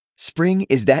Spring,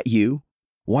 is that you?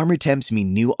 Warmer temps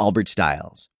mean new Allbirds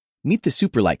styles. Meet the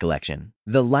Superlight Collection,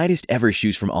 the lightest ever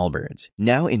shoes from Allbirds,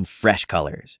 now in fresh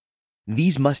colors.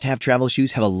 These must-have travel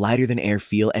shoes have a lighter-than-air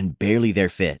feel and barely their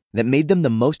fit that made them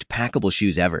the most packable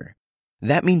shoes ever.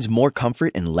 That means more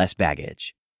comfort and less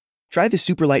baggage. Try the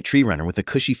Superlight Tree Runner with a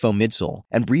cushy foam midsole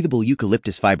and breathable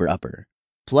eucalyptus fiber upper.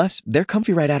 Plus, they're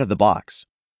comfy right out of the box.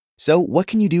 So, what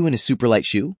can you do in a Superlight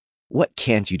shoe? What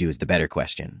can't you do is the better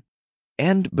question.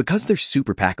 And because they're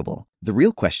super packable, the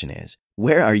real question is,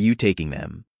 where are you taking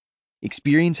them?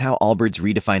 Experience how Allbirds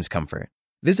redefines comfort.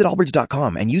 Visit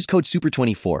allbirds.com and use code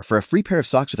SUPER24 for a free pair of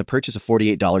socks with a purchase of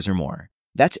 $48 or more.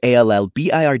 That's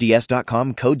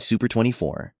ALLBIRDS.com, code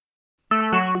SUPER24.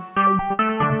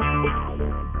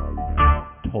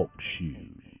 Talk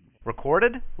shoes.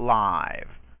 Recorded live.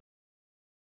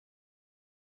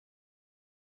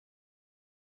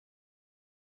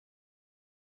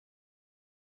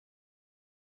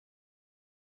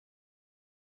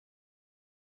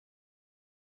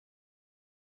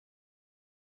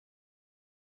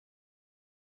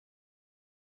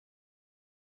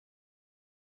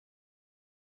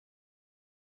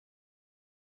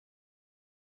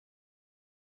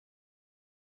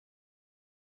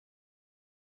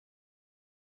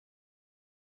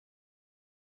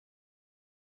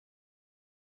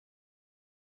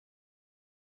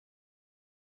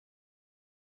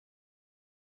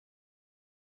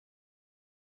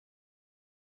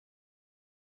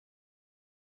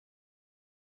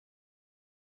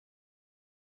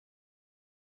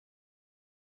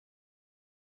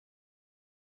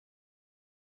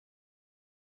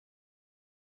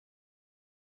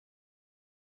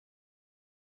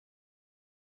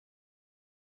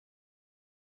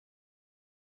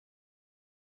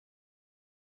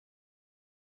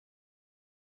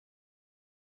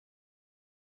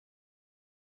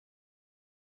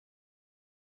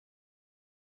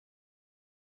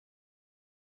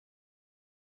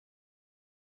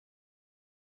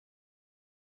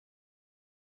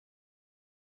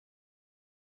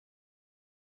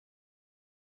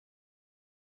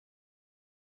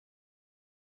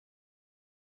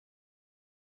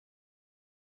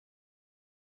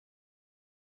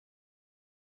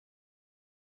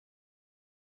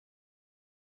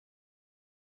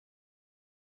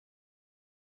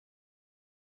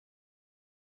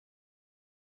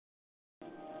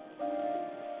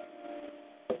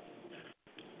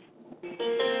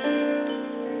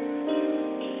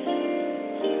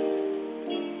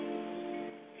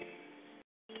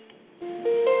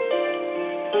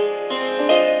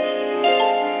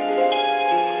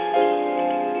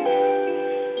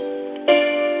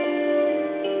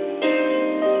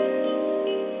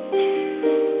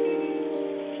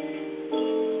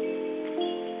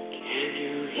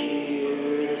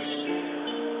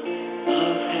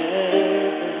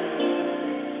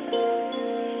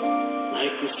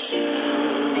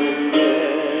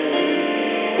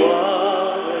 Lord,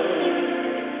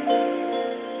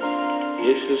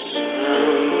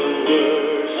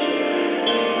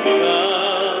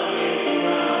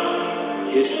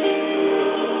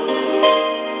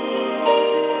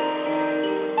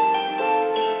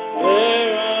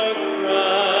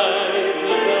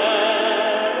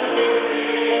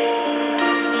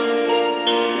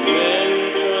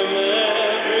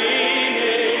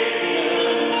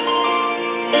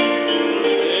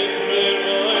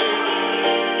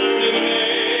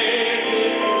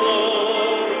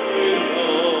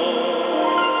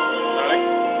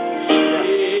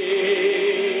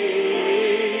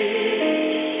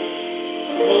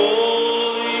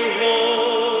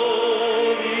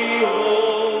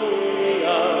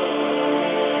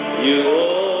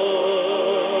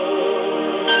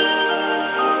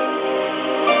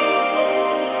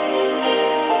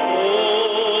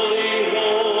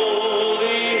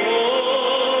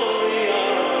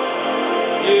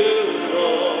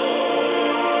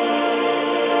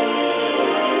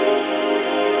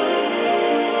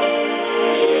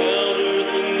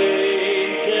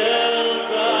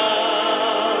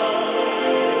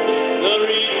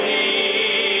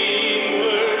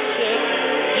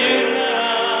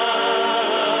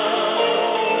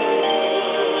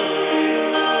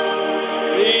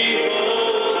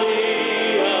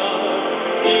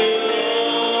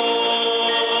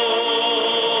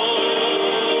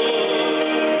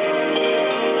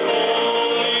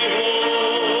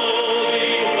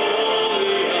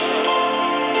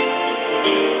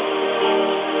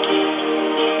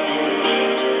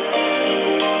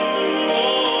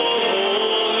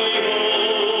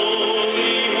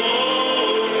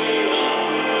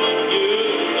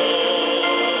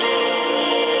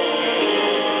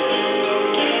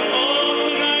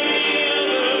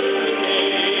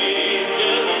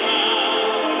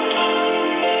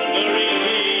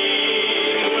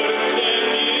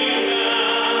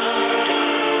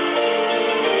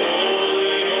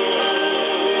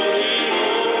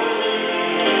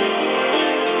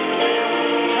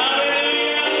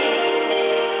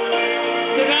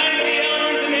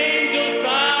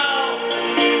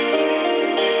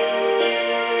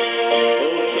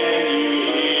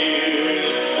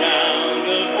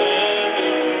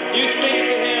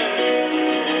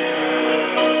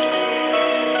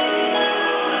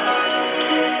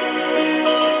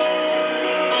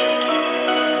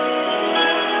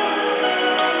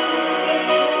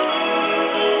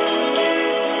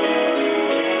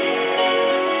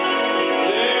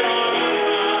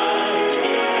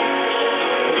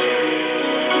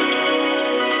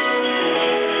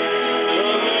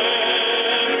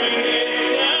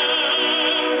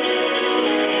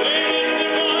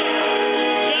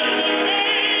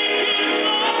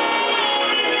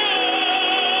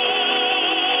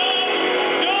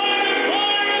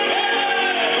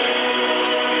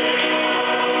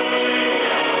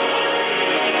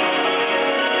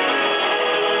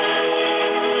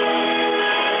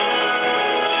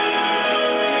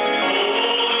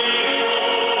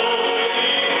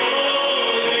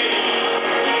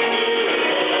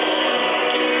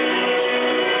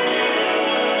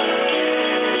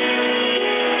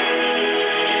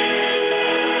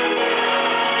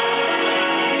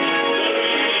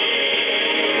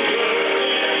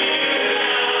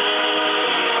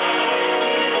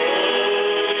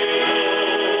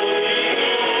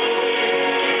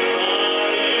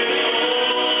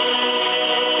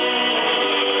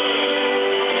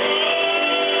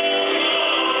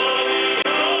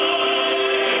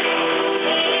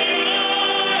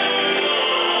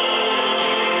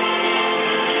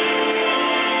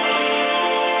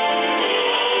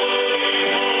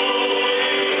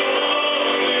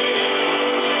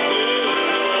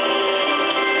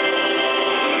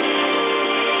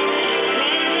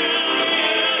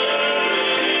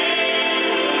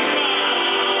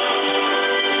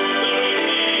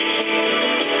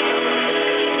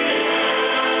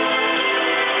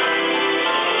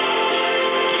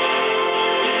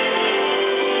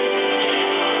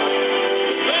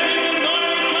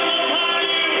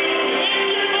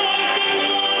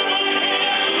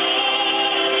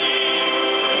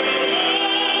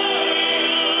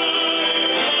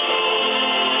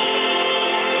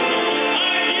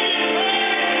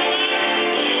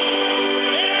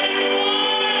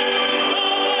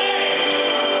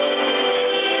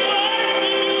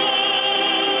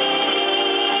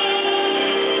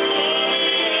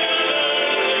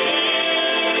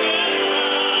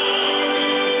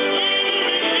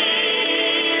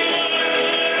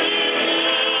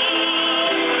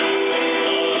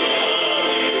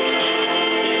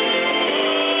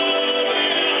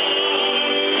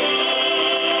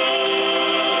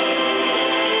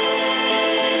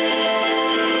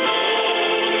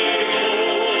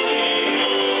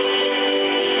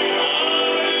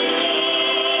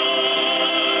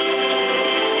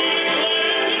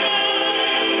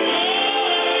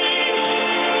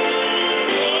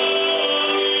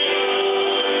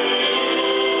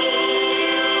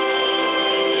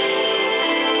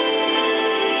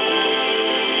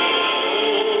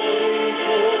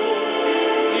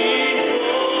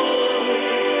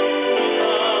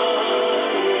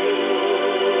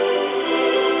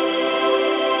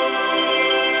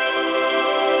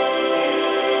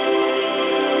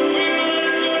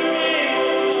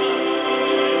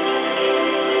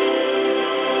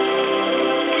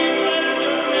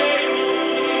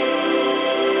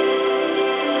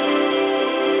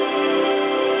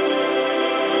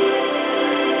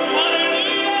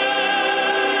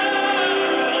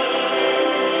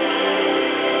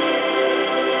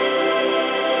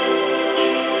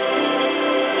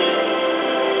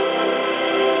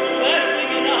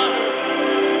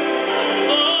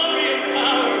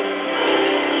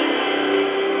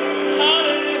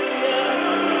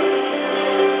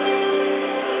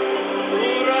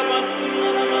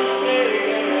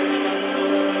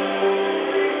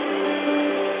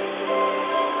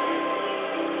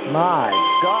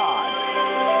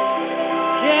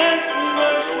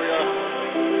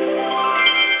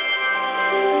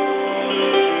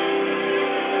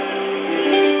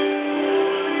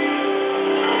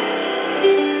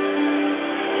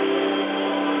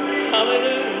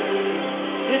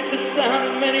 It's the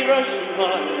sound of many rushing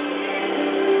waters.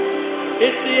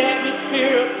 It's the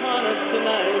atmosphere upon us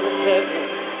tonight of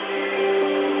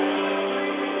heaven.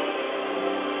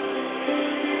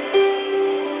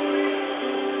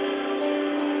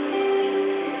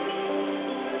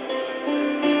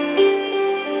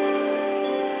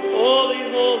 Holy,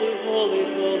 holy, holy,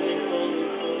 holy, holy,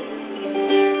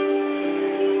 holy.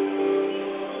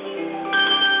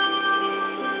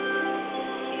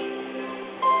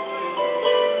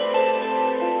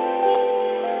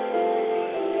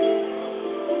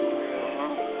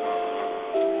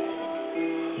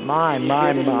 My.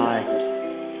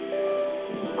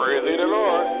 Praise thee the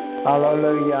Lord.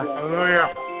 Hallelujah. Hallelujah.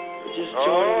 Just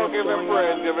Oh, give him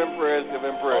praise, give him praise, give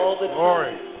him praise. all the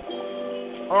Glory.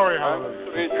 Glory, I'm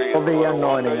hallelujah. sweet Jesus. For the What a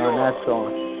anointing wonder on you that are.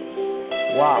 song.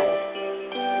 Wow.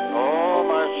 Oh,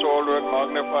 my soul doth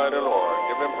magnify the Lord.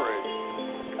 Give him praise.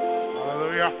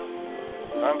 Hallelujah.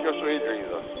 Thank you, sweet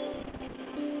Jesus.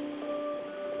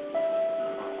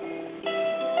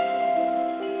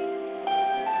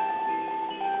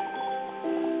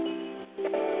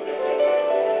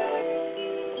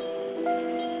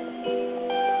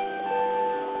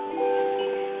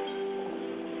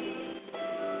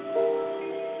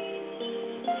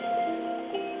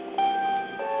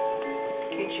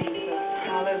 Thank you, Jesus.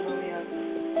 Hallelujah.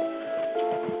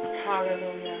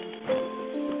 Hallelujah.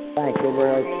 Thank you,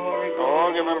 Lord. Glory, Oh,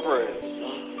 glory. give him praise.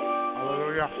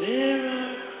 Hallelujah. there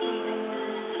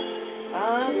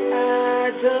Of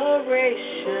adoration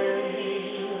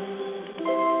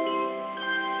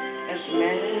as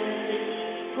men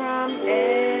from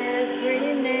every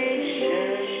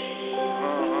nation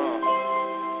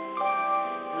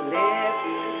lift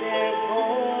their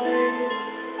voice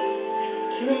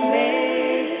to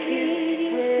make His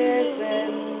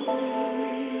presence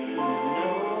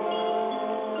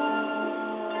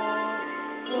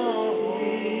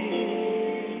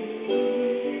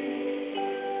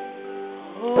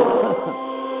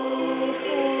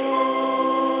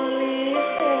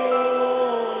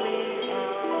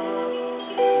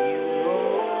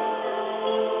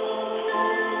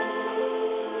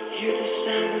hear the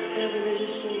sound of heaven as you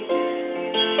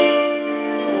sing.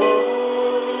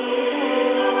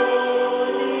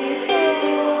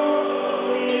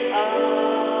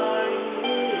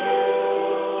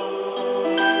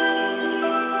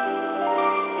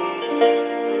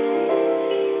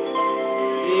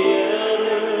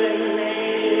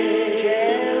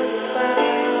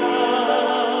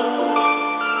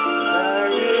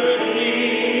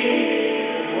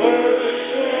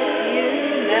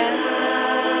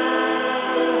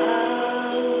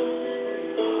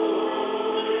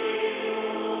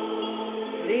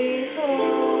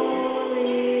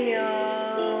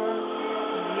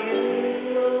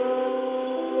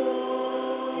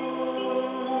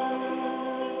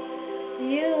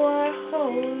 You are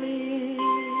holy,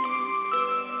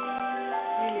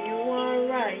 and you are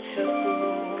righteous,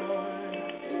 Lord.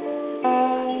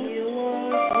 You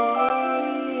are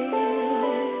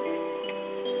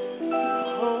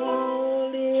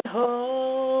holy,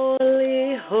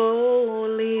 holy, holy,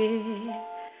 holy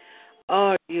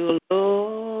are you,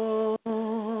 Lord.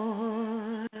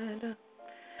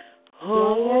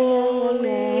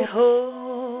 Holy,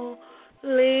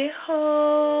 holy,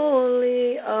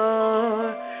 holy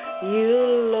are you,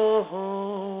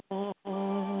 Lord.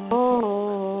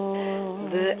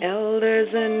 The elders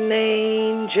and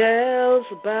angels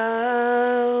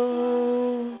bow.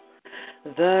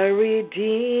 The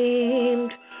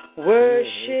redeemed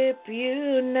worship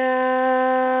you now.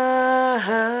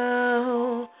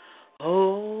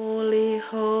 Holy,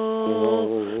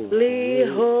 holy,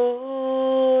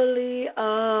 holy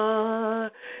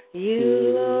are you,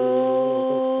 Lord.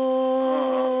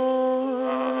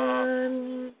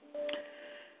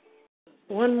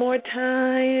 One more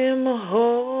time.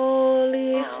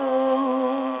 Holy, holy,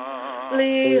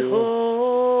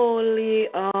 holy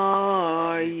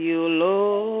are you,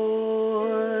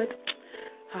 Lord.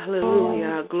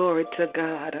 Hallelujah. Glory to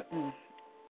God.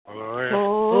 Hallelujah.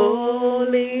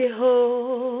 Holy,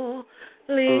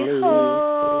 holy,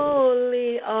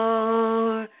 holy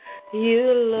are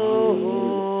you,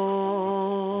 Lord.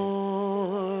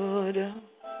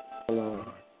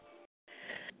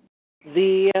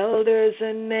 The elders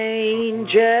and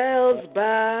angels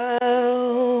bow.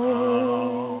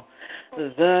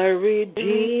 The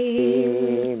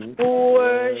redeemed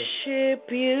worship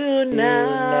you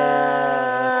now.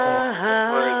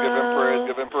 Praise, give him praise,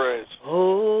 give him praise.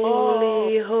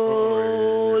 Holy,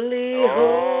 holy, Oh,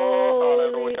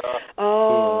 holy hallelujah.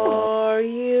 are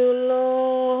you,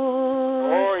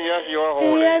 Lord. Oh, yes, you are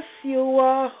holy. Yes, you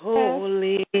are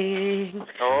holy.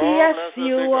 Oh, Yes, blessed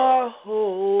you you are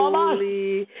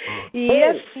holy.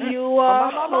 Yes, you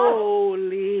are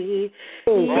holy.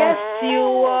 Yes,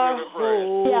 you are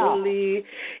holy.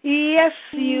 Yes,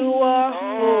 you are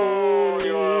holy.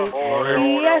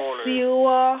 Yes, you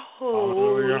are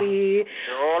holy.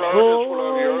 Holy,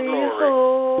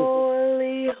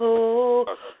 holy,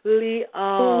 holy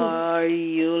are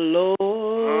you, Lord.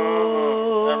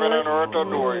 Heaven and earth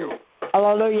adore you.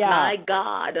 Hallelujah. My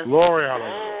God. Glory,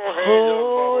 hallelujah.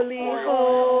 Holy,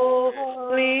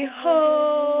 holy,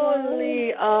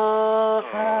 holy are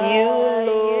you,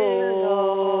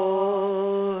 Lord.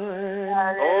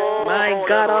 My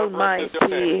God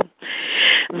Almighty.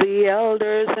 The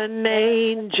elders and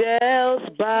angels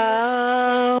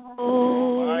bow.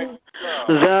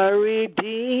 The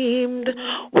redeemed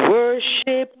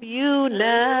worship you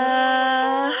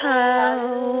now.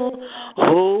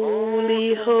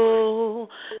 Holy,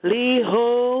 holy,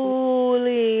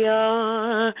 holy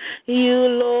are you,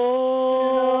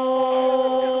 Lord.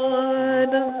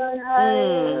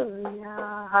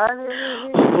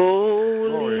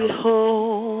 Holy,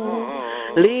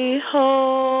 holy,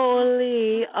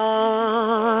 holy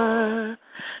are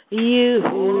you,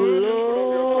 Lord.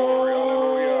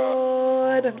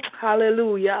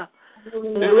 Hallelujah.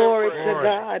 Glory to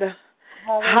God.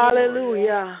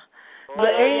 Hallelujah. The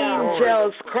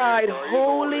angels cried,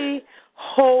 holy,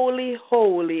 holy,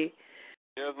 holy.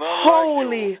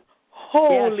 Holy,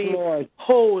 holy,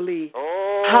 holy.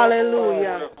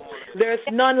 Hallelujah. There's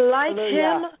none like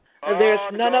him.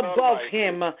 There's none above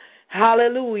him.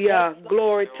 Hallelujah.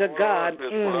 Glory to God.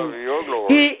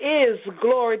 He is,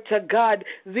 glory to God,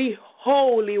 the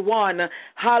Holy One.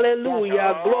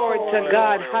 Hallelujah. Glory to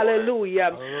God.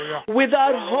 Hallelujah.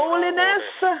 Without holiness,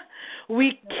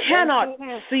 we cannot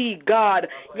see God.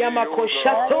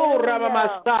 Yamakoshato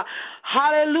Ramamasa.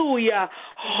 Hallelujah.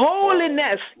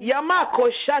 Holiness,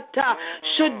 Yamakoshata,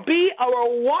 should be our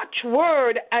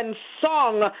watchword and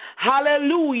song.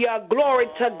 Hallelujah. Glory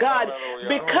to God.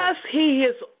 Because he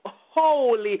is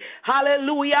holy,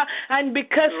 hallelujah, and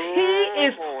because he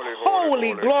is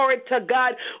holy, glory to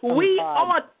God, we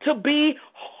ought to be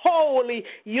holy.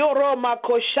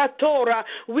 Yoromakoshatora.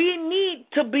 We need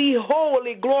to be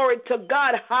holy, glory to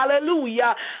God,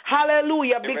 hallelujah,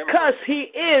 hallelujah, because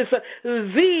he is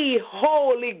the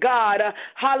holy God,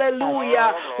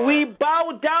 hallelujah. We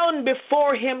bow down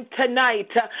before him tonight.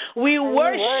 We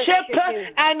worship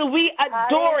and we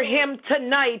adore him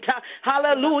tonight.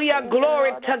 Hallelujah,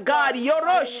 glory to God.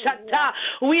 Yoroshata.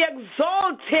 We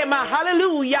exalt him.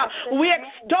 Hallelujah. We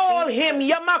extol him.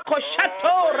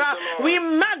 Yamakoshatora. We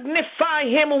magnify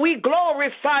him. We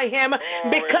glorify him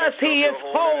because he is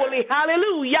holy.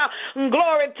 Hallelujah.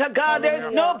 Glory to God.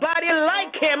 There's nobody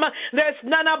like him. There's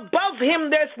none above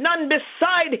him. There's none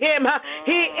beside him.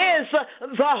 He is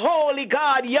the holy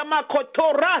God.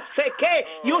 Yamakotora seke.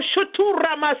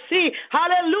 Yushuturamasi.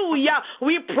 Hallelujah.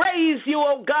 We praise you,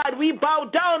 O God. We bow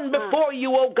down before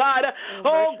you, O God.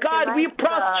 Oh God, we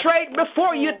prostrate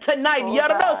before you tonight.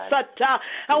 Yarosata.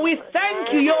 And we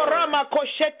thank you, Yorama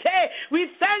Koshete. We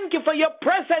thank you for your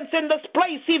presence in this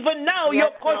place even now,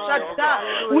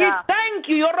 Yokoshata. We thank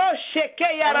you,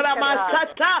 Yorosheke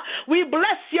Yaramasata. We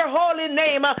bless your holy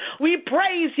name. We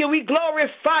praise you. We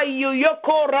glorify you,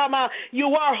 Yokorama.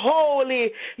 You are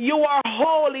holy. You are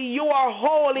holy. You are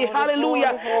holy.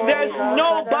 Hallelujah. There's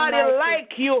nobody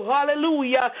like you.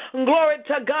 Hallelujah. Glory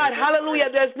to God. Hallelujah.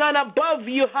 There's none above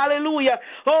you. Hallelujah.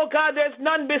 Oh God, there's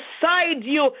none beside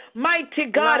you. Mighty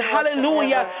God.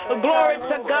 Hallelujah. Glory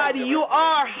to God. You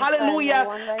are, hallelujah,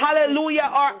 hallelujah,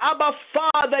 our Abba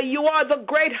Father. You are the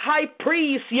great high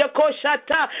priest.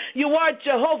 Yakoshata. You are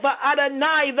Jehovah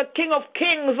Adonai, the King of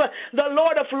Kings, the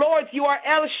Lord of Lords. You are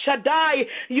El Shaddai.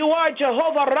 You are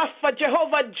Jehovah Rapha,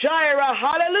 Jehovah Jireh.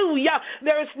 Hallelujah.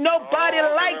 There is nobody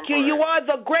like you. You are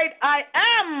the great I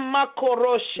am.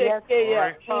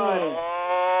 Makoroshekeya.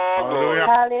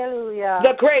 Hallelujah.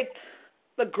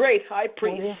 The great high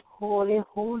priest. Holy.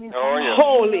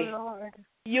 Holy.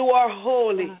 You are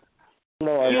holy.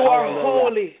 You are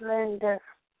holy.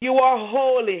 You are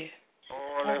holy.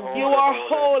 You are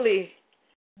holy.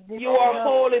 You are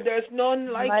holy. There's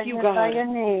none like you, God.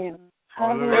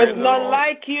 There's none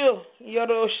like you.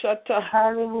 Yoroshata.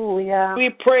 Hallelujah. We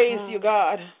praise you,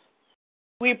 God.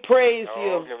 We praise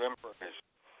you.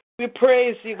 We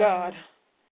praise you, God.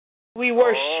 We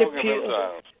worship you.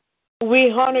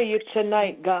 We honor you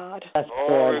tonight, God.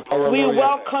 We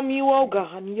welcome you, O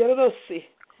God. Yorosi.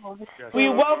 We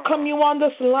welcome you on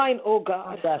this line, O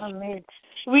God.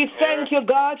 We thank you,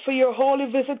 God, for your holy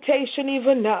visitation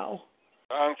even now.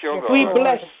 Thank you, God. We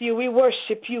bless you. We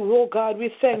worship you, oh God.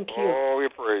 We thank you. Oh, we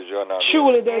praise you.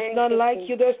 Truly, there's none like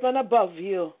you. There's none above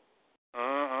you.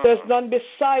 There's none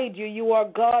beside you. You are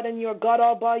God, and you're God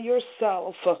all by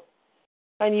yourself.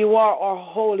 And you are our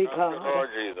holy God. Lord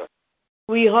Jesus.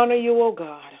 We honor you, O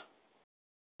God.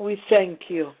 We thank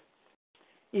you.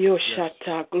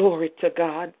 Yoshata, glory to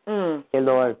God. Hey,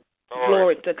 Lord.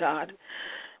 Glory to God.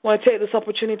 I want to take this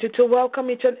opportunity to welcome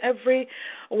each and every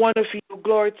one of you,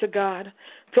 glory to God,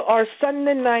 to our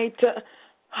Sunday night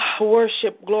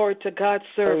worship, glory to God,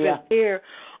 service here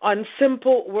on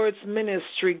Simple Words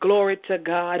Ministry, glory to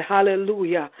God,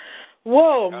 hallelujah.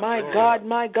 Whoa, my God,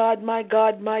 my God, my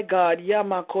God, my God,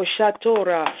 Yamako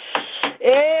Shatora.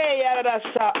 Hey,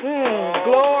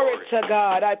 glory to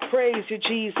God. I praise you,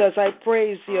 Jesus. I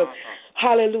praise you.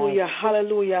 Hallelujah,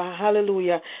 hallelujah,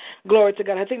 hallelujah. Glory to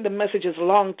God. I think the message is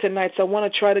long tonight, so I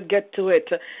want to try to get to it.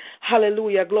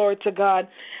 Hallelujah, glory to God.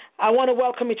 I want to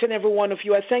welcome each and every one of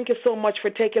you. I thank you so much for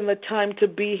taking the time to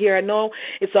be here. I know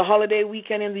it's a holiday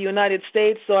weekend in the United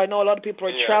States, so I know a lot of people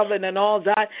are traveling and all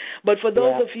that. But for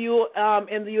those of you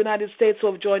in the United States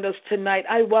who have joined us tonight,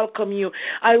 I welcome you.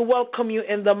 I welcome you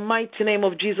in the mighty name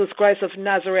of Jesus Christ of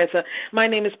Nazareth. My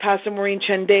name is Pastor Maureen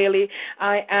Chandali.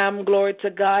 I am, glory to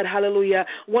God, hallelujah,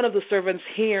 one of the servants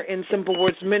here in Simple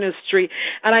Words Ministry.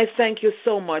 And I thank you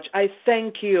so much. I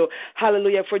thank you,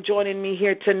 hallelujah, for joining me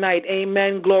here tonight.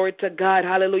 Amen. Glory to God.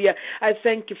 Hallelujah. I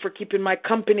thank you for keeping my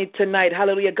company tonight.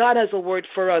 Hallelujah. God has a word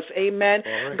for us. Amen.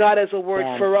 Right. God has a word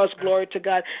for us. Glory to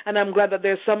God. And I'm glad that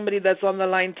there's somebody that's on the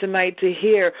line tonight to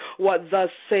hear what thus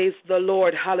says the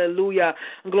Lord. Hallelujah.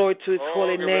 Glory to his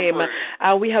holy name.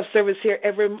 We have service here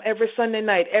every Sunday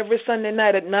night. Every Sunday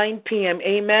night at 9 p.m.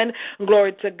 Amen.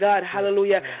 Glory to God.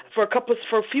 Hallelujah. For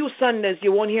a few Sundays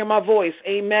you won't hear my voice.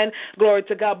 Amen. Glory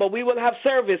to God. But we will have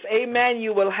service. Amen. We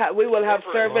will have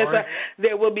service.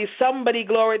 There will be somebody,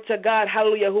 glory to God,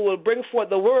 hallelujah, who will bring forth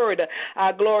the word,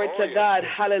 glory to God,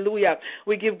 hallelujah.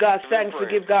 We give God thanks, we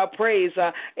give God praise,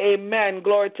 amen,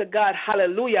 glory to God,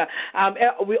 hallelujah.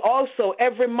 We also,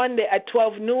 every Monday at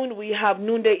 12 noon, we have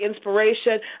noonday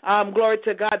inspiration, glory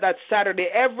to God, that's Saturday.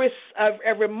 Every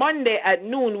Monday at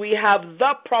noon, we have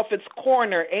the Prophet's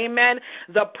Corner, amen,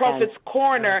 the Prophet's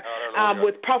Corner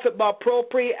with Prophet Bob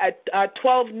Propri at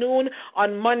 12 noon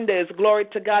on Mondays, glory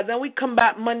to God. Then we come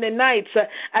back Monday nights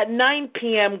at 9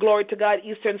 p.m., glory to God,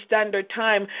 Eastern Standard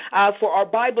Time, for our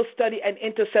Bible study and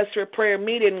intercessory prayer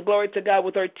meeting, glory to God,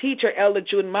 with our teacher, Elder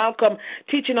June Malcolm,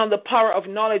 teaching on the power of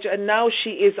knowledge. And now she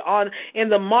is in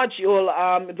the module,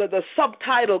 the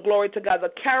subtitle, glory to God,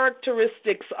 the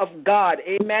characteristics of God.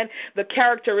 Amen. The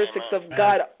characteristics of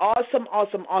God. Awesome,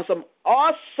 awesome, awesome.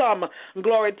 Awesome.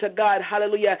 Glory to God.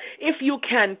 Hallelujah. If you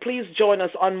can, please join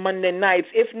us on Monday nights.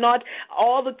 If not,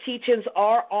 all the teachings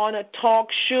are on a talk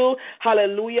show.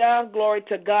 Hallelujah. Glory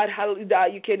to God. Hallelujah.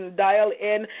 You can dial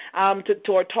in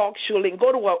to our talk show link.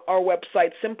 Go to our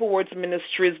website,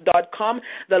 simplewordsministries.com.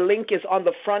 The link is on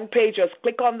the front page. Just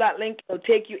click on that link. It'll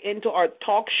take you into our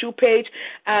talk show page,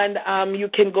 and you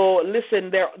can go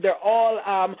listen. They're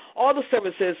all the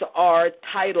services are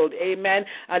titled. Amen.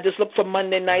 Just look for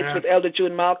Monday nights with Elder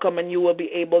June Malcolm, and you will be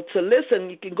able to listen.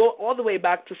 You can go all the way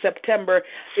back to September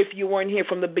if you weren't here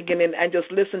from the beginning and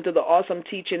just listen to the awesome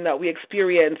teaching that we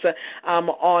experience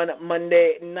on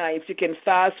Monday nights. You can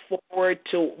fast forward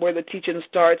to where the teaching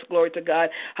starts. Glory to God.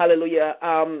 Hallelujah.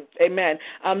 Amen.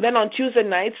 Then on Tuesday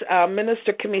nights,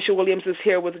 Minister Kamisha Williams is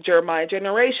here with Jeremiah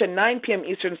Generation, 9 p.m.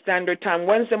 Eastern Standard Time.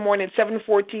 Wednesday morning,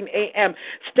 7:14 a.m.,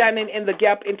 Standing in the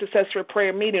Gap Intercessory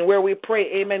Prayer Meeting, where we pray.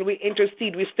 Amen. We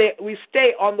intercede. We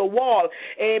stay on the wall.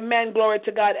 Amen. Glory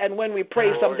to God. And when we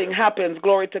pray, something happens.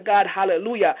 Glory to God.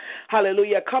 Hallelujah.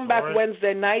 Hallelujah. Come back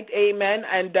Wednesday night. Amen.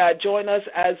 And join us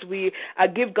as we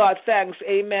give God thanks.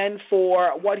 Amen.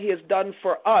 For what he has done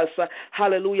for us.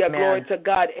 Hallelujah. Amen. Glory to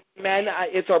God. Amen.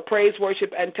 It's our praise,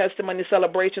 worship, and testimony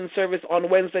celebration service on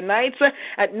Wednesday nights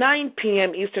at 9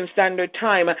 p.m. Eastern Standard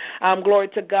Time. Glory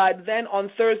to God. Then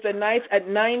on Thursday nights at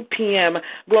 9 p.m.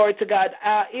 Glory to God.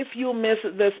 If you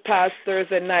missed this past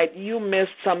Thursday night, you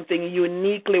missed something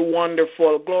uniquely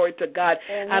wonderful. Glory to God.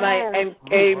 Amen.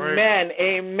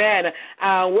 Amen.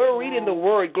 We're reading the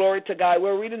Word. Glory to God.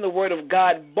 We're reading the Word of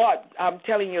God, but I'm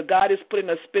telling you, God is putting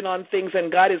a spin on things,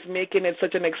 and God is making it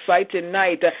such an exciting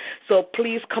night. So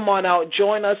please come on out.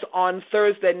 Join us on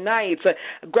Thursday nights.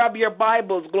 Grab your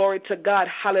Bibles. Glory to God.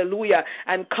 Hallelujah.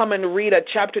 And come and read a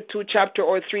chapter, 2 chapter,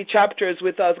 or 3 chapters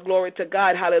with us. Glory to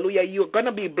God. Hallelujah. You're going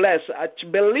to be blessed.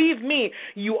 Believe me,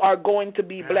 you are going to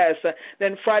be blessed.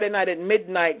 Then Friday night at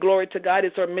midnight, glory to God,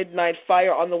 it's our midnight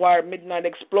fire on the wire, midnight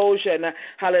explosion.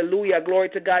 Hallelujah. Glory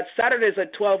to God. Saturdays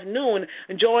at 12 noon,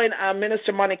 join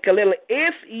Minister Monica Little.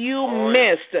 If you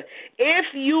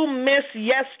missed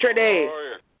yesterday,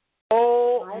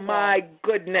 oh my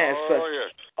goodness.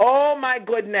 Oh my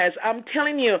goodness! I'm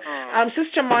telling you,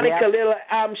 Sister Monica Little,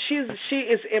 she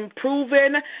is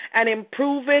improving and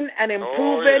improving and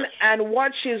improving, and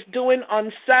what she's doing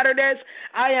on Saturdays,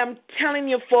 I am telling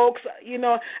you, folks. You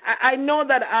know, I know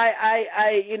that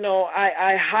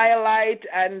I highlight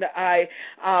and I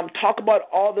talk about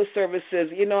all the services,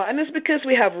 you know, and it's because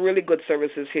we have really good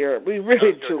services here. We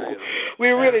really do. We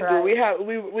really do. We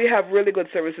have really good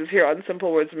services here on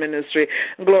Simple Words Ministry.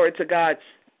 Glory to God.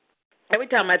 Every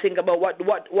time I think about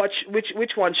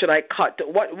which one should I cut?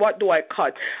 What do I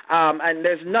cut? And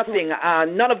there's nothing,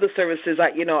 none of the services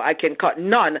I can cut,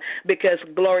 none, because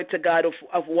glory to God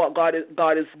of what God is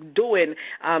doing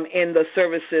in the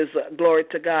services. Glory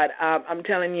to God. I'm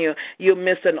telling you, you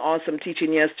missed an awesome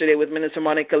teaching yesterday with Minister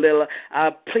Monica Little.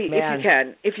 Please,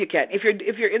 if you can,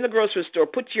 if you're in the grocery store,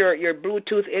 put your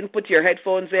Bluetooth in, put your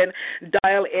headphones in,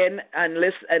 dial in, and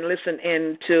listen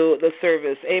in to the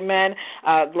service. Amen.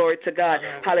 Glory to God.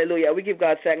 Hallelujah. We give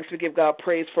God thanks. We give God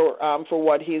praise for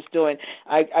what He's doing.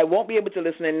 I won't be able to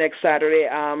listen in next Saturday.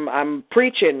 I'm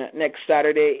preaching next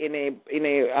Saturday in a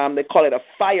they call it a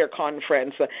fire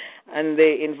conference, and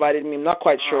they invited me. I'm not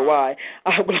quite sure why.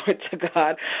 Glory to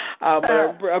God.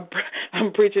 But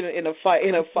I'm preaching in a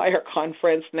fire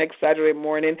conference next Saturday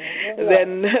morning.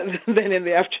 Then in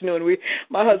the afternoon,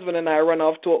 my husband and I run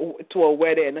off to a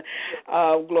wedding.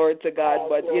 Glory to God.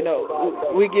 But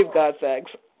we give God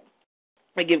thanks.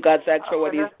 We give God thanks for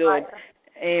what He's doing.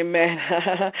 Amen.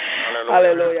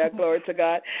 Hallelujah. Glory to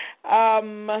God.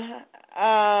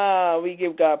 We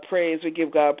give God praise. We give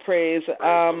God praise.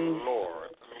 I'm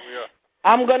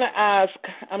gonna ask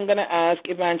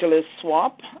Evangelist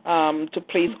Swap to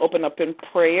please open up in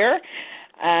prayer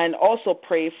and also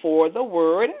pray for the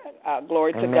word.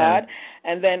 Glory to God.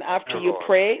 And then after you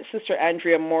pray, Sister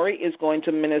Andrea Maury is going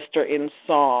to minister in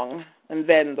song. And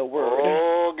then the word.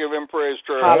 Oh, give Him praise,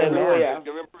 church. Hallelujah.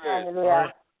 Give Him praise.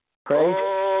 Hallelujah.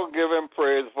 Oh, give Him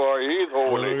praise, for He's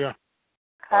holy.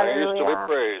 Hallelujah. He is to be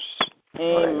praised.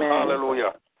 Amen.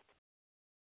 Hallelujah.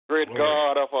 Great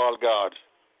God of all God,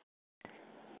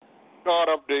 God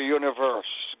of the universe,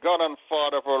 God and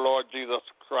Father of our Lord Jesus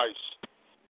Christ.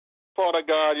 Father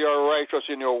God, you are righteous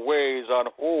in your ways and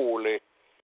holy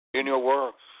in your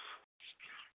works.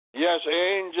 Yes,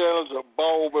 angels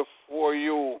bow before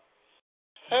you.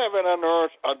 Heaven and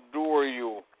earth adore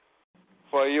you,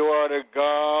 for you are the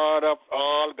God of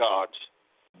all gods.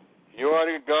 You are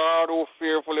the God who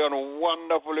fearfully and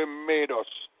wonderfully made us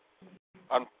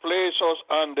and placed us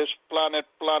on this planet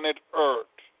Earth,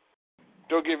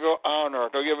 to give you honor,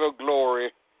 to give you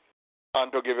glory,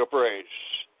 and to give you praise.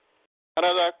 And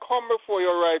as I come before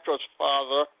your righteous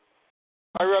Father,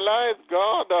 I realize,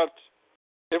 God, that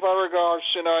if I regard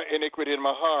sin or iniquity in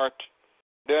my heart,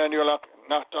 then you'll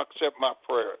not accept my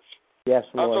prayers. Yes,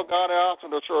 Lord. And so, God, I ask you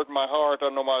to search my heart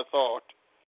and know my thought.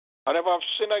 And if I've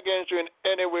sinned against you in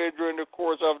any way during the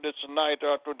course of this night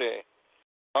or today,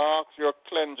 ask your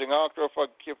cleansing, ask your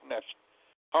forgiveness.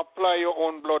 Apply your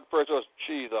own blood, precious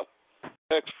Jesus.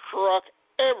 Extract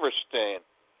every stain.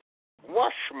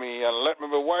 Wash me and let me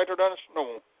be whiter than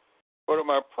snow, so that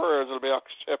my prayers will be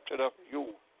accepted of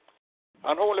you.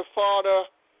 And Holy Father,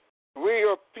 we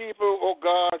your people, O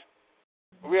God,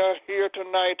 we are here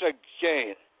tonight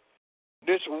again.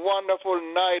 This wonderful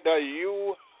night that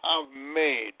you have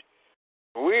made.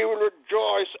 We will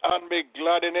rejoice and be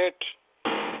glad in it.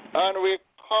 And we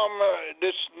come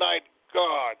this night,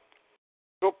 God,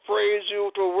 to praise you,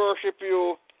 to worship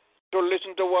you, to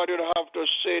listen to what you have to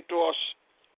say to us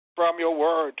from your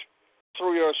word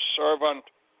through your servant,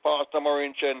 Pastor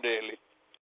Maureen Chendeli.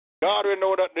 God, we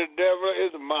know that the devil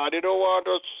is mad. He don't want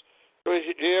us to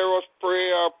hear us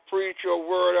pray or preach your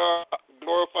word or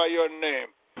glorify your name.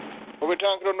 But we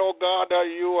thank you to know, God, that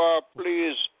you are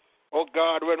pleased, oh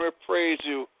God, when we praise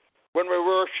you, when we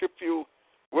worship you,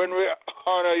 when we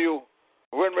honor you,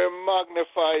 when we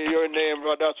magnify your name.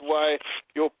 That's why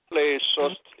you place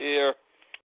us here.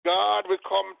 God, we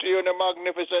come to you in the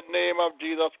magnificent name of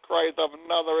Jesus Christ of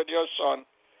Nazareth, your Son,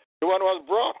 the one who has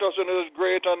brought us into this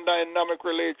great and dynamic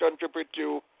relationship with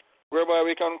you, whereby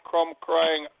we can come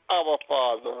crying, Our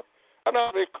Father. And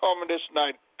as we come this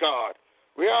night, God,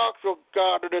 we ask you,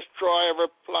 God, to destroy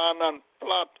every plan and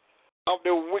plot of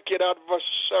the wicked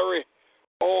adversary.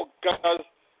 Oh, God,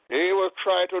 he will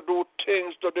try to do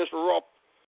things to disrupt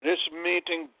this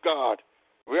meeting, God.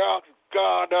 We ask,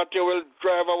 God, that you will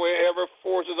drive away every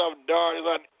forces of darkness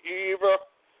and evil,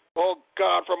 oh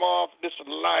God, from off this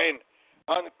line,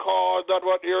 and cause that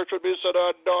what here should be said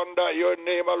or done, that your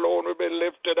name alone will be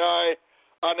lifted high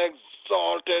and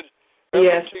exalted.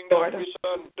 Everything that will be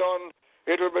said and done,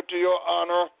 it will be to your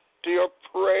honor, to your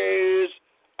praise,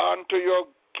 and to your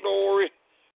glory.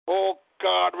 Oh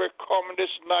God, we come this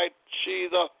night,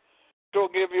 Jesus, to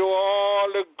give you all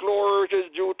the glory which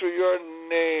is due to your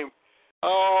name.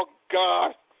 Oh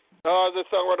God, as the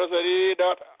songwriter said, he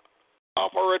that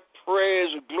offereth praise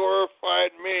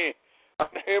glorified me, and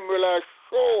him will I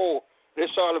show the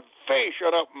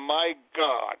salvation of my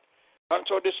God. And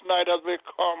so this night as we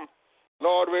come,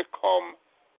 Lord, we come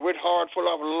with heart full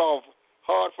of love,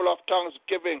 heart full of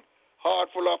thanksgiving, heart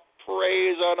full of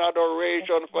praise and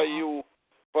adoration for you.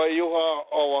 For you are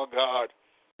our God.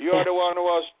 You are the one who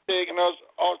has taken us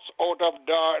out of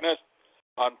darkness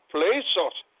and placed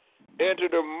us into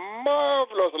the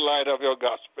marvelous light of your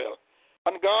gospel.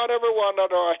 And God, everyone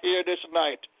that are here this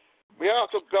night, we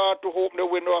ask God to open the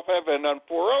window of heaven and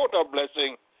pour out a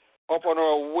blessing upon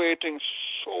our waiting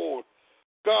soul.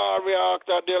 God, we ask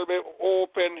that there'll be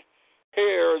open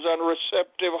ears and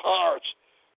receptive hearts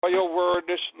for your word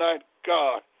this night,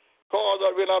 God. Cause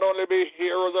that we not only be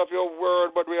hearers of your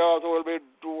word, but we also will be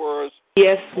doers.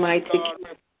 Yes, mighty God,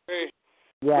 we pray.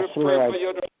 Yes, we pray Lord. for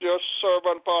your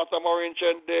servant, Pastor Maureen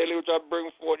Daily, which will bring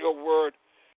forth your word.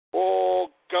 Oh,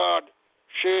 God,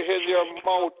 she is your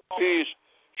mouthpiece.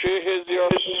 She is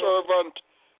your servant.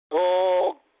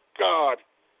 Oh, God,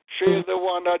 she is the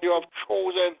one that you have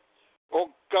chosen, oh,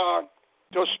 God,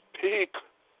 to speak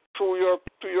to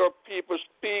your people.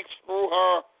 Speak through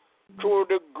her, through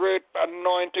the great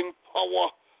anointing power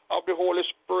of the Holy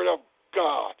Spirit of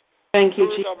God. Thank you,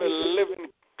 Spirit Jesus. of the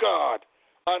living God.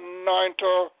 Anoint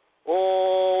her,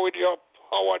 oh, with your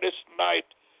power this night.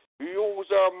 Use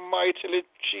her mightily,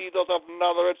 Jesus of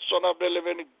Nazareth, Son of the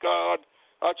living God,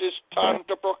 as she stand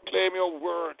to proclaim your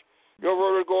word. Your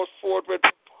word goes forth with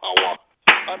power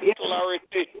and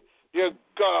clarity, dear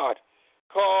God.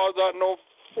 Cause that no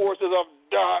forces of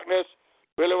darkness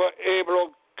will ever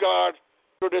able, oh God,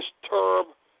 to disturb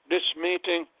this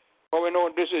meeting. For we know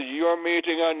this is your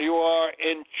meeting and you are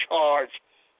in charge.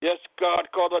 Yes, God,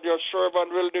 cause that your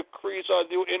servant will decrease as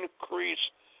you increase.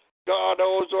 God,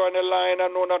 those who are in the line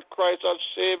and know not Christ as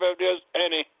Savior, if there's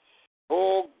any.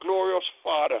 Oh, glorious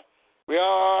Father, we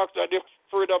ask that the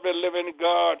Spirit of the living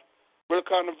God will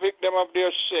convict them of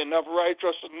their sin, of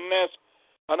righteousness,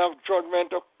 and of judgment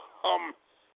to come.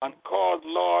 And cause,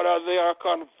 Lord, as they are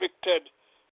convicted,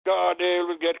 God, they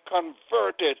will get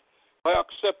converted by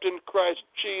accepting Christ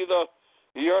Jesus,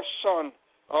 your Son,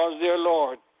 as their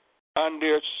Lord and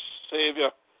their Savior.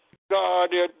 God,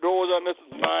 there are those on this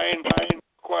line,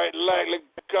 quite likely,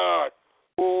 God,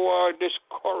 who are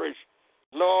discouraged.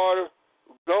 Lord,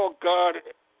 oh God,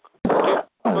 give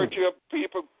courage to your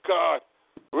people, God.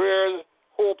 Where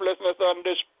hopelessness and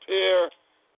despair,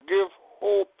 give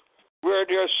hope. Where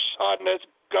there's sadness,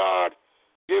 God,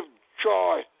 give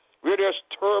joy. Where there's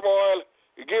turmoil,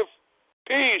 give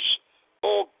peace.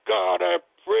 Oh God, I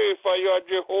pray for you,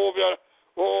 Jehovah.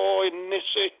 Oh,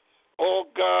 Nissi. Oh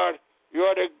God, you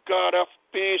are the God of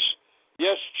peace.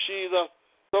 Yes, Jesus,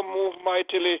 to move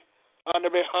mightily on the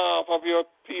behalf of your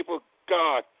people,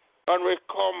 God. And we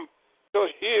come to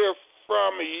hear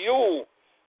from you.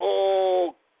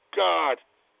 Oh God,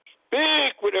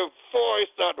 speak with a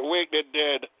voice that wake the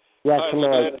dead. Yes, and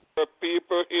Lord. let the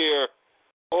people hear.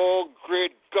 Oh,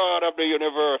 great God of the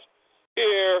universe,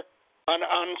 hear and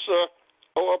answer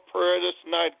our prayer this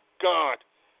night, God.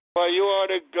 For you are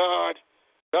the God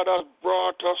that has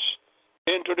brought us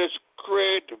into this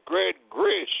great, great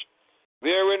grace,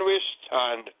 wherein we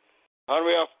stand, and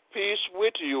we have peace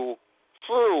with you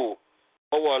through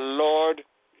our Lord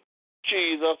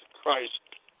Jesus Christ,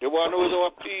 the one who is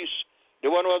our peace, the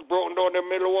one who has broken down the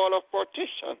middle wall of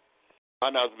partition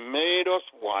and has made us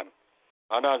one.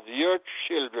 And as your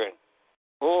children,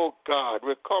 oh God,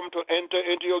 we come to enter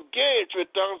into your gates with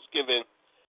thanksgiving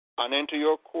and into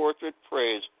your courts with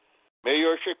praise. May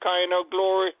your Shekinah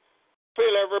glory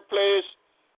fill every place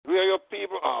where your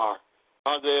people are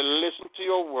as they listen to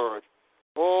your word.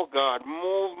 Oh God,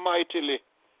 move mightily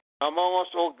among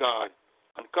us, oh God,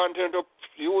 and continue to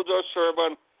use our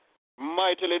servant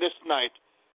mightily this night.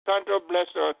 Continue to bless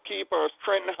her, keep her,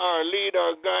 strengthen her, lead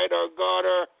her, guide her, guard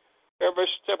her every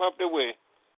step of the way.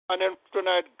 And then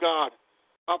tonight, God,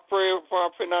 I pray for a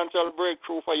financial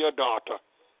breakthrough for your daughter.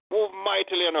 Move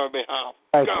mightily on her behalf.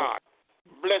 Yes. God,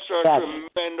 bless her Yes.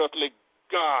 tremendously,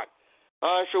 God.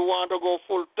 As she want to go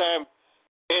full time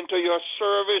into your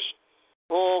service,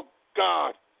 oh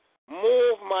God,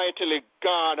 move mightily,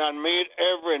 God, and meet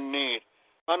every need.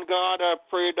 And God, I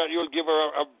pray that you'll give her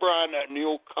a brand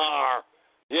new car.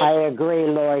 Yes. I agree,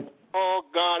 Lord. Oh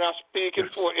God, I speak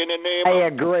it for in the name I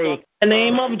of agree. In the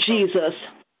name of Jesus.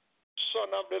 Son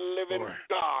of the living Lord.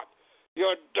 God.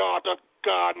 Your daughter,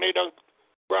 God, need a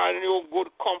brand new, good,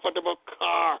 comfortable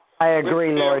car. I agree,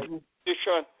 with Lord. air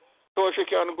condition. so she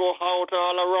can go out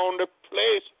all around the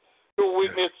place to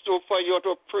witness, for you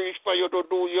to preach, for you to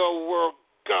do your work,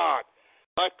 God.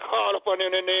 I call upon you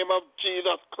in the name of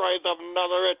Jesus Christ of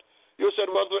Nazareth. You said,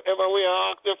 whatsoever we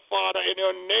ask the Father in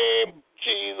your name,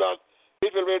 Jesus,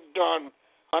 it will be done.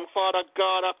 And Father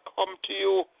God, I come to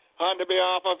you on the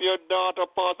behalf of your daughter,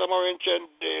 Pastor Maureen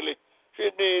Daly. She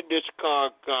needs this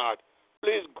car, God.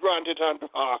 Please grant it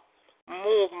unto her.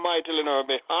 Move mightily in her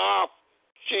behalf,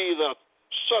 Jesus,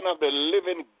 Son of the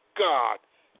living God.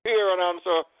 Hear and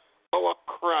answer our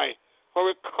cry, for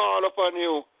we call upon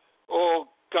you, oh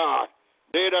God.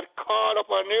 They that call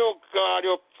upon you, God,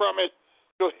 you promise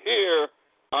to hear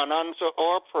and answer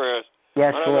our prayers.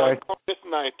 Yes, and Lord. as I come this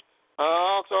night,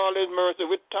 I ask all his mercy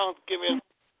with thanksgiving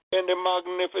in the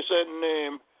magnificent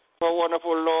name for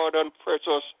wonderful Lord and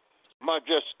precious,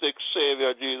 majestic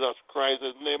Savior, Jesus Christ.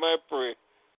 In his name I pray.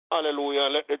 Hallelujah.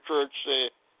 Let the church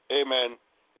say amen.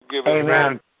 Give it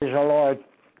Amen. Praise the Lord.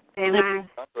 Amen.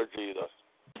 thanks for Jesus.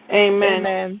 Amen.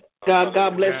 Amen.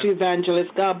 God bless you,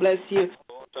 evangelist. God bless you.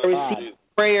 Receive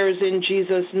prayers in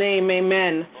Jesus' name.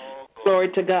 Amen. Glory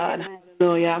to God.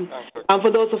 Hallelujah. And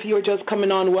for those of you who are just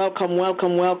coming on, welcome.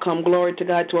 Glory to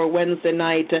God to our Wednesday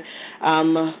night,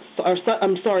 our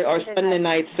Sunday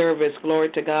night service. Glory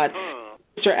to God.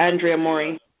 Sister Andrea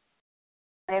Maury.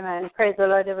 Amen. Praise the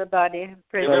Lord, everybody.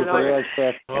 Praise Praise the Lord.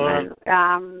 Lord.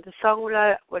 Amen. The song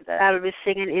what I'll be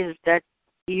singing is that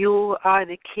you are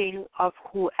the King of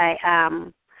who I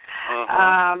am.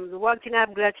 The one thing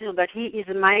I'm glad to know that He is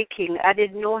my King. I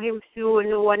didn't know Him through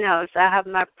no one else. I have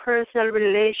my personal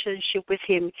relationship with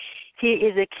Him. He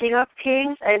is the King of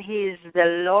Kings and He is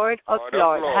the Lord of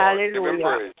Lords.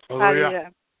 Hallelujah.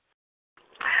 Hallelujah.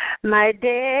 My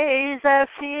days are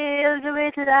filled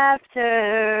with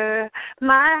laughter.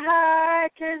 My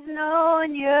heart has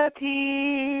known your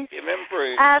peace. Amen.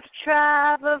 I've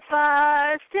traveled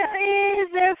far, still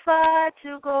is there far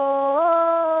to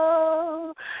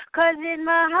go. 'Cause in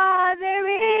my heart there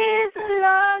is a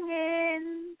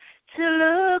longing to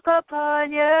look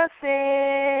upon your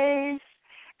face.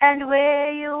 And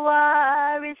where you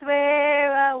are is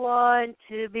where I want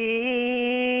to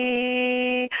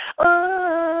be.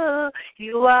 Oh,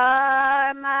 you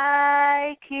are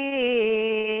my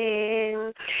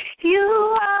King.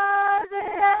 You are the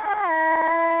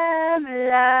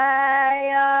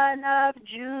Lion of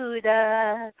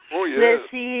Judah, the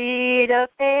seed of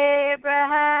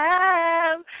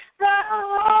Abraham, the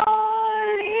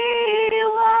Holy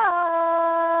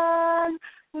One,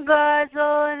 God's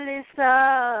only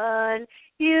Son.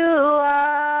 You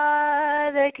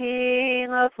are the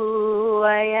King of who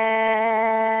I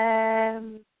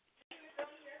am.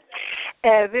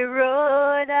 Every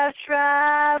road I've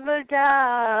traveled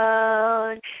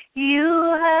down,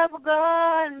 you have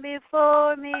gone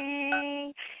before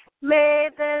me.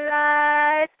 Made the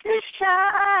light to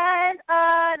shine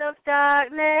out of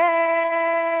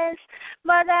darkness.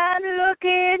 But I'm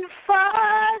looking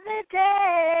for the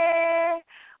day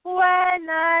when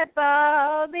I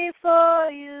bow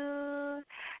before you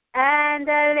and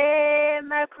I lay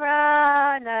my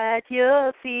crown at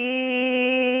your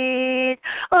feet.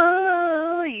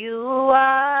 Oh, you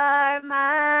are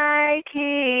my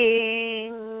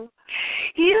King.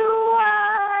 You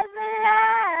are the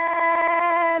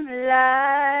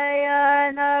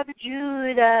Lion of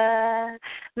Judah,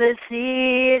 the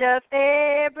seed of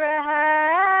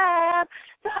Abraham,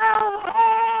 the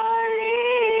Holy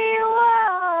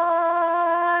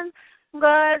One,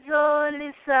 God's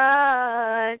only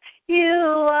Son.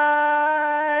 You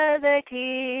are the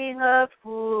King of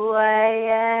who I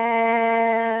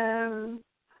am.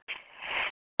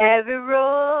 Every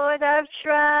road I've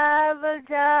traveled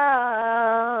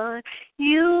down,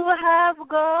 you have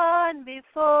gone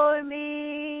before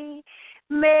me.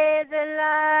 Made the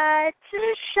light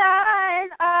to shine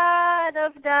out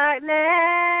of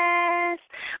darkness.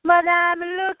 But I'm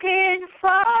looking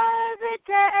for the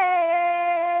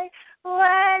day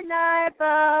when I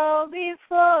bow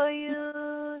before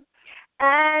you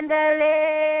and I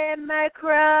lay my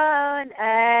crown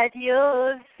at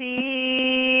your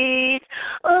feet.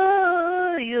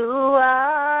 Oh, you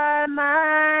are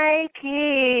my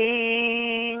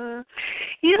King.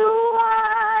 You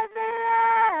are the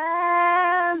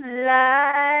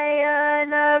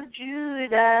Lion of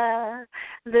Judah,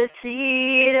 the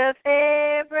seed of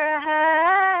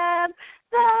Abraham,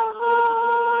 the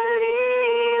Holy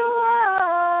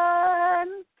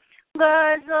One,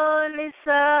 God's only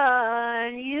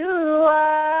Son. You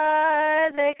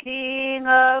are the King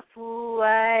of who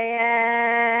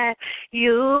I am.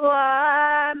 You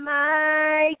are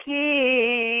my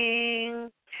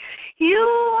King. You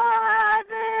are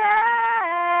the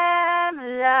Lamb,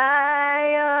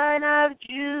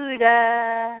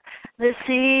 the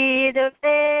seed of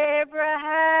Abraham,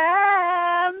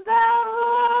 the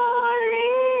Holy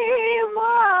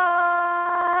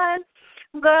One,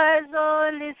 God's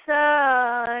only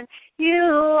Son. You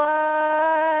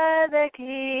are the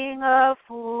King of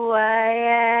who I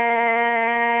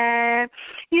am.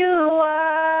 You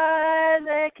are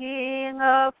the King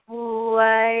of who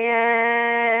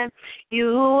I am.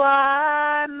 You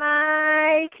are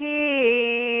my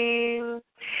King.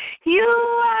 You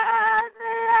are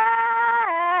the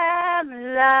Lamb,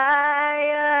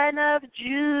 Lion of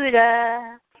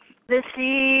Judah, the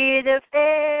seed of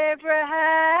Abraham,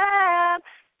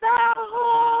 the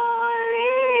Holy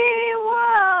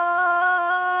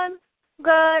One,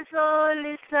 God's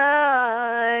only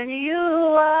Son. You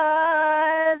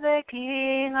are the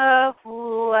King of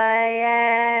who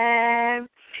I am.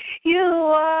 You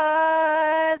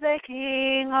are the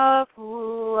King of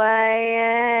who I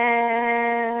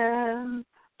am.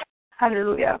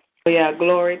 Hallelujah. Yeah,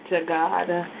 glory to God.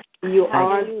 You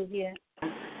are of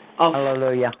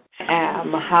Hallelujah.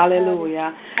 am.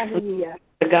 Hallelujah. Hallelujah.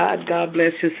 God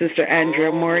bless you, Sister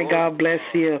Andrea. Maury, God bless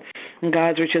you.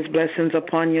 God's richest blessings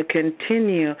upon you.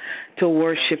 Continue to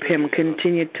worship Him.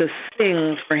 Continue to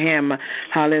sing for Him.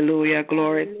 Hallelujah.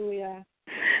 Glory. Hallelujah.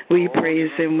 We praise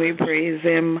Him. We praise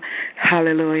Him.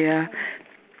 Hallelujah.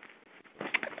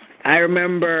 I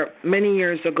remember many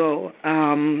years ago,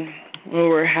 we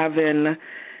were having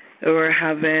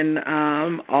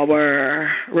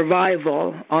our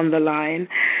revival on the line,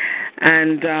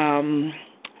 and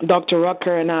Dr.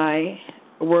 Rucker and I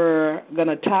were going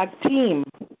to tag team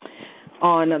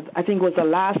on, I think it was the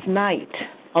last night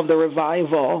of the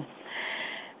revival.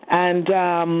 And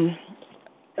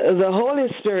the Holy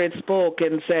Spirit spoke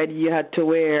and said you had to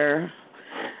wear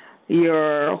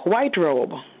your white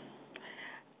robe.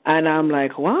 And I'm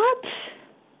like, what?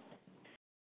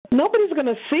 Nobody's going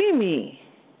to see me.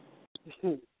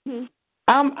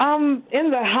 I'm in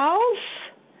the house.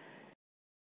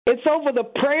 It's over the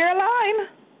prayer line.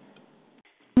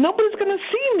 Nobody's going to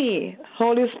see me.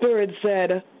 Holy Spirit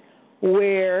said,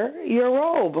 wear your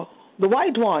robe, the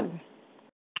white one.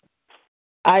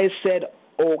 I said,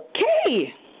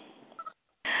 okay.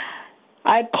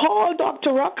 I called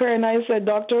Dr. Rucker and I said,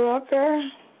 Dr. Rucker,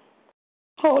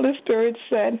 Holy Spirit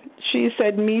said, she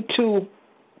said, me too.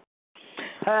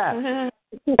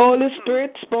 Holy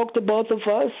Spirit spoke to both of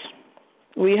us.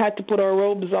 We had to put our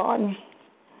robes on.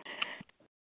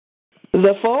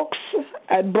 The folks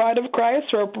at Bride of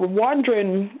Christ were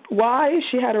wondering why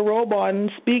she had a robe on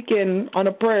speaking on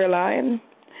a prayer line.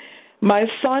 My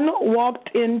son walked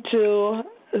into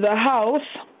the house.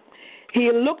 He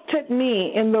looked at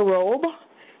me in the robe.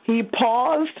 He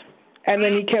paused, and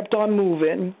then he kept on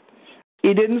moving.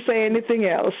 He didn't say anything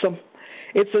else.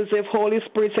 It's as if Holy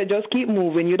Spirit said, just keep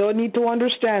moving. You don't need to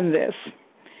understand this.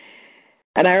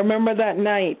 And I remember that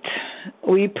night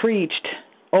we preached.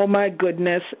 Oh, my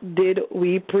goodness, did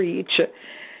we preach.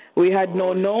 We had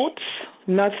no notes,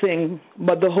 nothing,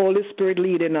 but the Holy Spirit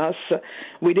leading us.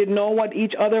 We didn't know what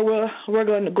each other were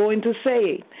going to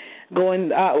say.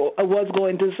 Was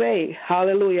going to say.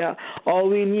 Hallelujah. All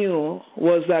we knew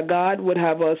was that God would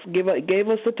have us, gave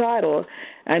us the title,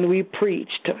 and we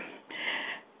preached.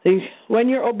 When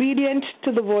you're obedient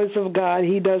to the voice of God,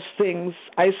 He does things.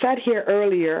 I sat here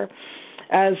earlier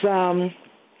as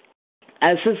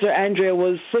Sister Andrea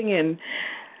was singing,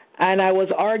 and I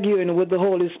was arguing with the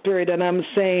Holy Spirit, and I'm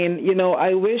saying,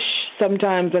 I wish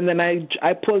sometimes, and then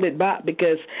I pulled it back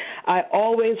because I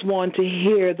always want to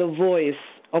hear the voice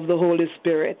of the Holy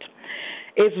Spirit.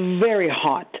 It's very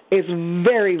hot. It's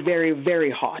very, very,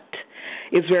 very hot.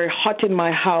 It's very hot in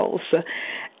my house.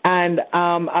 And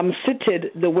I'm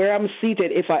seated, where I'm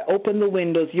seated, if I open the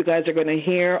windows, you guys are going to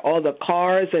hear all the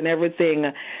cars and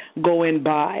everything going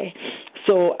by.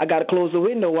 So I got to close the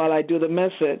window while I do the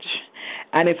message.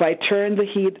 And if I turn the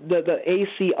heat, the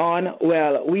AC on,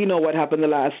 well, we know what happened the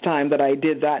last time that I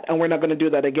did that, and we're not going to do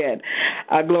that again.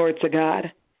 Glory to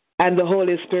God. And the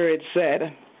Holy Spirit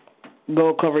said,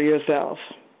 go cover yourself.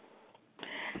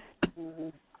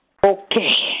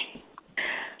 Okay.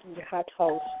 The hot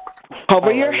house.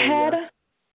 Cover your head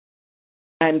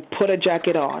and put a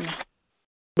jacket on,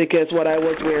 because what I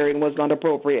was wearing was not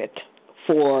appropriate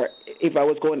for if I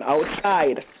was going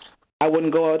outside. I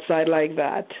wouldn't go outside like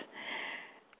that.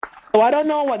 So I don't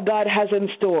know what God has in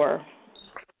store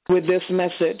with this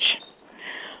message,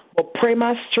 but pray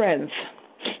my strength.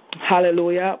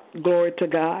 Hallelujah. Glory to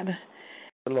God.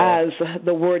 As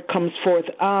the word comes forth.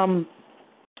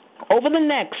 Over the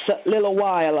next little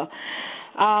while,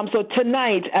 so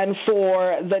tonight and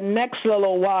for the next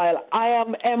little while, I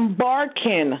am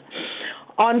embarking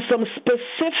on some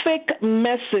specific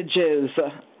messages,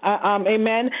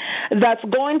 amen, that's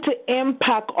going to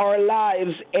impact our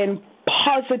lives in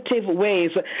positive ways.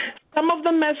 Some of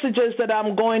the messages that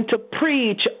I'm going to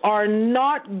preach are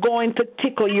not going to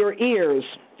tickle your ears.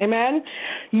 Amen?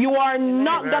 You are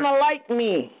not going to like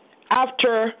me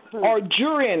after or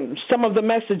during some of the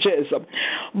messages.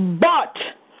 But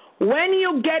when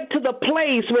you get to the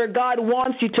place where God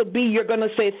wants you to be, you're going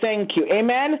to say thank you.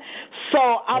 Amen? So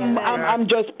I'm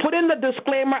just putting the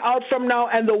disclaimer out from now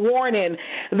and the warning.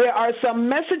 There are some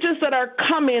messages that are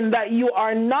coming that you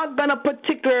are not going to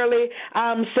particularly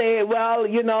say, well,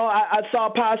 you know, I saw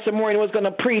Pastor Maureen was going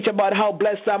to preach about how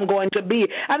blessed I'm going to be.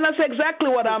 And that's exactly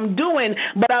what I'm doing.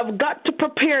 But I've got to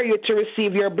prepare you to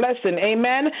receive your blessing.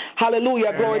 Amen?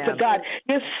 Hallelujah. Glory to God.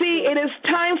 You see, it is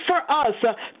time for us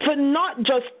to not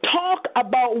just talk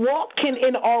about walking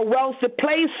in our wealthy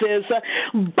places,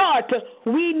 but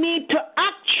we need to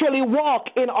actually walk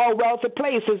in our wealthy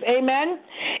places. Amen?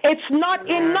 It's not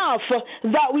enough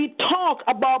that we talk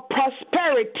about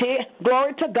prosperity,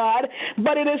 glory to God,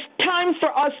 but it is time for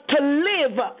us to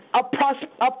live a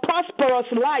prosperous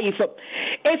life.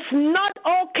 It's not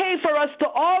okay for us to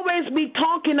always be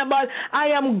talking about, I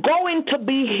am going to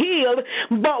be healed,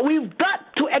 but we've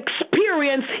got to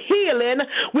experience healing.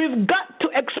 We've got to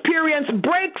experience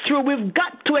breakthrough. We've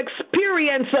got to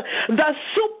experience the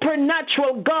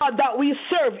supernatural God that we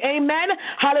serve. Amen?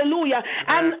 Hallelujah.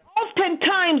 And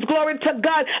oftentimes, glory to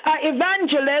God,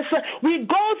 evangelists, we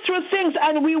go through things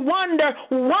and we wonder,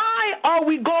 why are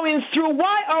we going through?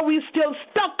 Why are we still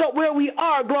stuck up where we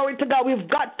are? Glory to God. We've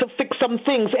got to fix some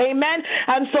things. Amen?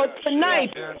 And so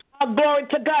tonight, glory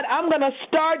to God, I'm going to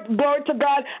start, glory to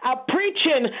God,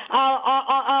 preaching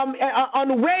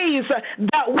on ways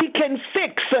that we can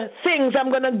fix things. I'm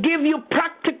going to give you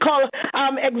practical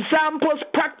examples,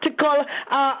 practical,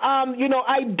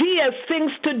 ideas,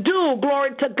 things to do,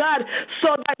 glory to God,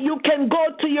 so that you can go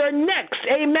to your next.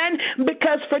 Amen?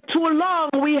 Because for too long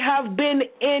we have been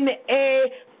in a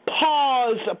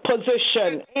pause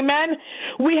position. Amen?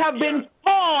 We have been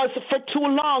paused for too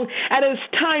long, and it's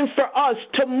time for us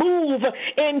to move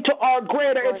into our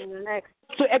greater,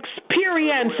 to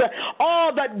experience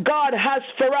all that God has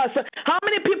for us. How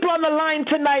many people on the line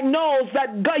tonight knows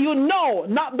that God, you know,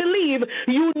 not believe,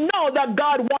 you know that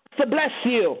God wants to bless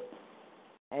you?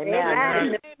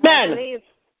 Amen. Amen.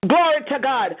 Glory to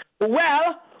God.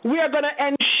 Well, we are going to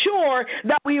ensure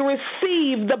that we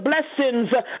receive the blessings,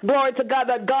 glory to God,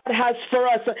 that God has for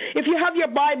us. If you have your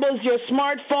Bibles, your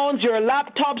smartphones, your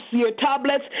laptops, your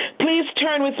tablets, please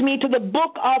turn with me to the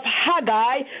book of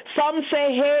Haggai. Some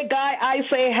say Haggai, I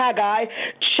say Haggai,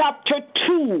 chapter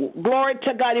 2. Glory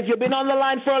to God. If you've been on the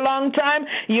line for a long time,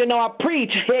 you know I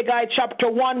preach Haggai chapter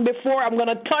 1 before. I'm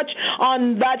going to touch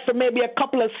on that for maybe a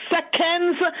couple of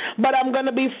seconds, but I'm going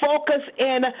to be focused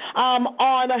in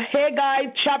on Haggai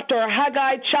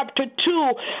chapter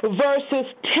 2, verses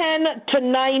 10 to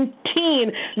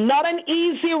 19. Not an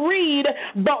easy read,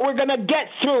 but we're going to get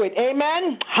through it.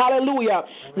 Amen? Hallelujah.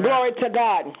 Glory to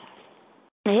God.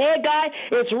 Haggai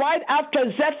is right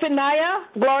after Zephaniah,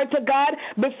 glory to God,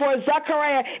 before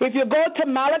Zechariah. If you go to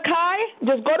Malachi,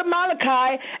 just go to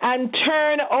Malachi and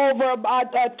turn over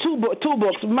two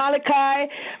books.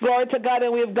 Malachi, glory to God,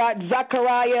 and we've got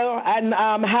Zechariah and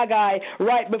Haggai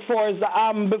right before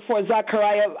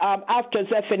Zechariah, after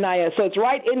Zephaniah. So it's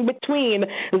right in between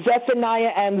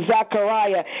Zephaniah and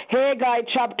Zechariah. Haggai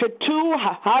chapter 2,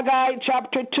 Haggai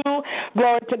chapter 2,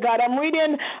 glory to God. I'm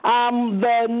reading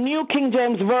the New King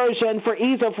James Version for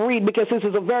ease of read, because this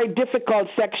is a very difficult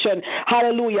section.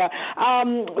 Hallelujah.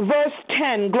 Verse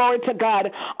 10, glory to God.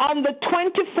 On the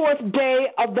 24th day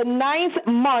of the 9th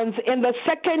month in the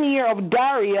 2nd year of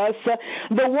Darius,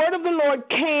 the word of the Lord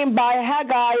came by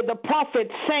Haggai the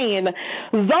prophet, saying,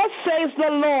 Thus says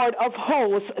the Lord of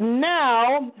hosts,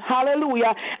 now,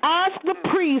 hallelujah, ask the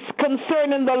priest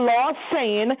concerning the law,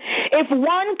 saying, if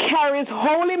one carries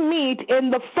holy meat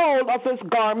in the fold of his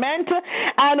garment,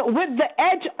 and with the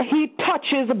edge he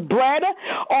touches bread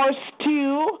or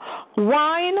stew,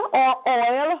 wine or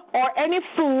oil or any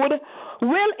food,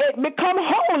 will it become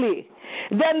holy?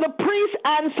 Then the priest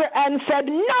answered and said,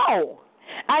 no.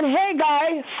 And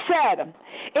Haggai said,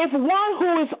 if one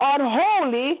who is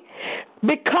unholy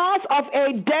because of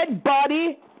a dead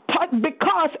body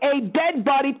because a dead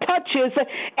body touches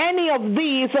any of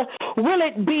these, will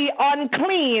it be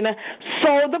unclean?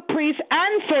 So the priest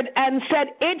answered and said,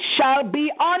 it shall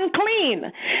be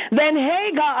unclean. Then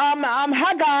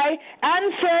Haggai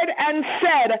answered and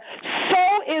said,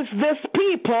 so is this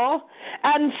people,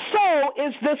 and so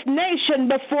is this nation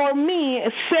before me,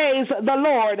 says the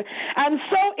Lord, and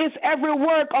so is every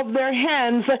work of their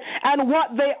hands, and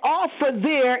what they offer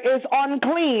there is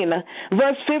unclean.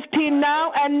 Verse 15,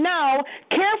 now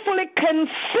carefully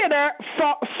consider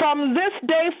from this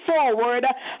day forward,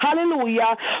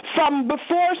 hallelujah, from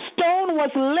before stone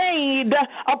was laid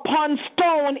upon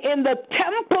stone in the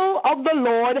temple of the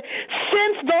Lord,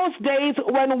 since those days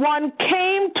when one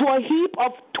came to a heap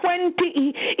of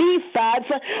 20 ephahs,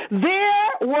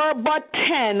 there were but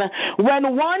 10.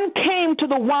 When one came to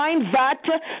the wine vat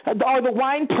or the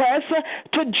wine press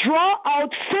to draw out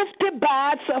 50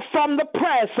 baths from the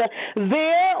press,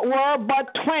 there were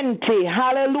but 20.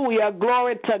 Hallelujah.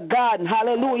 Glory to God.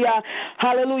 Hallelujah.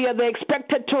 Hallelujah. They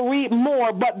expected to reap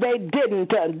more, but they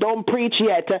didn't. Don't preach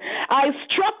yet. I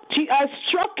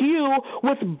struck you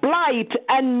with blight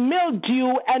and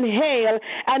mildew and hail,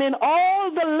 and in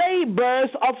all the labors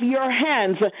of your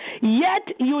hands, yet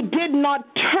you did not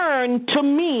turn to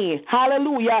me.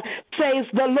 Hallelujah, says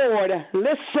the Lord.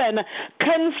 Listen,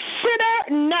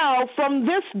 consider now from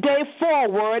this day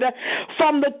forward,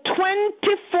 from the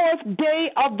 24th day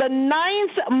of the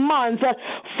 9th month,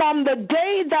 from the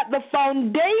day that the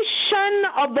foundation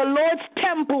of the Lord's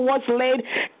temple was laid,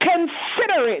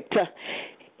 consider it.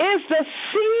 Is the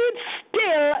seed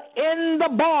still in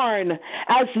the barn?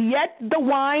 As yet the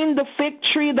wine, the fig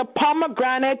tree, the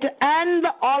pomegranate, and the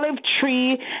olive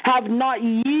tree have not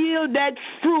yielded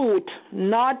fruit.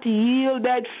 Not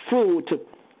yielded fruit.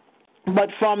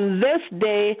 But from this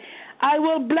day I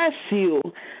will bless you.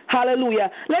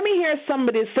 Hallelujah. Let me hear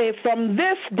somebody say, from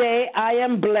this day I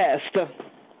am blessed.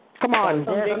 Come on.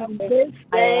 From this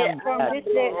day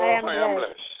I am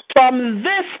blessed. From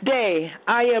this day,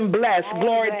 I am blessed.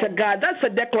 Glory to God. That's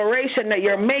a declaration that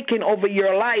you're making over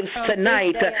your lives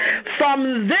tonight.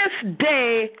 From this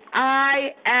day, I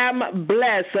am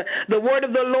blessed. The word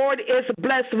of the Lord is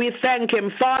blessed. We thank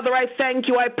him. Father, I thank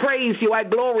you. I praise you. I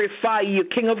glorify you,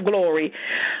 King of glory.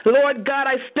 Lord God,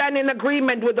 I stand in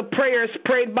agreement with the prayers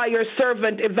prayed by your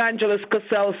servant, Evangelist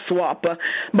Cassell Swap.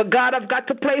 But God, I've got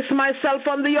to place myself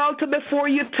on the altar before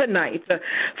you tonight.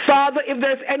 Father, if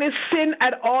there's any sin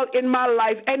at all in my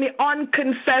life, any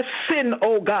unconfessed sin,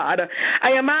 oh God, I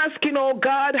am asking, oh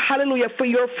God, hallelujah, for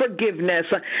your forgiveness.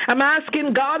 I'm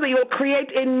asking, God, that you'll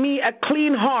create in me a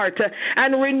clean heart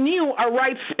and renew a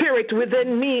right spirit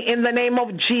within me in the name of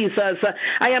Jesus.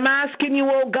 I am asking you,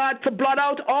 oh God, to blot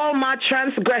out all my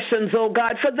transgressions, oh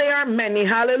God, for they are many.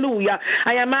 Hallelujah.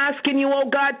 I am asking you, oh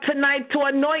God, tonight to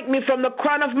anoint me from the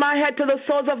crown of my head to the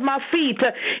soles of my feet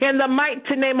in the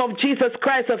mighty name of Jesus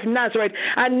Christ of Nazareth.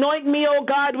 Anoint me, oh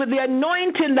God, with the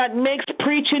anointing that makes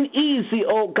preaching easy,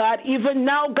 oh God. Even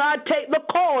now, God, take the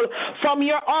coal from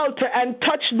your altar and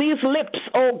touch these lips,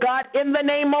 oh God, in the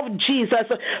name of Jesus.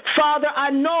 Father, I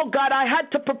know, God, I had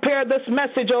to prepare this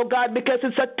message, oh God, because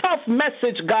it's a tough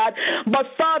message, God. But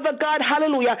Father God,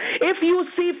 hallelujah, if you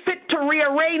see fit to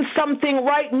rearrange something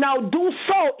right now, do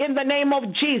so in the name of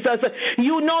Jesus.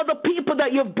 You know the people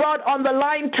that you've brought on the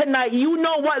line tonight. You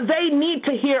know what they need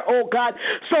to hear, oh God.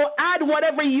 So add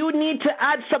whatever you need to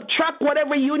add, subtract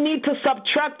whatever you need to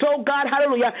subtract, oh God,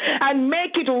 hallelujah, and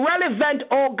make it relevant,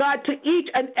 oh God, to each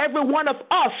and every one of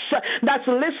us that's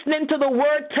listening to the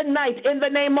word tonight in the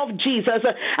name of Jesus.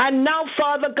 And now,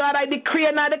 Father God, I decree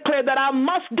and I declare that I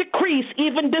must decrease,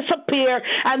 even disappear,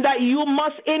 and that you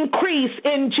must increase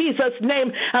in Jesus'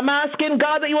 name. I'm asking,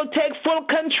 God, that you will take full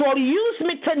control. Use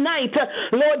me tonight,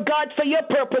 Lord God, for your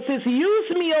purposes. Use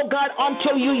me, oh God,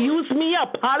 until you use me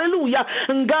up. Hallelujah.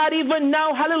 And God, even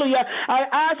now, hallelujah, I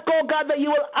ask, oh God, that you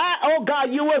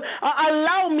will,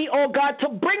 allow me, oh God, to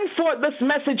bring forth this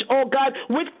message, oh God,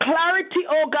 with clarity,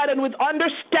 oh God, and with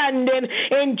understanding.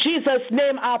 In Jesus'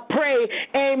 name I pray.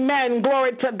 Amen.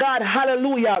 Glory to God.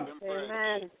 Hallelujah.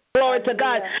 Amen. Glory to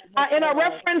God. In a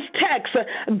reference text,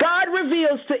 God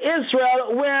reveals to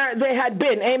Israel where they had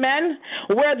been, amen,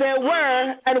 where they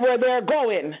were and where they're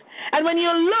going. And when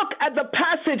you look at the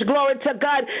passage, glory to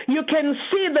God, you can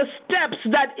see the steps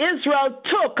that Israel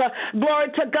took,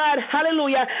 glory to God,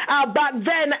 hallelujah, back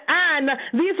then. And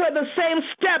these are the same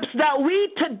steps that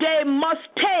we today must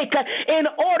take in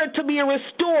order to be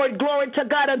restored, glory to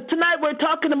God. And tonight we're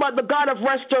talking about the God of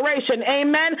restoration,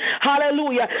 amen,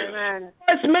 hallelujah. Amen.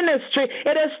 First ministry,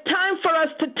 it is time for us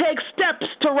to take steps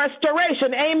to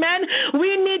restoration. Amen.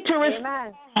 We need to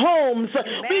restore homes.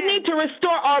 Amen. We need to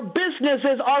restore our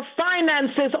businesses, our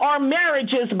finances, our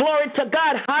marriages. Glory to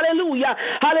God. Hallelujah.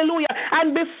 Hallelujah.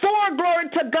 And before,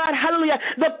 glory to God, hallelujah,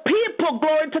 the people,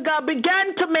 glory to God,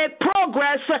 began to make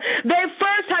progress. They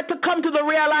first had to come to the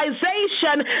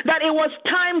realization that it was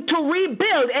time to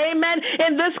rebuild. Amen.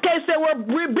 In this case, they were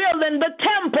rebuilding the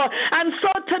temple. And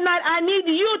so tonight, I need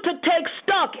you to take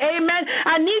stock. Amen.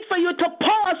 I need for you to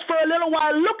pause for a little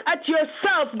while, look at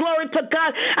yourself, glory to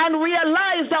God, and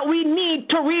realize that we need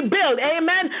to rebuild.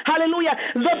 Amen. Hallelujah.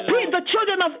 The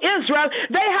children of Israel,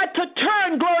 they had to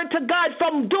turn, glory to God,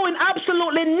 from doing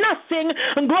absolutely nothing,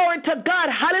 glory to God,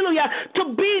 hallelujah,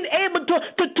 to being able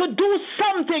to do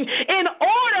something. In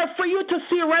order for you to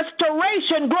see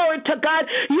restoration, glory to God,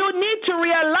 you need to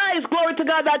realize, glory to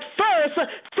God, that first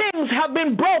things have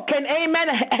been broken. Amen.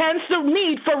 Hence the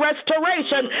need for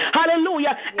restoration.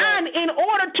 Hallelujah. And in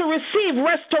order to receive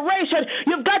restoration,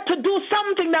 you've got to do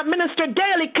something that Minister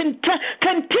Daly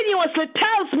continuously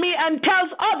tells me and tells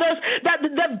others that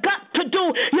they've got to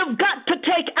do. You've got to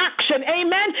take action.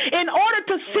 Amen. In order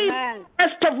to see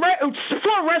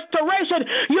full restoration,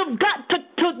 you've got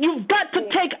to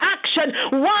take action.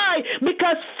 Why?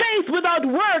 Because faith without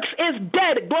works is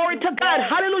dead. Glory to God.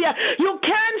 Hallelujah. You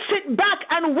can't sit back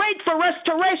and wait for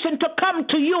restoration to come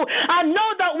to you. I know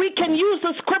that we can use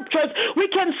the scriptures. We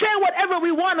can say whatever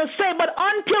we want to say, but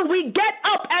until we get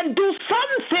up and do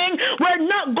something, we're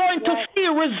not going to see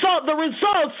the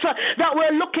results that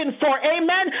we're looking for.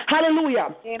 Amen.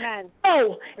 Hallelujah. Amen.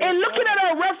 So, in looking at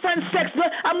our reference text,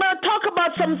 I'm going to talk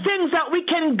about some things that we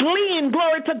can glean,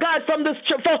 glory to God, from this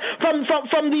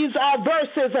from these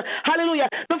verses. Hallelujah.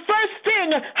 The first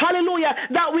thing, hallelujah,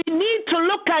 that we need to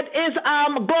look at is,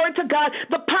 glory to God,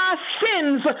 the past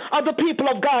sins of the people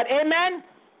of God. Amen.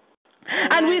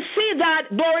 And we see that,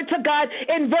 glory to God,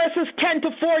 in verses 10 to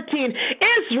 14.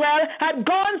 Israel had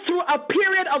gone through a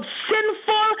period of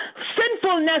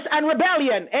sinfulness and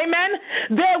rebellion. Amen.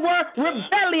 They were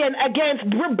rebelling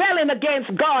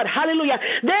against God. Hallelujah.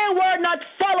 They were not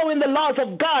following the laws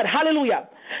of God. Hallelujah.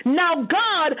 Now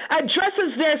God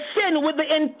addresses their sin with the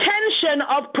intention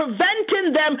of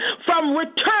preventing them from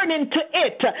returning to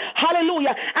it.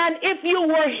 Hallelujah. And if you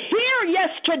were here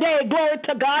yesterday, glory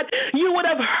to God, you would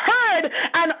have heard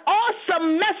an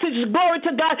awesome message, glory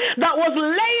to God, that was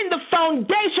laying the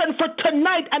foundation for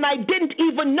tonight, and I didn't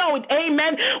even know it.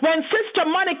 Amen. When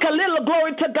Sister Monica Little,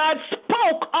 glory to God,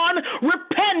 spoke on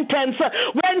repentance,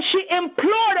 when she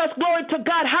implored us, glory to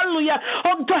God, hallelujah,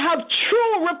 to have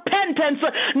true repentance,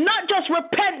 not just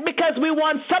repent because we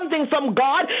want something from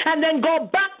God and then go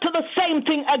back to the same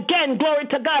thing again, glory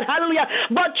to God, hallelujah,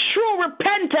 but true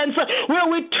repentance where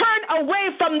we turn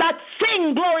away from that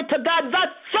thing, glory to God,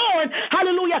 that thorn,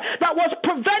 hallelujah, that was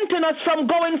preventing us from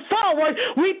going forward.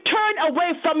 We turn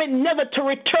away from it, never to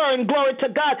return, glory to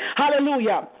God,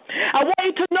 hallelujah. I want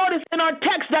you to notice in our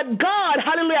text that God,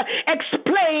 hallelujah,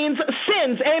 explains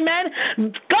sins.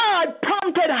 Amen. God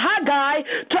prompted Haggai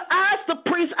to ask the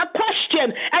priest a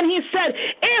question. And he said,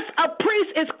 if a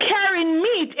priest is carrying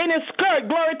meat in his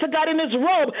skirt, glory to God, in his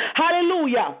robe,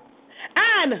 hallelujah,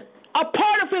 and a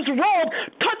part of his robe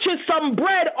touches some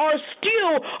bread or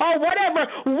stew or whatever,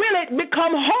 will it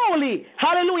become holy?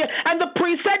 Hallelujah. And the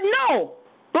priest said no.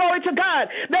 Glory to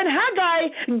God. Then Haggai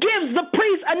gives the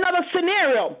priest another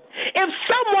scenario. If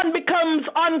someone becomes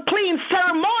unclean,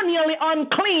 ceremonially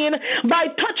unclean,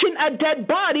 by touching a dead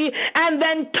body and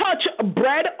then touch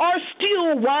bread or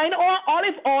stew, wine or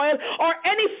olive oil or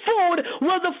any food,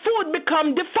 will the food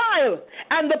become defiled?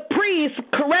 And the priest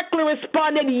correctly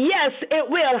responded, yes, it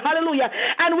will. Hallelujah.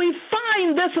 And we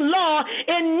find this law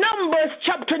in Numbers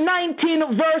chapter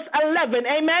 19, verse 11.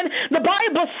 Amen. The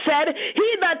Bible said, he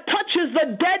that touches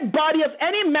the dead body of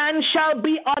any man shall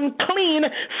be unclean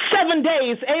 7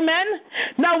 days. Amen.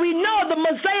 Now we know the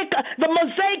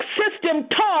Mosaic system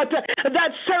taught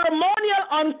that ceremonial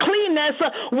uncleanness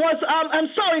was,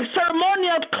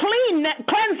 ceremonial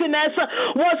cleanliness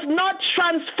was not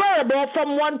transferable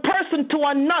from one person to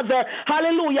another.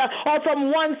 Hallelujah. Or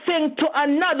from one thing to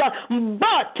another.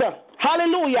 But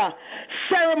hallelujah,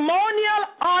 ceremonial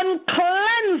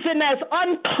uncleanness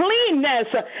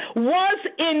was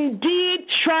indeed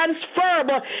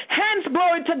transferable. Hence,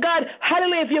 glory to God,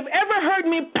 hallelujah. If you've ever heard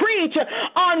me preach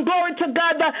on, glory to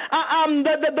God,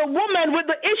 the woman with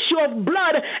the issue of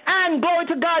blood and, glory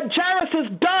to God,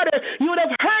 Jairus' daughter, you would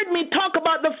have heard me talk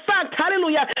about the fact,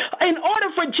 hallelujah, in order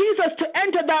for Jesus to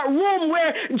enter that room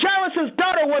where Jairus'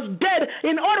 daughter was dead,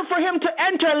 in order for him to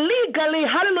enter legally,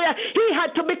 hallelujah, he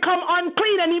had to become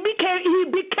unclean, and he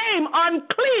became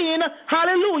unclean,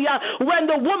 hallelujah, when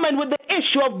the woman with the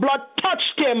issue of blood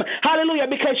touched him, hallelujah,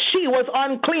 because she was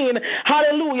unclean,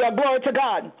 hallelujah, glory to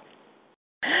God.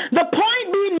 The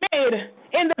point being made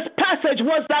in this passage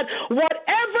was that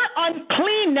whatever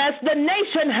uncleanness the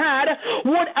nation had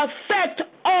would affect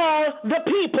all the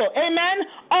people. Amen?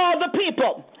 All the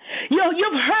people.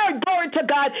 You've heard, glory to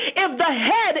God, if the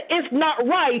head is not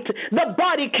right, the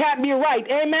body can't be right.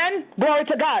 Amen? Glory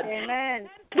to God. Amen.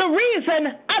 The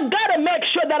reason I got to make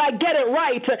sure that I get it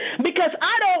right, because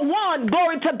I don't want,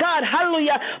 glory to God,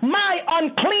 hallelujah, my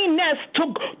uncleanness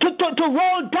to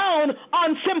roll down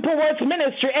on Simple Words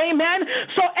Ministry. Amen?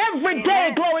 So every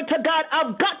day, glory to God,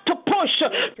 I've got to push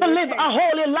to live a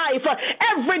holy life.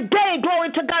 Every day,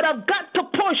 glory to God, I've got to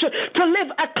push to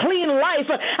live a clean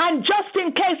life. And just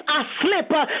in case I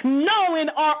slip, knowing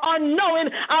or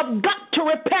unknowing, I've got to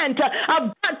repent.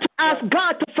 I've got to ask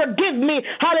God to forgive me.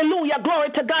 Hallelujah, glory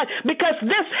to God, because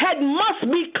this head must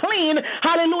be clean.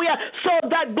 Hallelujah, so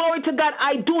that, glory to God,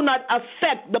 I do not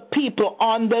affect the people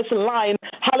on this line.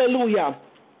 Hallelujah.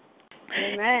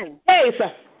 Amen. Yes.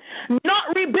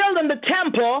 Not rebuilding the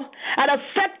temple had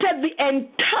affected the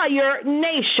entire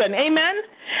nation. Amen.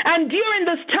 And during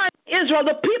this time, Israel,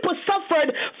 the people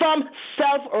suffered from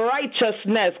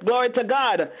self-righteousness. Glory to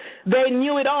God. They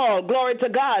knew it all. Glory to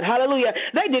God. Hallelujah.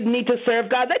 They didn't need to serve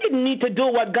God. They didn't need to do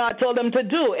what God told them to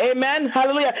do. Amen.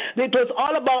 Hallelujah. It was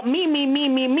all about me.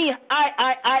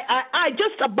 I.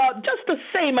 Just the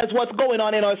same as what's going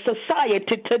on in our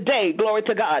society today. Glory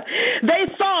to God. They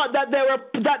thought that they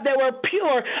were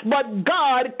pure, but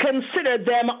God considered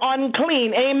them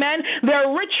unclean. Amen.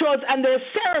 Their rituals and their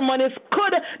ceremonies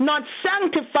could not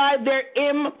sanctify their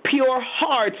impure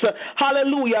hearts.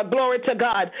 Hallelujah. Glory to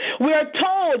God. We are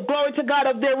told, glory to God,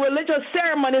 of their religious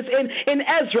ceremonies in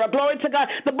Ezra. Glory to God.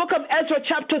 The book of Ezra,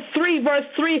 chapter 3, verse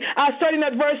 3, starting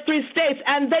at verse 3 states,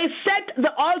 and they set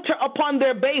the altar upon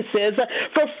their bases,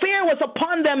 for fear was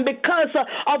upon them because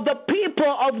of the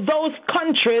people of those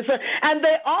countries, and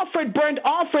they offered burnt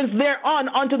offerings thereon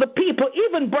unto the people,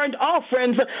 even burnt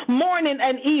offerings morning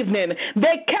and evening.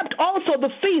 They kept also the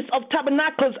feast of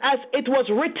tabernacles as it was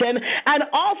written, and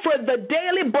offered the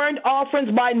daily burnt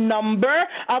offerings by number,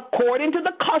 according to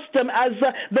the custom, as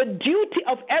the duty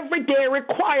of every day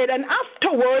required, and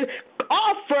afterward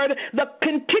offered the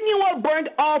continual burnt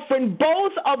offering,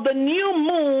 both of the new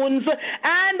moons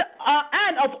and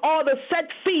of all the set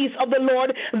feasts of the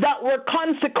Lord that were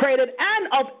consecrated, and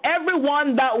of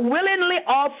everyone that willingly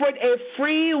offered a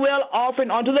free will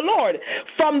offering unto the Lord.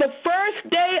 From the first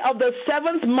day of the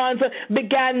 7th month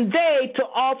began they to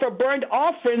offer burnt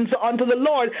offerings unto the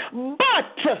Lord.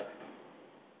 But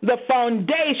the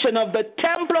foundation of the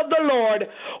temple of the Lord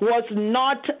was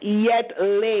not yet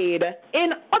laid.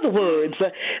 In other words,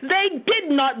 they did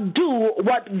not do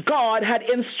what God had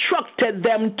instructed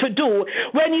them to do.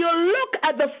 When you look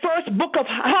at the first book of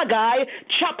Haggai,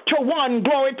 chapter 1,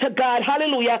 glory to God,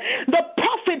 hallelujah, the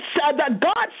prophet said that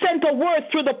God sent a word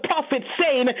through the prophet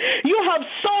saying, you have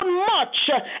sown much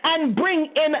and bring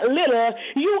in little.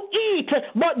 You eat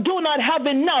but do not have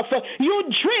enough. You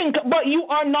drink but you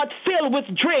are not filled with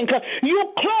drink.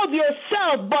 You clothe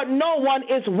yourself, but no one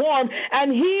is warm.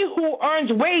 And he who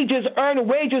earns wages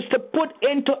to put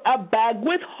into a bag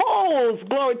with holes.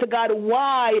 Glory to God.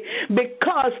 Why?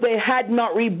 Because they had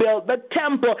not rebuilt the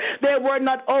temple. They were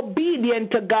not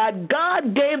obedient to God.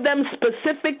 God gave them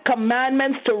specific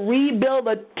commandments to rebuild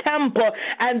the temple,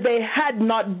 and they had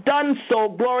not done so.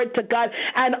 Glory to God.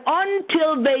 And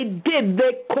until they did,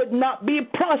 they could not be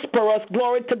prosperous.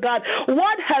 Glory to God.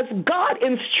 What has God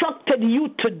instructed you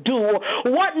to do?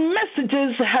 What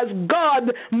messages has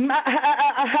God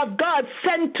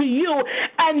sent to you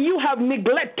and you have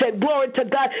neglected? Glory to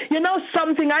God. You know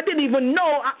something? I didn't even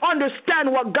know,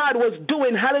 understand what God was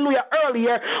doing, hallelujah,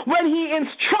 earlier when he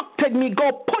instructed me,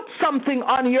 go put something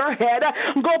on your head,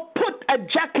 go put a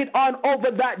jacket on over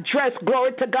that dress,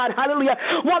 glory to God, hallelujah.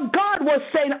 What God was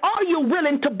saying, are you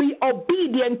willing to be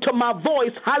obedient to my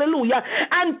voice, hallelujah?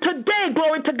 And today,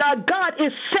 glory to God, God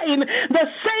is saying the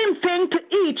same thing to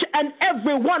each and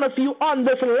every one of you on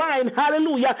this line,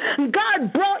 hallelujah.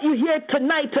 God brought you here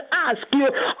tonight to ask you,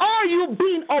 are you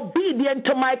being obedient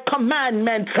to my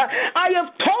commandments? I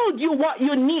have told you what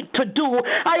you need to do.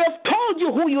 I have told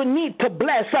you who you need to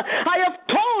bless. I have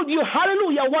told you,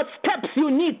 hallelujah, what steps you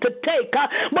need to take,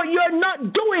 but you're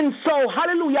not doing so,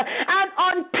 hallelujah. And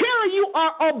until you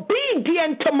are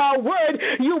obedient to my word,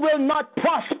 you will not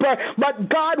prosper. But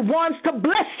God wants to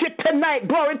bless you tonight,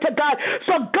 glory to God.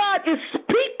 So God is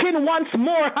speaking once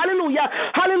more. Hallelujah.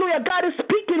 Hallelujah. God is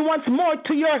speaking once more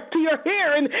to your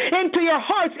hearing, into your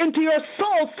hearts, into your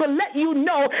souls, to let you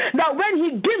know that when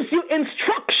he gives you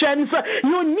instructions,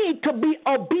 you need to be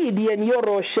obedient.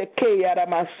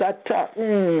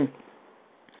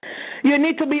 You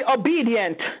need to be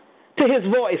obedient to his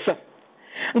voice.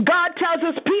 God tells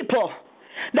his people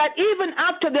that even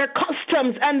after their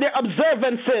customs and their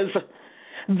observances,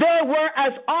 they were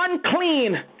as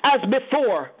unclean as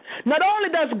before. Not only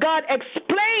does God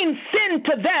explain sin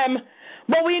to them,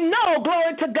 but we know,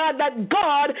 glory to God, that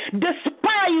God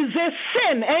despises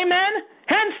sin. Amen?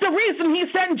 Hence the reason he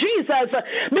sent Jesus,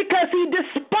 because he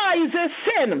despises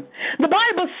sin. The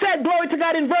Bible said, glory to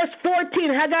God, in verse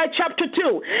 14, Haggai chapter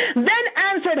 2, then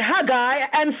answered Haggai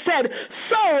and said,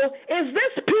 so is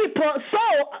this people,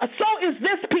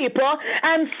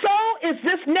 and so is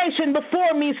this nation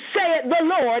before me, saith the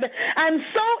Lord, and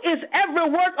so is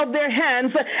every work of their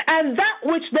hands, and that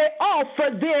which they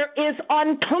offer there is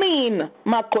unclean.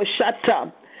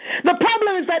 Makoshata. The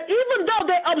problem is that even though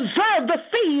they observed the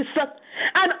feast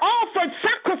and offered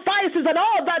sacrifices and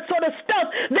all that sort of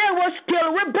stuff, they were still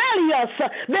rebellious.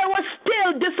 They were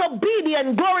still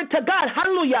disobedient. Glory to God.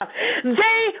 Hallelujah.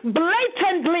 They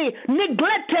blatantly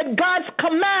neglected God's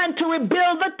command to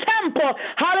rebuild the temple.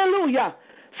 Hallelujah.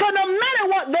 So no matter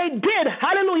what they did,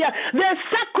 hallelujah, their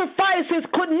sacrifices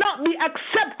could not be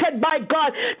accepted by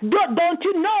God. Don't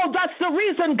you know that's the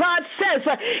reason God says,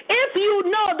 if you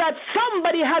know that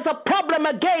somebody has a problem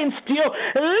against you,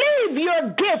 leave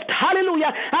your gift,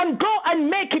 hallelujah, and go and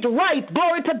make it right,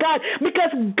 glory to God,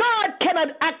 because God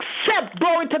cannot accept,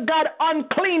 glory to God,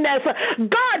 uncleanness.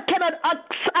 God cannot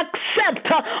accept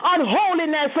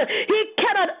unholiness. He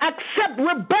cannot accept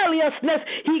rebelliousness.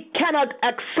 He cannot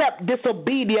accept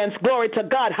disobedience. Glory to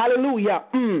God. Hallelujah.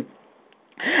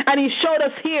 And he showed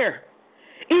us here,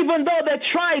 even though they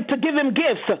tried to give him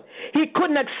gifts, he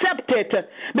couldn't accept it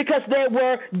because they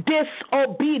were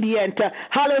disobedient.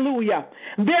 Hallelujah.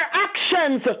 Their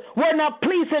actions were not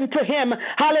pleasing to him.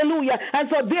 Hallelujah. And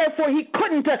so therefore he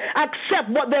couldn't accept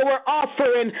what they were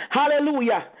offering.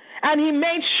 Hallelujah. And he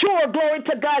made sure, glory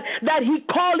to God, that he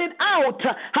called it out.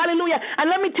 Hallelujah. And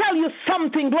let me tell you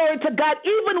something, glory to God.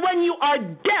 Even when you are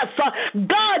deaf,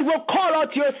 God will call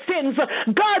out your sins.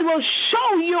 God will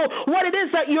show you what it is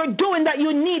that you're doing that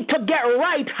you need to get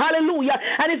right. Hallelujah.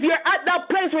 And if you're at that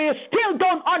place where you still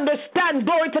don't understand,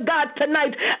 glory to God,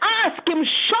 tonight, ask him,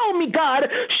 show me, God.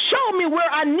 Show me where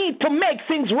I need to make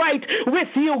things right with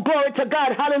you. Glory to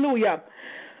God. Hallelujah.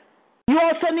 You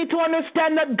also need to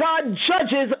understand that God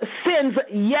judges sins.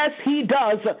 Yes, he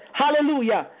does.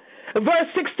 Hallelujah. Verse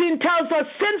 16 tells us,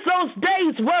 since those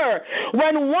days were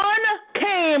when one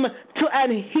came to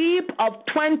an heap of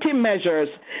 20 measures,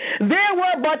 there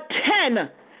were but 10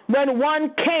 when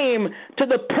one came to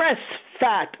the press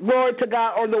fat, glory to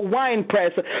God, or the wine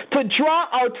press, to draw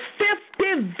out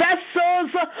 50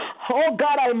 vessels, oh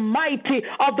God Almighty,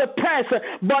 of the press,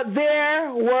 but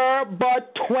there were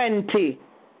but 20.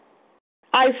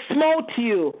 I smote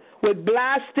you with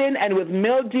blasting and with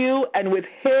mildew and with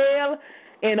hail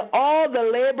in all the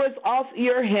labors of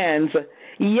your hands,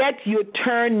 yet you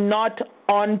turn not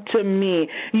unto me.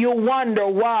 You wonder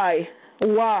why.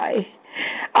 Why?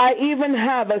 I even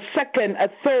have a second, a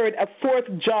third, a fourth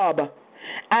job,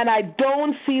 and I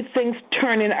don't see things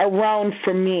turning around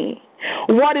for me.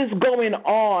 What is going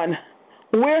on?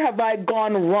 Where have I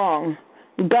gone wrong?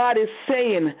 God is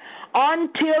saying,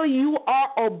 until you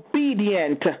are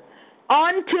obedient,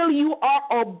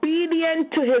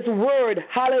 to his word,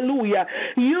 hallelujah,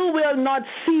 you will not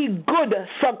see good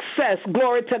success,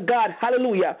 glory to God,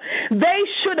 hallelujah. They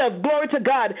should have, glory to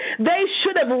God, they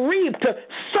should have reaped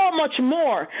so much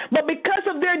more, but because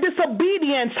of their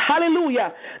disobedience,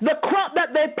 hallelujah, the crop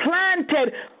that they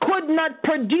planted could not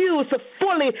produce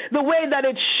fully the way that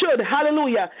it should,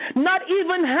 hallelujah. Not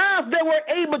even half they were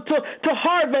able to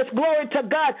harvest, glory to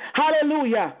God,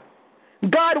 hallelujah.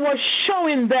 God was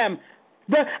showing them.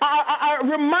 I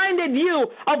reminded you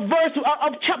of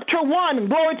chapter 1,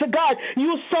 glory to God.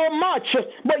 You sow much,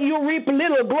 but you reap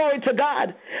little, glory to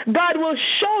God. God will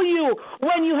show you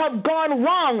when you have gone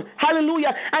wrong,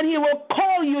 hallelujah, and he will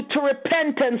call you to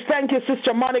repentance. Thank you,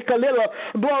 Sister Monica Little,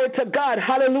 glory to God,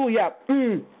 hallelujah.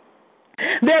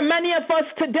 There are many of us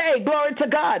today, glory to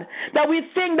God, that we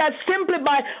think that simply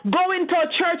by going to a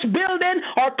church building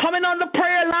or coming on the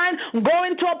prayer line,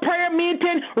 going to a prayer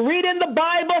meeting, reading the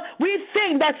Bible, we think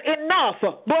think that's enough.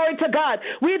 Glory to God.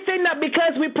 We think that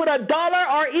because we put $1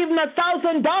 or even $1,000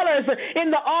 in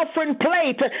the offering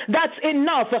plate, that's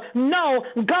enough. No,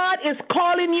 God is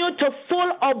calling you to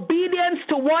full obedience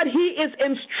to what He is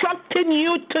instructing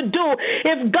you to do.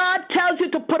 If God tells you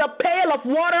to put a pail of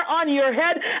water on your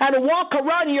head and walk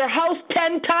around your house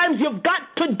 10 times, you've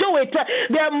got to do it.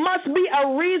 There must be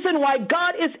a reason why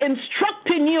God is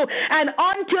instructing you, and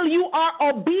until you are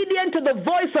obedient to the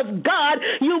voice of God,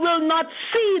 you will not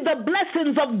see the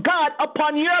blessings of God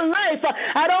upon your life.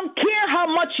 I don't care how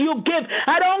much you give.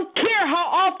 I don't care how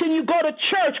often you go to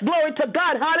church. Glory to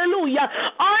God. Hallelujah.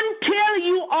 Until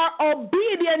you are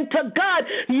obedient to God,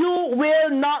 you will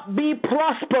not be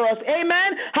prosperous.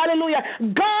 Amen. Hallelujah.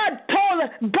 God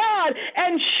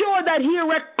ensured that He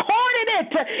recorded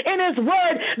it in His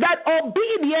word that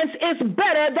obedience is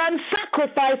better than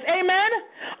sacrifice. Amen.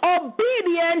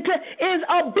 Obedience is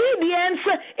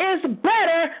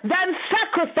better than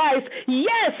sacrifice.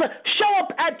 Yes, show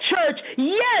up at church.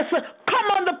 Yes, come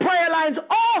on the prayer lines,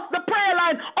 all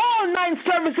 9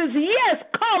 services. Yes,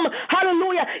 come.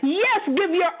 Hallelujah. Yes,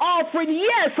 give your offering.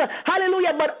 Yes,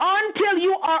 hallelujah. But until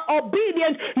you are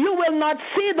obedient, you will not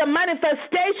see the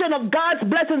manifestation of God's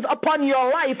blessings upon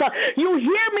your life. You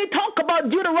hear me talk about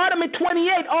Deuteronomy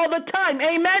 28 all the time.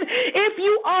 Amen. If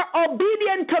you are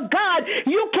obedient to God,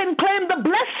 you can claim the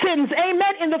blessings.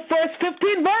 Amen. In the first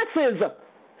 15 verses.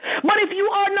 But if you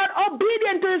are not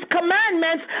obedient to His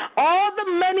commandments, all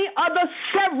the many other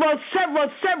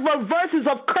several verses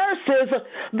of curses,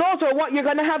 those are what you're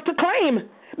going to have to claim,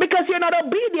 because you're not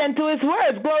obedient to His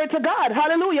words. Glory to God.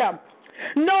 Hallelujah.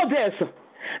 Know this,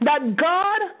 that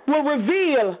God will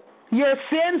reveal your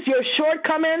sins, your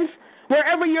shortcomings,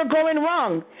 wherever you're going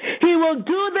wrong. He will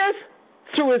do this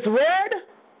through His word.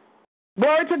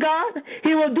 Glory to God.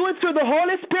 He will do it through the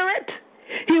Holy Spirit.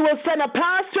 He will send a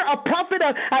pastor, a prophet,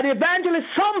 an evangelist,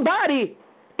 somebody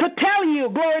to tell you,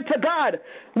 glory to God,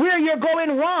 where you're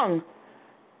going wrong.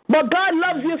 But God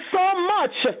loves you so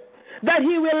much that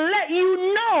He will let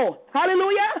you know,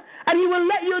 hallelujah, and He will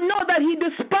let you know that He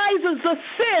despises the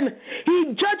sin.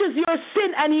 He judges your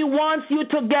sin, and He wants you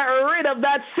to get rid of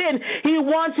that sin. He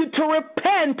wants you to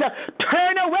repent,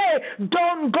 turn away,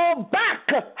 don't go back.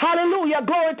 Hallelujah,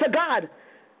 glory to God.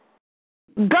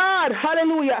 God,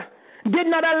 hallelujah, did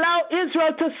not allow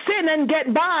Israel to sin and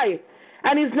get by,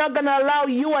 and He's not going to allow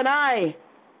you and I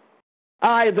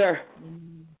either.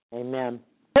 Amen.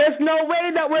 There's no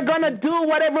way that we're going to do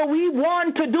whatever we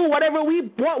want to do, whatever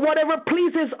we want, whatever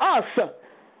pleases us,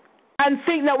 and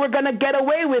think that we're going to get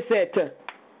away with it.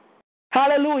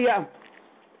 Hallelujah.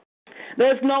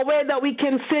 There's no way that we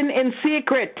can sin in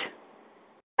secret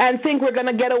and think we're going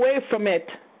to get away from it.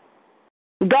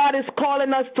 God is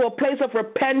calling us to a place of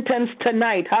repentance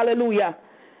tonight. Hallelujah.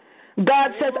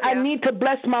 God says, I need to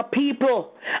bless my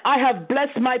people. I have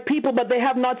blessed my people, but they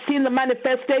have not seen the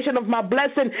manifestation of my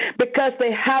blessing because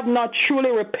they have not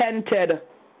truly repented.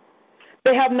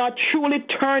 They have not truly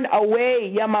turned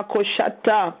away,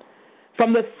 Yamakoshata,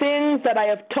 from the things that I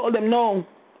have told them. No,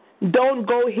 don't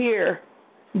go here.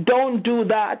 Don't do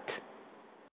that.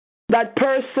 That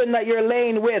person that you're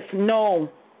laying with, no,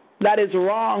 that is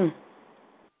wrong.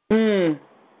 Oh,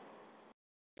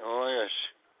 yes.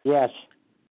 Yes.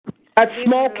 That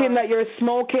smoking that you're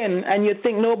smoking and you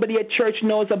think nobody at church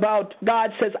knows about,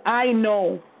 God says, I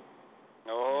know.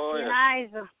 Oh,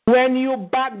 yes. When you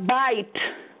backbite,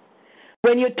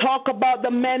 when you talk about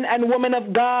the men and women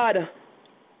of God,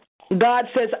 God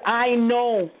says, I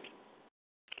know.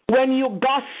 When you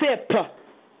gossip,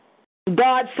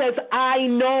 God says, I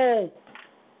know.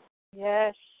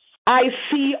 Yes. I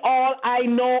see all, I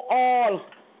know all.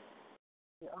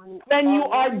 When you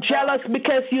are jealous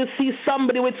because you see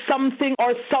somebody with something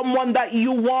or someone that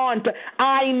you want,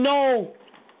 I know.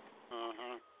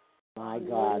 My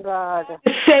God.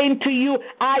 I'm saying to you,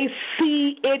 I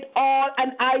see it all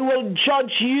and I will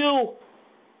judge you.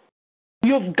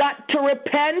 You've got to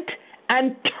repent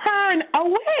and turn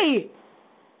away.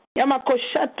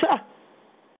 Yamakoshata.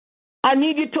 I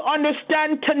need you to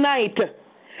understand tonight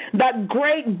that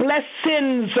great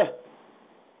blessings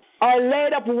are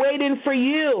laid up waiting for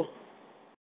you,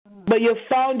 but you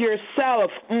found yourself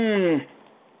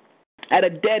at a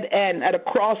dead end, at a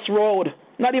crossroad.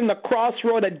 Not even a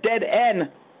crossroad, a dead end.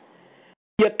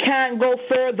 You can't go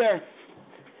further.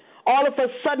 All of a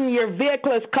sudden, your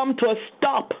vehicle has come to a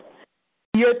stop.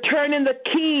 You're turning the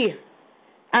key,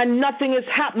 and nothing is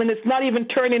happening. It's not even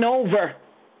turning over.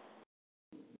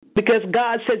 Because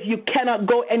God says you cannot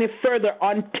go any further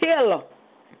until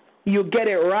you get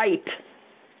it right.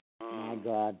 My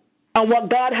God. And what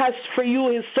God has for you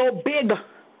is so big.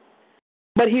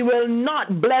 but he will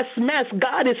not bless mess.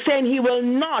 God is saying he will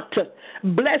not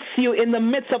bless you in the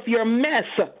midst of your mess.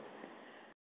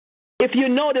 If you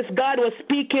notice, God was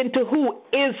speaking to who?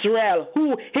 Israel,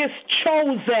 who? His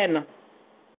chosen.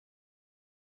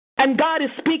 And God is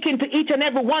speaking to each and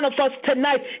every one of us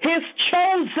tonight, his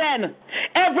chosen.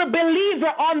 Every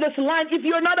believer on this line, if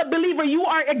you're not a believer, you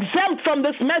are exempt from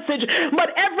this message. But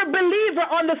every believer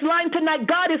on this line tonight,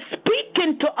 God is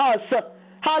speaking to us.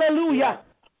 Hallelujah.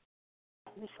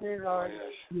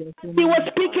 He was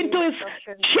speaking to his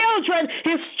children,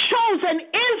 his chosen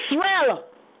Israel.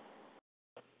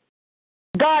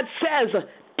 God says,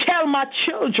 tell my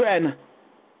children,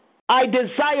 I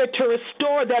desire to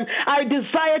restore them. I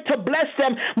desire to bless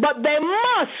them, but they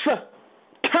must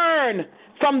turn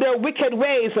from their wicked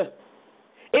ways.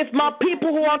 If my people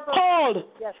who are called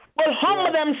will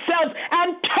humble themselves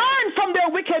and turn from their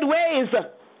wicked ways,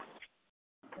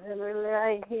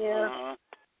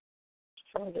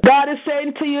 God is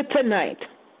saying to you tonight,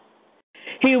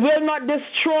 he will not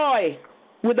destroy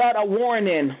without a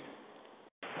warning.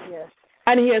 Yes.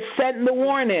 And he has sent the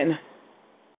warning.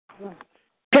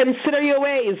 Consider your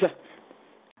ways.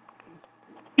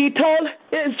 He told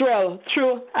Israel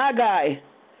through Haggai,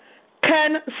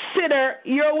 consider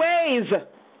your ways.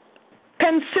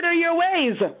 Consider your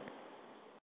ways.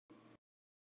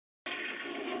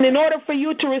 And in order for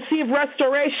you to receive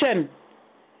restoration,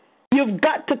 you've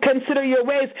got to consider your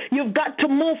ways. You've got to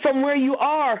move from where you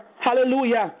are.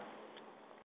 Hallelujah.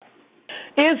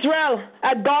 Israel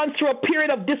had gone through a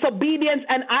period of disobedience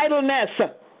and idleness.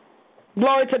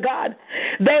 Glory to God.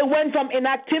 They went from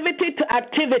inactivity to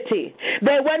activity.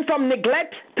 They went from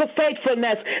neglect to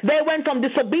faithfulness. They went from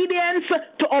disobedience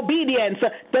to obedience.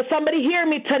 Does somebody hear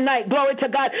me tonight? Glory to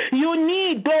God. You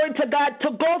need, glory to God,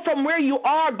 to go from where you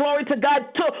are, glory to God,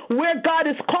 to where God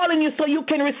is calling you so you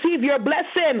can receive your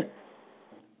blessing.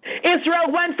 Israel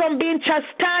went from being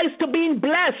chastised to being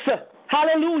blessed.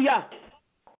 Hallelujah.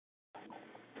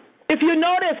 If you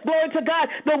notice, glory to God,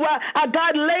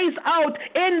 God lays out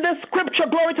in the scripture,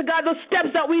 glory to God, the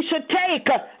steps that we should take.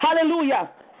 Hallelujah.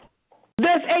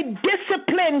 There's a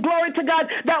discipline, glory to God,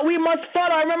 that we must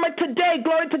follow. I remember today,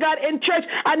 glory to God, in church,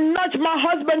 I nudged my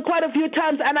husband quite a few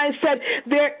times, and I said,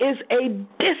 there is a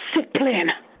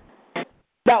discipline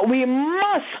that we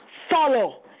must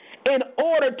follow in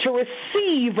order to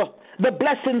receive the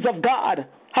blessings of God.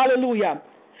 Hallelujah.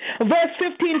 Verse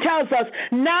 15 tells us,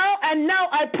 now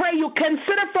I pray you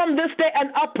consider from this day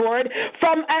and upward,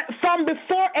 from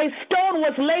before a stone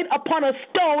was laid upon a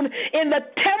stone in the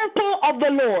temple of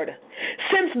the Lord.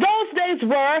 Since those days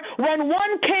were when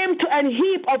one came to an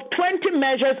heap of 20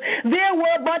 measures, there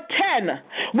were but 10.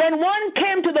 When one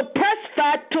came to the press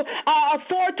fat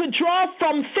for to draw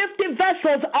from 50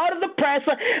 vessels out of the press,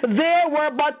 there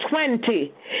were but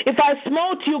 20. If I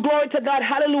smote you, glory to God,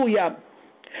 hallelujah,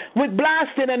 with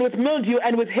blasting and with mildew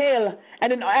and with hail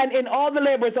and in all the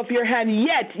labors of your hand,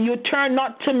 yet you turn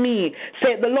not to me,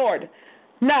 saith the Lord.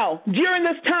 Now, during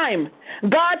this time,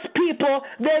 God's people,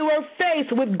 they were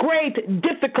faced with great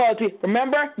difficulty.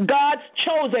 Remember, God's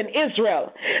chosen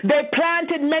Israel. They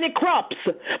planted many crops,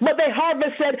 but they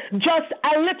harvested just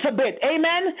a little bit.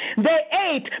 Amen? They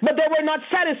ate, but they were not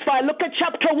satisfied. Look at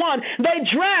chapter 1. They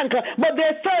drank, but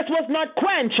their thirst was not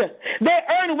quenched. They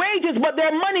earned wages, but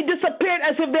their money disappeared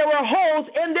as if there were holes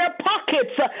in their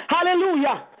pockets.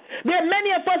 Hallelujah. There are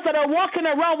many of us that are walking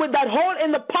around with that hole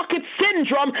in the pocket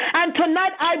syndrome, and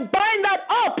tonight I bind that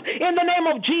up in the name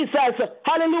of Jesus.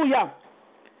 Hallelujah.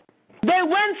 They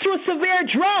went through severe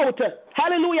drought,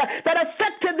 hallelujah, that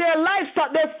affected their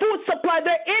livestock, their food supply,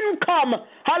 their income.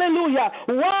 Hallelujah.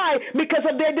 Why? Because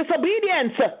of their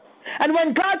disobedience. And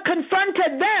when God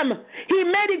confronted them, he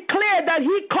made it clear that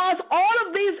he caused all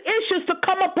of these issues to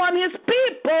come upon his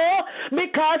people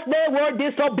because they were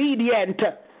disobedient.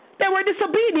 They were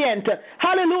disobedient.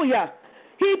 Hallelujah.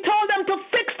 He told them to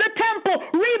fix the temple,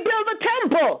 rebuild the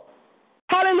temple.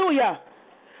 Hallelujah.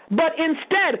 But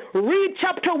instead, read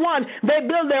chapter 1, they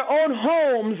built their own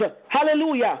homes.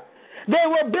 Hallelujah. They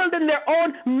were building their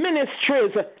own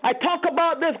ministries. I talk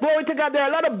about this, glory to God. There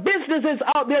are a lot of businesses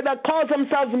out there that call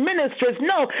themselves ministries.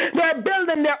 No, they're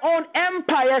building their own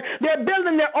empire. They're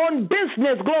building their own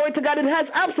business, glory to God. It has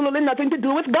absolutely nothing to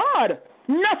do with God.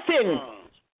 Nothing.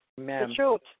 Amen. The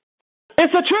truth.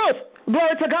 It's the truth.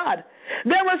 Glory to God.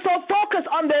 They were so focused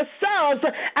on themselves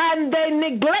and they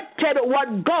neglected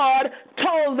what God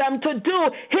told them to do.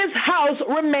 His house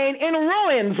remained in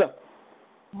ruins.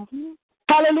 Mm-hmm.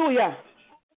 Hallelujah.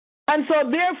 And so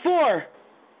therefore,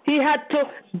 he had to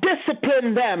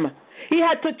discipline them. He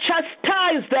had to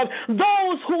chastise them.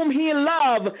 Those whom he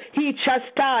loved, he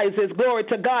chastises. Glory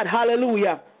to God.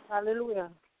 Hallelujah. Hallelujah.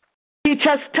 He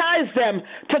chastised them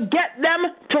to get them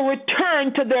to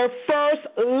return to their first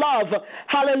love.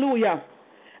 Hallelujah.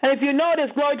 And if you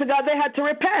notice, glory to God, they had to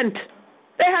repent.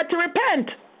 They had to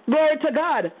repent. Glory to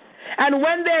God. And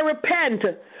when they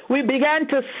repent, we began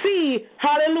to see,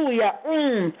 hallelujah,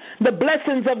 the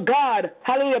blessings of God,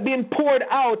 hallelujah, being poured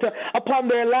out upon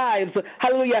their lives.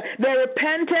 Hallelujah. They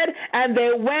repented and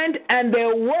they went and they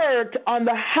worked on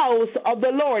the house of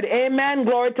the Lord. Amen.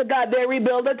 Glory to God. They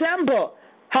rebuilt the temple.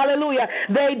 Hallelujah.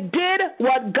 They did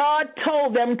what God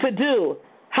told them to do.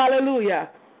 Hallelujah.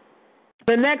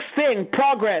 The next thing,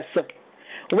 progress.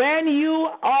 When you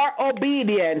are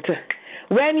obedient,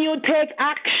 when you take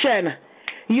action,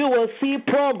 you will see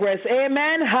progress.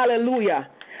 Amen. Hallelujah.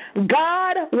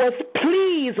 God was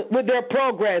pleased with their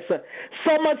progress,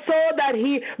 so much so that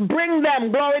he bring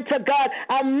them, glory to God,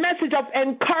 a message of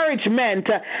encouragement.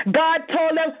 God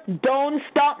told them, don't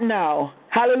stop now.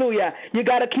 Hallelujah. You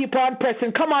got to keep on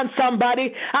pressing. Come on,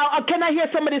 somebody. Can I hear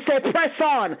somebody say, press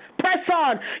on? Press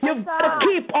on. You've got to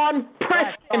keep on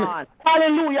pressing.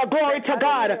 Hallelujah. Glory to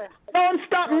God. Don't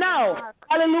stop now.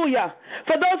 Hallelujah.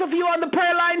 For those of you on the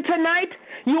prayer line tonight,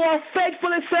 you are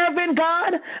faithfully serving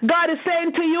God. God is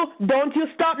saying to you, don't you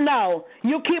stop now.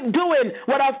 You keep doing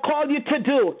what I've called you to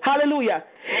do. Hallelujah.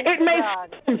 It may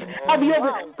seem as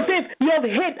if you've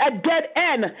hit a dead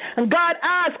end. And God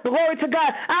asked, glory to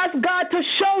God, ask God to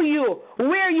show you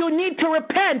where you need to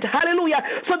repent. Hallelujah.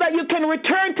 So that you can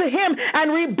return to him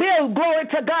and rebuild. Glory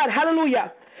to God.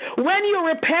 Hallelujah. When you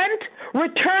repent,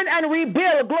 return and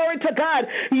rebuild, glory to God,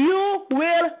 you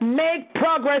will make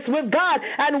progress with God.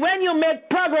 And when you make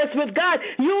progress with God,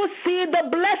 you see the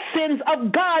blessings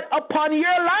of God upon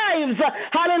your lives.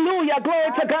 Hallelujah,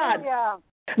 glory to God.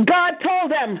 God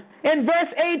told them in verse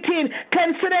 18,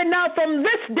 consider now from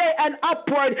this day and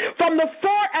upward, from the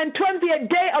 24th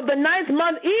day of the 9th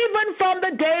month, even from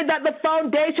the day that the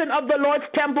foundation of the Lord's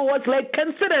temple was laid,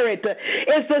 consider it.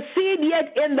 Is the seed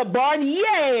yet in the barn?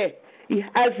 Yea,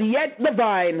 as yet the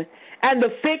vine, and the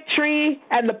fig tree,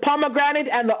 and the pomegranate,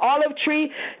 and the olive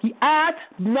tree hath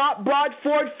not brought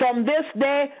forth. From this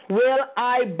day will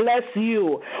I bless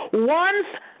you. Once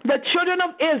the children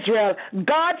of Israel,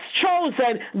 God's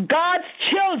chosen, God's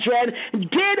children,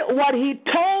 did what he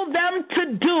told them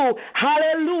to do.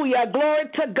 Hallelujah. Glory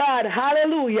to God.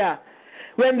 Hallelujah.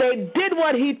 When they did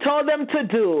what he told them to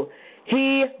do,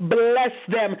 he blessed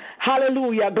them.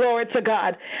 Hallelujah. Glory to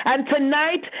God. And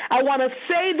tonight, I want to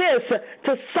say this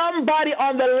to somebody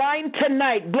on the line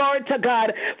tonight. Glory to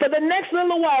God. For the next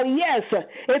little while, yes,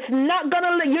 you're not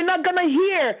going to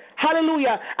hear,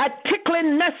 hallelujah, a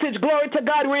tickling message, glory to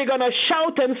God, where you're going to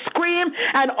shout and scream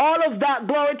and all of that,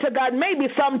 glory to God, maybe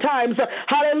sometimes,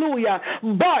 hallelujah.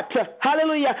 But,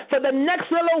 hallelujah, for the next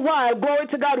little while, glory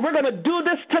to God, we're going to do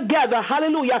this together.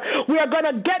 Hallelujah. We are going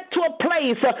to get to a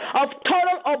place of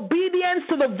total obedience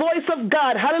to the voice of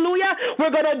God. Hallelujah. We're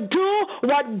going to do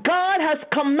what God has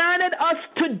commanded us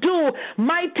to do,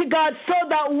 mighty God, so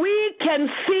that we can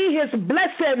see his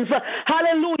blessings.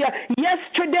 Hallelujah.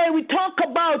 Yesterday we talked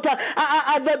about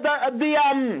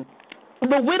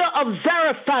the widow of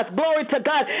Zarephath, glory to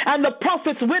God, and the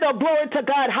prophet's widow, glory to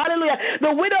God, hallelujah.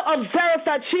 The widow of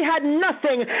Zarephath, she had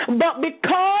nothing, but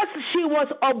because she was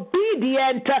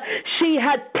obedient, she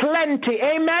had plenty,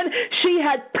 amen. She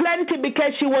had plenty because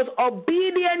she was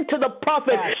obedient to the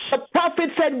prophet. Yes. The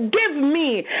prophet said, give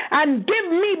me, and give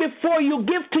me before you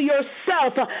give to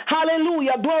yourself,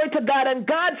 hallelujah, glory to God. And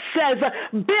God says,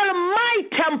 build my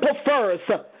temple first.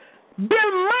 Build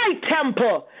my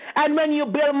temple. And when you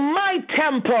build my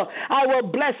temple, I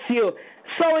will bless you.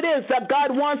 So it is that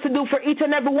God wants to do for each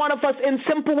and every one of us in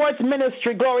Simple Words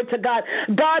Ministry. Glory to God.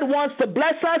 God wants to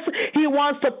bless us. He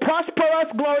wants to prosper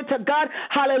us. Glory to God.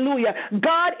 Hallelujah.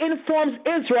 God informs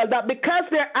Israel that because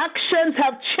their actions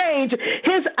have changed,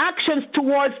 his actions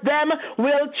towards them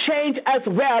will change as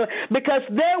well. Because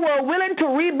they were willing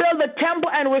to rebuild the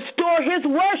temple and restore his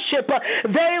worship,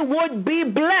 they would be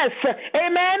blessed.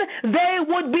 Amen. They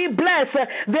would be blessed.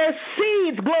 Their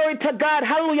seeds, glory to God,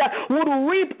 hallelujah, would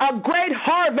reap a great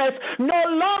harvest. No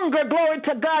longer, glory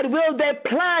to God, will they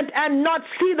plant and not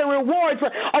see the rewards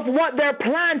of what they're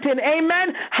planting.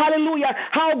 Amen. Hallelujah.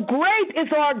 How great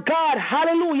is our God.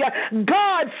 Hallelujah.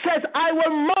 God says, I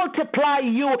will multiply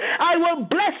you. I will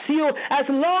bless you as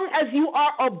long as you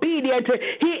are obedient.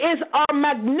 He is our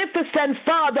magnificent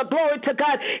Father. Glory to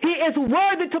God. He is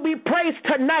worthy to be praised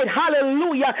tonight.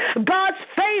 Hallelujah. God's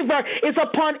favor favor is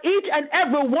upon each and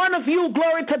every one of you,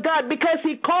 glory to God, because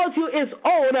he calls you his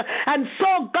own. And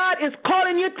so God is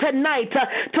calling you tonight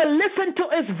to listen to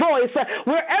his voice.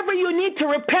 Wherever you need to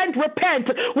repent, repent.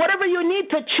 Whatever you need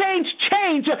to change,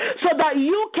 change, so that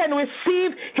you can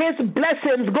receive his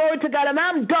blessings. Glory to God. And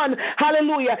I'm done.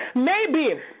 Hallelujah.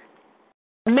 Maybe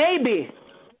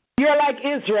you're like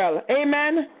Israel.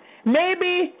 Amen.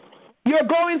 Maybe you're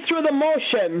going through the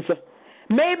motions.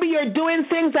 Maybe you're doing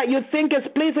things that you think is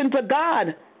pleasing to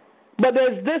God. But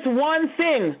there's this one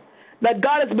thing that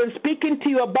God has been speaking to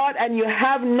you about, and you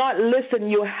have not listened.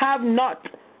 You have not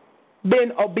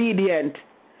been obedient.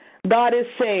 God is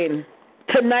saying,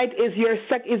 tonight is your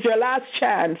last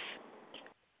chance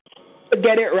to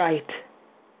get it right.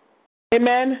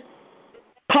 Amen.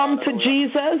 Come to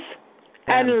Jesus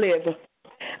and live.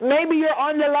 Maybe you're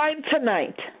on the line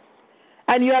tonight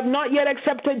and you have not yet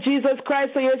accepted Jesus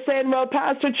Christ, so you're saying, well,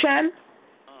 Pastor Chen,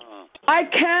 I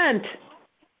can't.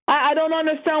 I don't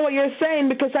understand what you're saying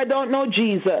because I don't know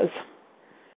Jesus.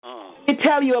 Let me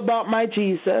tell you about my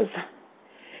Jesus.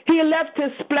 He left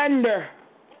his splendor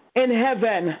in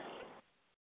heaven.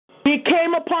 He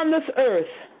came upon this earth.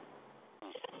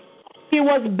 He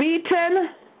was beaten.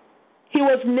 He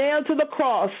was nailed to the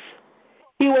cross.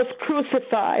 He was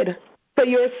crucified for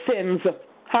your sins.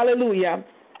 Hallelujah.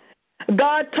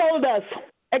 God told us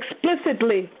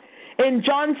explicitly in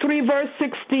John 3, verse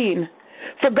 16,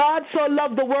 for God so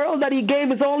loved the world that he gave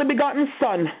his only begotten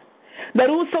Son, that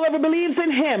whosoever believes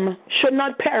in him should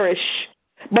not perish,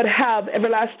 but have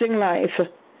everlasting life.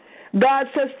 God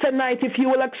says tonight, if you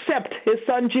will accept his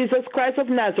Son, Jesus Christ of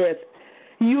Nazareth,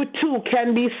 you too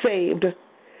can be saved.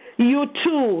 You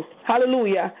too,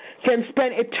 hallelujah, can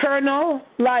spend eternal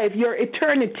life, your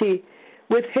eternity,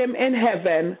 with him in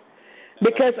heaven.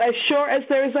 Because as sure as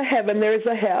there is a heaven, there is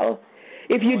a hell.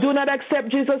 If you do not accept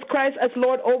Jesus Christ as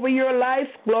Lord over your life,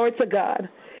 glory to God.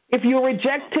 If you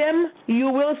reject him,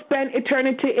 you will spend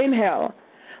eternity in hell.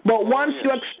 But once you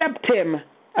accept him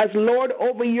as Lord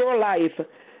over your life,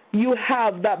 you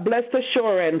have that blessed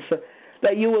assurance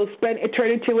that you will spend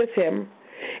eternity with him.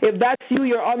 If that's you,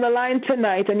 you're on the line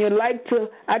tonight and you'd like to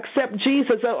accept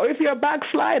Jesus, or if you're a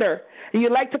backslider and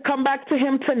you'd like to come back to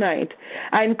him tonight,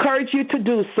 I encourage you to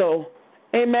do so.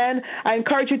 Amen. I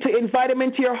encourage you to invite him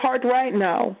into your heart right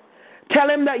now. Tell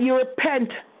him that you repent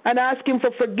and ask him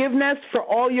for forgiveness for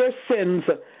all your sins.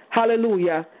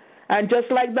 Hallelujah. And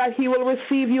just like that, he will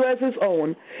receive you as his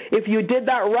own. If you did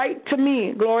that right to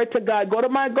me, glory to God, go to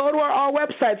our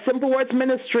website,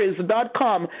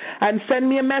 simplewordsministries.com, and send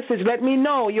me a message. Let me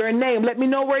know your name. Let me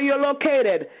know where you're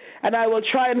located. And I will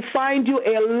try and find you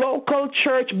a local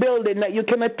church building that you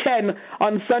can attend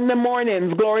on Sunday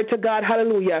mornings. Glory to God.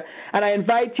 Hallelujah. And I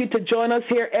invite you to join us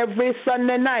here every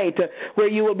Sunday night where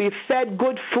you will be fed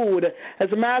good food.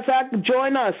 As a matter of fact,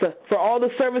 join us for all the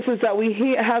services that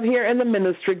we have here in the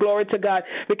ministry. Glory to God,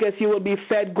 because you will be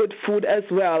fed good food as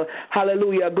well.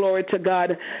 Hallelujah. Glory to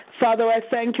God. Father, I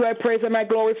thank you, I praise and I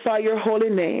glorify your holy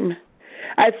name.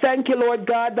 I thank you, Lord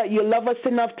God, that you love us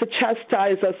enough to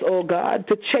chastise us, oh God,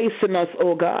 to chasten us,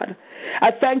 oh God.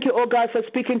 I thank you, oh God, for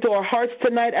speaking to our hearts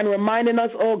tonight and reminding us,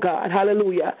 oh God,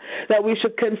 hallelujah, that we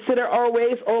should consider our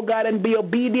ways, oh God, and be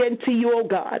obedient to you, oh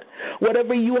God.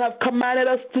 Whatever you have commanded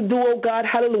us to do, oh God,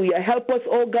 hallelujah. Help us,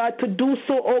 oh God, to do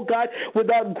so, oh God,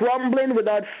 without grumbling,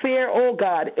 without fear, oh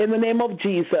God, in the name of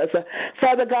Jesus.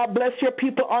 Father God, bless your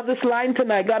people on this line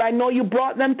tonight. God, I know you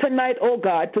brought them tonight, oh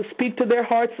God, to speak to their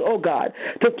hearts, oh God,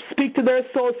 to speak to their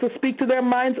souls, to speak to their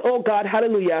minds, oh God,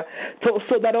 hallelujah, so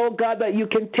that, oh God, that you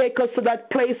can take us to that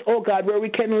place, oh God, where we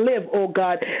can live, oh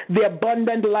God, the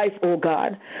abundant life, oh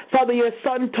God. Father, your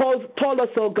Son told us,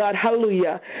 oh God,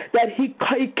 hallelujah, that he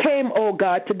came, oh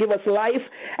God, to give us life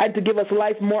and to give us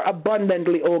life more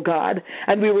abundantly, oh God.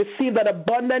 And we receive that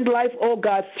abundant life, oh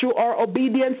God, through our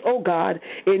obedience, oh God,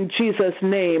 in Jesus'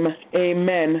 name,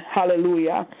 amen.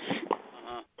 Hallelujah.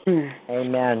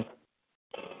 Amen.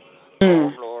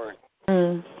 Lord.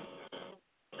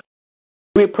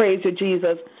 We praise you,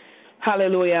 Jesus.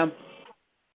 Hallelujah.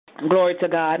 Glory to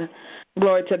God.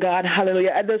 Glory to God. Hallelujah.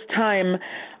 At this time,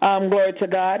 glory to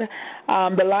God,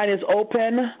 the line is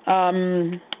open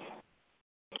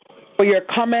for your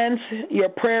comments, your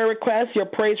prayer requests, your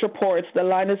praise reports. The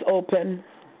line is open.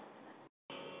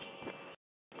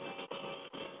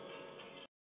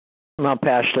 Well,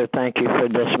 Pastor, thank you for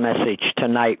this message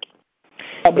tonight.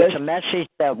 It's a message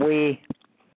that we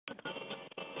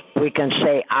can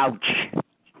say, ouch,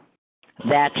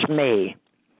 that's me.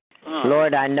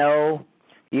 Lord, I know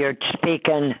you're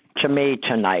speaking to me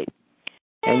tonight,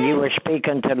 and you were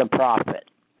speaking to the prophet.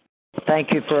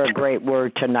 Thank you for a great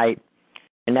word tonight.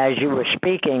 And as you were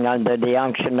speaking under the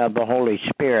unction of the Holy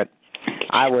Spirit,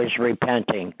 I was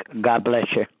repenting. God bless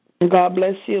you. God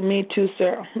bless you. Me too,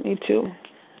 sir. Me too.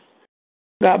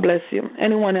 God bless you.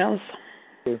 Anyone else?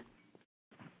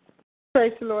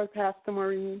 Praise the Lord, Pastor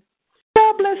Maureen.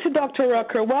 God bless you, Dr.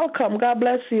 Rucker. Welcome. God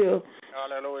bless you.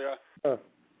 Hallelujah.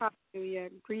 Hallelujah.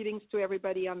 Greetings to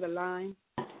everybody on the line.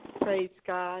 Praise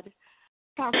God.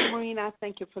 Pastor Maureen, I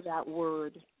thank you for that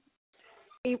word.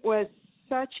 It was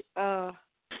such a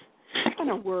kind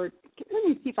of word. Let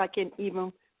me see if I can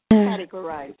even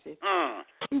categorize it.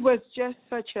 It was just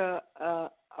such a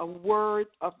word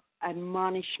of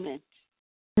admonishment.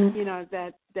 You know,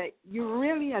 that you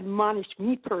really admonished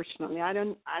me personally. I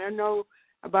don't know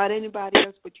about anybody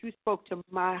else, but you spoke to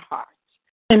my heart.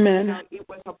 Amen. You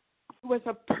know, it was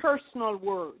a personal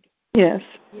word. Yes.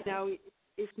 You know,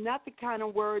 it's not the kind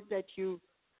of word that you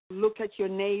look at your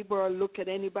neighbor or look at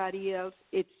anybody else.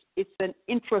 It's an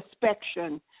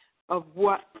introspection of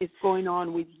what is going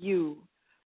on with you.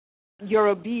 Your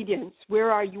obedience.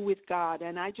 Where are you with God?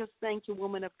 And I just thank you,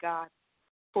 woman of God,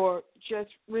 for just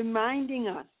reminding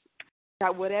us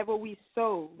that whatever we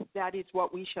sow, that is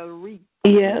what we shall reap.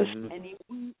 Yes. And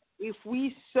if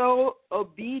we sow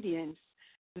obedience,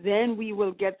 then we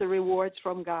will get the rewards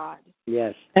from God.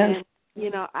 Yes. And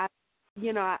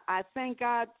I thank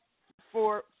God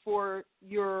for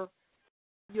your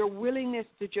willingness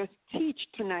to just teach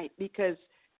tonight, because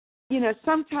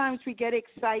sometimes we get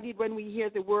excited when we hear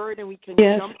the word and we can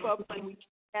jump up and we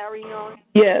carry on.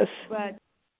 Yes. But in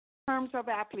terms of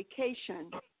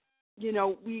application,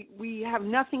 we have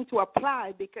nothing to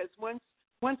apply, because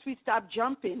once we stop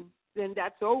jumping, then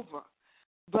that's over.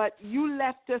 But you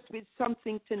left us with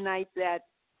something tonight that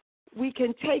we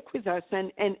can take with us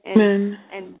and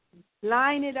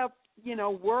line it up,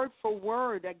 word for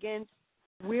word against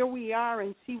where we are,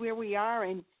 and see where we are,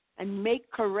 and make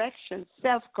corrections,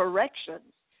 self-corrections,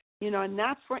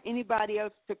 not for anybody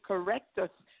else to correct us,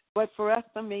 but for us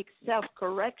to make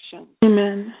self-corrections.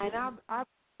 Amen. And I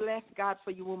bless God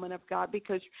for you, woman of God,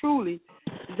 because truly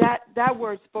that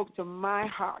word spoke to my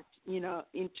heart,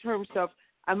 in terms of,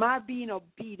 am I being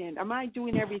obedient? Am I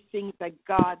doing everything that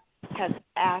God has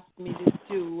asked me to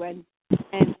do?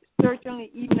 And certainly,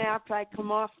 even after I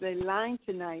come off the line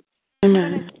tonight, I'm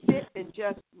going to sit and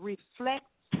just reflect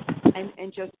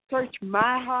and just search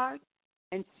my heart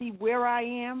and see where I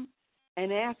am,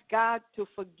 and ask God to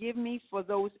forgive me for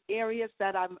those areas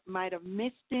that I might have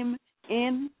missed Him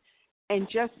in, and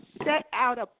just set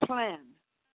out a plan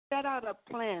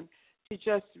to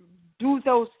just do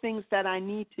those things that I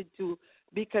need to do,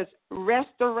 because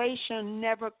restoration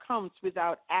never comes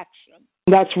without action.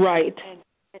 That's right.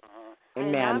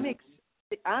 And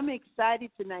I'm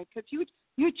excited tonight, because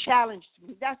you challenged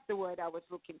me. That's the word I was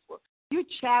looking for. You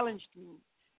challenged me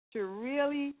to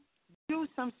really do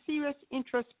some serious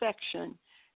introspection.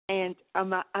 And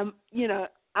am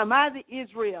I the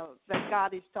Israel that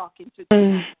God is talking to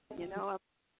tonight?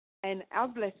 And I'll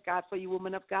bless God for you,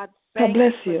 woman of God. God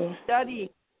bless you. Studying.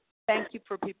 Thank you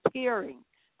for preparing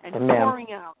and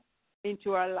pouring out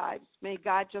into our lives. May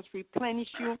God just replenish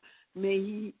you. May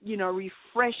He,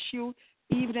 refresh you,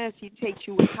 even as He takes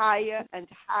you higher and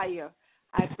higher.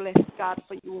 I bless God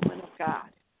for you, woman of God.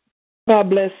 God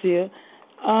bless you.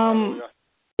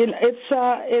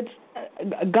 It's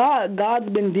God's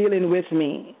been dealing with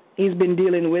me. He's been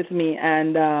dealing with me,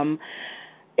 and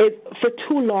for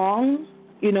too long,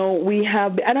 we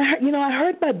have, and I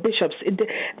heard my bishops.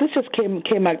 This just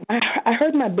came out. I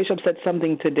heard my bishop said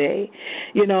something today.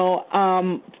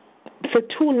 For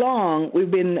too long, we've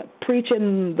been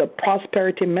preaching the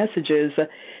prosperity messages,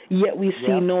 yet we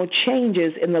see no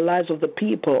changes in the lives of the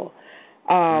people.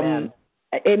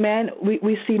 Amen.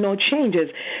 We see no changes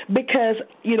because,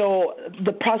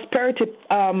 the prosperity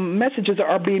messages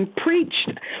are being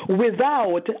preached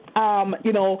without,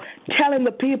 telling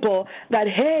the people that,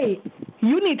 hey,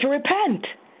 you need to repent.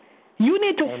 You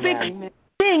need to fix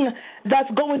thing that's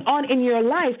going on in your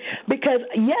life, because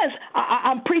yes,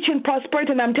 I'm preaching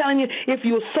prosperity, and I'm telling you, if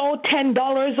you sow $10,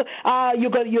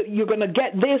 you're gonna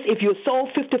get this. If you sow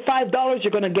 $55,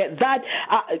 you're gonna get that.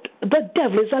 The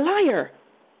devil is a liar.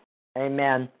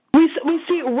 Amen. We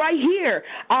see it right here.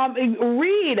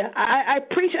 Read. I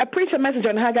preached a message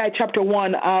on Haggai chapter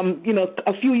 1.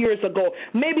 A few years ago.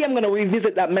 Maybe I'm going to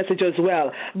revisit that message as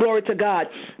well. Glory to God.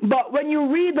 But when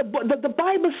you read the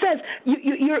Bible says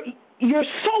you're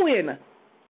sowing,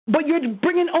 but you're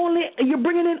bringing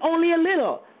in only a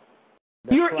little.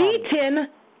 You're eating,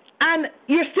 and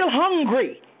you're still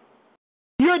hungry.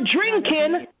 You're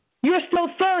drinking, you're still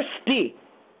thirsty.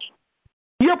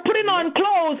 You're putting on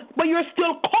clothes, but you're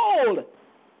still cold.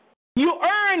 You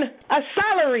earn a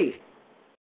salary,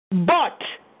 but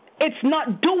it's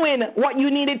not doing what you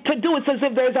need it to do. It's as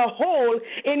if there's a hole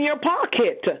in your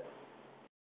pocket.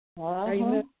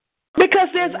 Because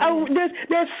there's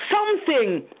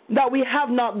something that we have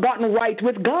not gotten right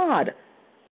with God.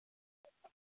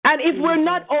 And if we're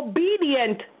not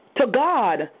obedient to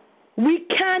God, we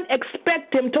can't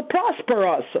expect Him to prosper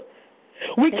us.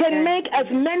 We can make as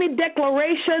many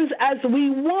declarations as we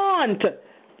want.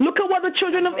 Look at what the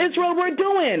children of Israel were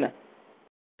doing.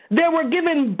 They were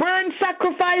given burnt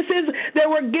sacrifices. They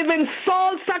were given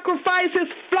salt sacrifices,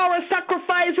 flour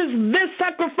sacrifices, this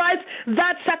sacrifice,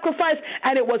 that sacrifice,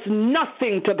 and it was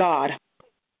nothing to God.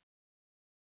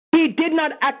 He did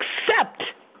not accept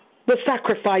the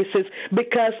sacrifices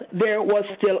because there was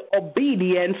still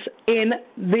obedience in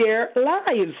their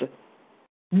lives.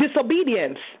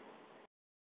 Disobedience.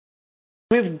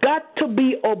 We've got to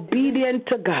be obedient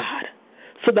to God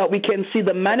so that we can see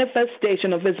the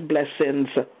manifestation of His blessings.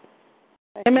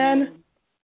 Amen.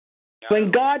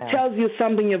 When God tells you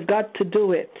something, you've got to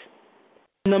do it.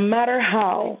 No matter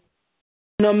how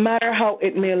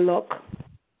it may look,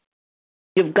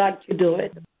 you've got to do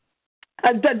it.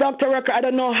 Dr. Rucker, I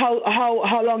don't know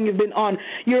how long you've been on.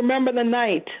 You remember the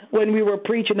night when we were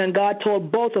preaching and God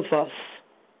told both of us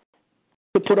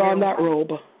to put on that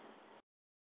robe?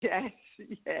 Yes.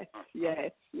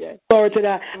 Glory to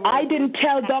God. I didn't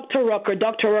tell Dr. Rucker.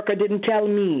 Dr. Rucker didn't tell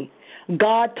me.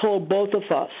 God told both of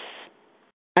us.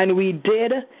 And we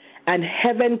did, and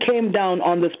heaven came down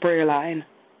on this prayer line.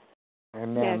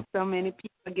 Amen. Yes, so many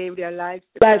people gave their lives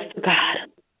to God.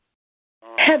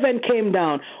 Heaven came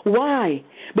down. Why?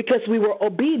 Because we were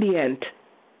obedient.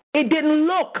 It didn't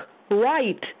look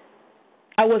right.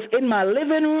 I was in my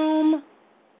living room.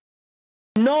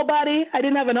 Nobody. I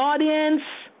didn't have an audience.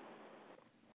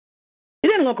 It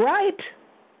didn't look right.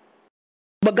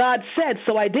 But God said,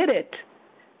 so I did it.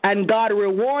 And God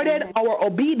rewarded our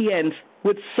obedience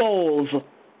with souls.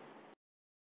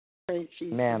 Praise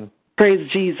Jesus. Amen. Praise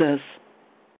Jesus.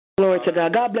 Glory to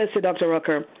God. God bless you, Dr.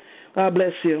 Rucker. God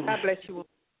bless you. God bless you.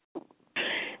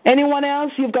 Anyone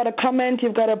else? You've got a comment?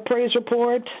 You've got a praise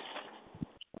report?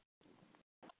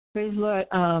 Praise the Lord,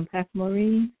 Pastor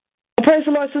Maureen. Praise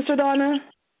the Lord, Sister Donna.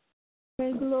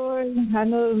 Praise the Lord. I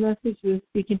know the message was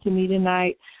speaking to me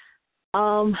tonight.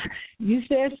 You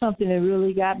said something that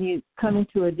really got me coming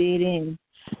to a dead end,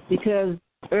 because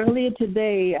earlier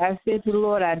today I said to the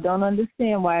Lord, I don't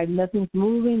understand why nothing's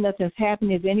moving, nothing's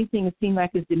happening. If anything, it seems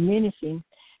like it's diminishing.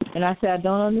 And I said, I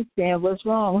don't understand what's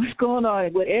wrong, what's going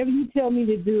on. Whatever you tell me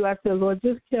to do, I said, Lord,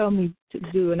 just tell me to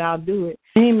do, and I'll do it.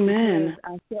 Amen.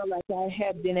 Because I felt like I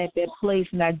had been at that place,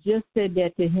 and I just said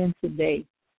that to Him today.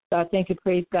 So I thank and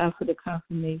praise God for the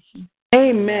confirmation.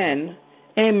 Amen.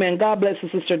 Amen. God bless you,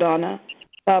 Sister Donna.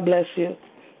 God bless you.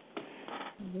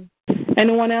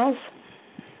 Anyone else?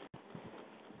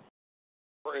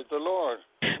 Praise the Lord.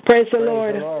 Praise the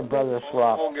Lord. Praise the Lord, Brother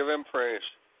Swap. Oh, give Him praise.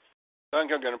 Thank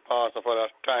you again, Pastor, for that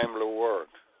timely word.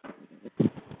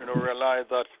 Realize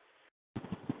that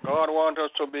God wants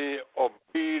us to be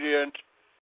obedient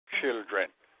children.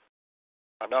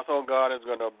 And that's how God is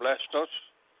going to bless us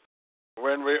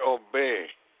when we obey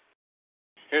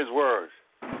His word.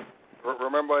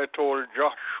 Remember I told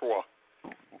Joshua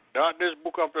that this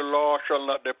book of the law shall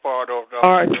not depart of the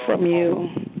heart from you.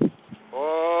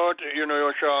 But,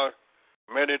 you shall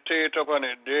meditate upon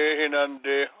it day in and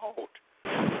day out.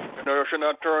 You shall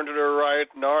not turn to the right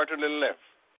nor to the left.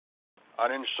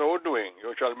 And in so doing,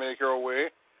 you shall make your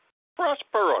way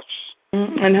prosperous.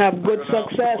 And have good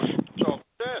success.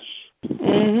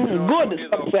 Mm-hmm. Good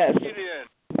success.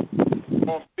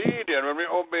 Obedient when we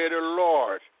obey the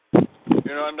Lord.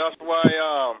 And that's why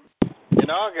in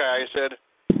Haggai he said,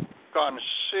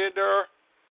 consider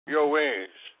your ways.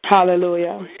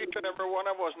 Hallelujah. So each and every one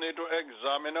of us need to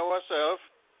examine ourselves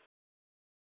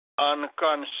and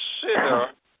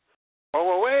consider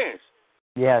our ways.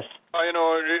 Yes.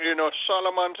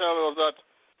 Solomon tells us that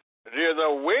there's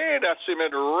a way that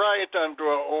seemeth right unto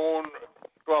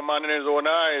a man in his own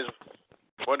eyes,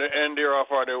 but the end thereof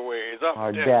are the ways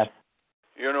of death.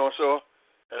 So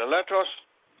let us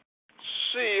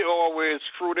see our ways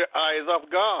through the eyes of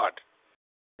God.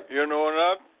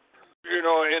 Not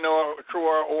through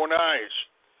our own eyes.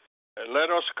 Let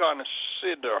us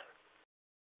consider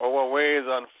our ways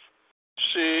and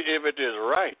see if it is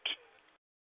right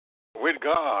with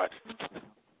God.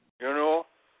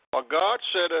 But God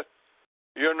said,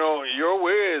 your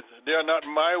ways, they are not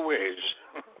my ways.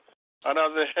 And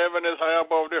as the heaven is high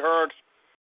above the earth,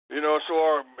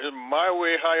 so is my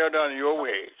way higher than your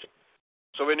ways.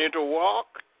 So we need to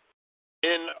walk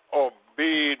in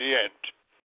obedience.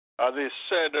 As he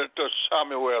said to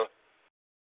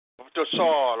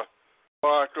Saul,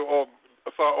 for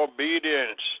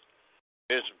obedience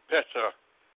is better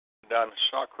than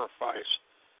sacrifice.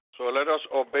 So let us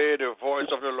obey the voice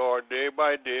of the Lord day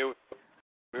by day.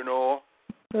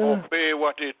 Obey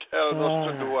what He tells us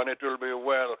to do, and it will be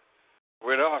well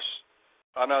with us.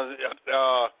 And as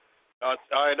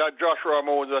either Joshua or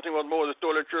Moses, I think it was Moses,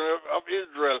 told the children of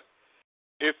Israel,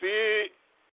 if he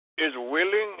is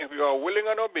willing, if you are willing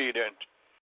and obedient,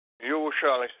 you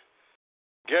shall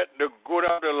get the good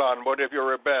of the land. But if you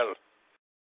rebel,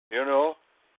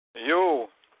 you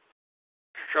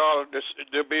shall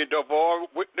be devoured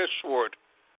with the sword,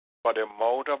 for the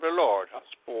mouth of the Lord has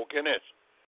spoken it.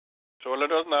 So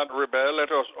let us not rebel,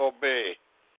 let us obey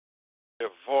the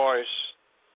voice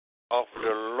of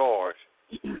the Lord.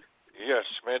 Yes,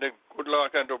 may the good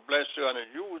Lord kind to bless you and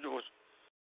use you,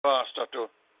 Pastor, to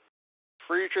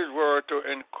preach His word, to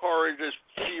encourage His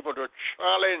people, to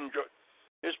challenge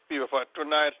His people. For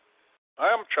tonight, I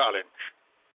am challenged,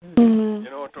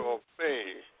 to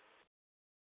obey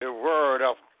the word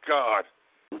of God.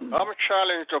 I'm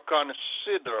challenged to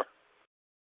consider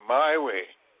my way,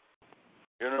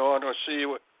 and to see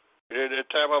the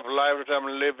type of life that I'm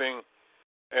living,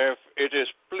 if it is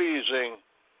pleasing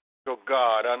to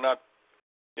God and not,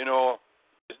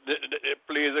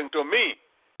 pleasing to me.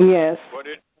 Yes. But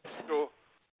it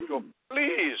to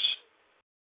please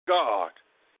God.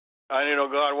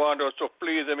 And, God wants us to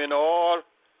please Him in all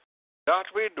that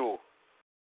we do.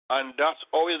 And that's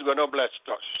always going to bless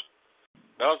us.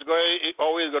 That's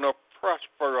always going to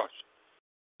prosper us.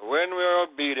 When we are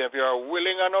obedient, if you are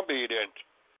willing and obedient,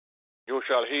 you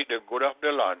shall eat the good of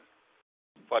the land,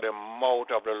 for the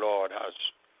mouth of the Lord has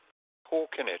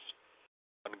spoken it.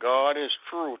 And God is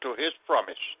true to His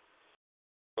promise.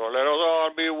 So let us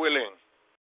all be willing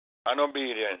and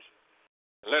obedient.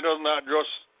 Let us not just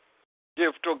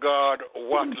give to God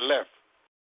what left,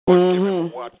 but give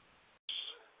Him what,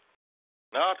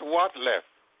 not what left,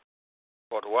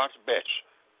 but what's best.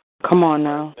 Come on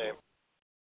now.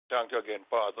 Thank you again,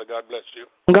 Pastor. God bless you.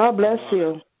 God bless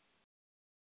you.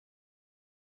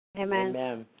 Amen.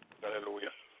 Amen.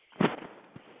 Hallelujah.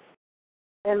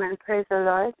 Amen. Praise the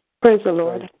Lord. Praise the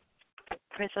Lord.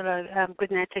 Praise the Lord.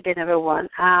 Good night again, everyone.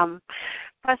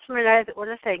 Pastor Miller, I want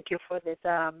to thank you for this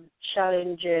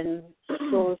challenging,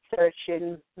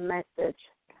 soul-searching message.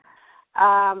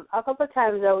 A couple of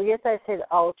times, yes, I said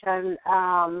ouch, and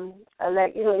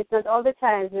it's not all the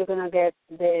times we're gonna get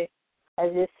the,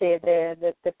 as you say,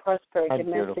 the prosperity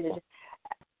message.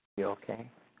 You okay?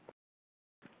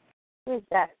 Who is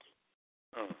that?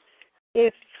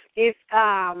 If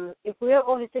we are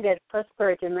only to get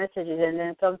prosperity messages, and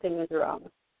then something is wrong.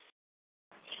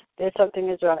 There's something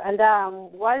is wrong. And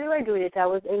while you were doing it, I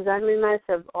was examining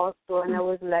myself also, and I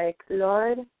was like,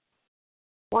 Lord,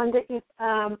 wonder if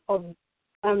I'm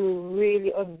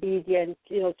really obedient,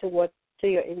 to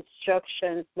your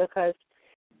instructions, because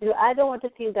I don't want to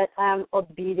think that I'm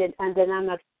obedient and then I'm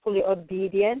not fully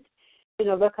obedient,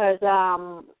 because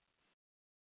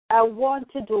I want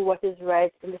to do what is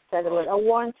right in the sight of the Lord. I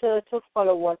want to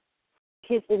follow what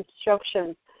His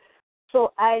instructions.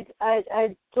 So I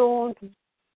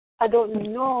don't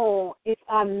know if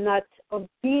I'm not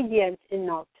obedient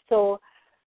enough. So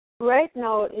right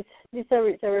now it's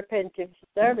a repentive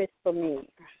service for me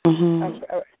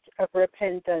of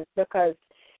repentance, because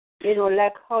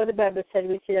like how the Bible said,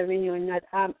 we see the renewing that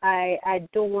I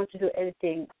don't want to do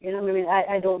anything.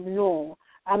 I don't know.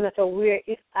 I'm not aware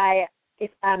if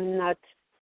I'm not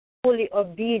fully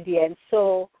obedient.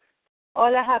 So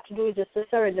all I have to do is just to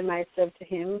surrender myself to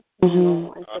Him,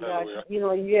 and say, God,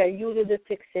 you do the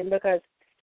fixing, because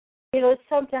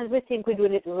sometimes we think we're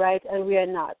doing it right and we are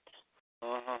not.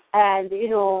 And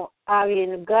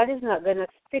God is not going to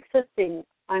fix a thing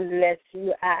unless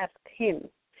you ask Him,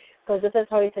 because this is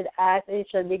how He said, ask and it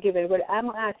shall be given. But I'm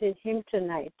asking Him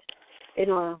tonight,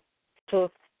 to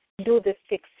do the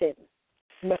fixing,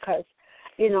 because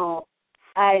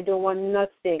I don't want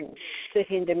nothing to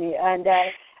hinder me. And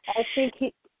I think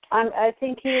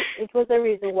it was the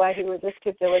reason why He wrote the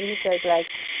scripture when He says, like,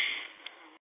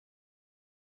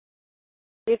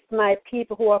 if my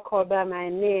people who are called by my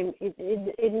name,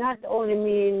 it not only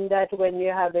means that when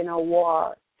you're having a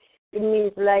war, it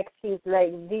means like things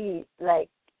like these, like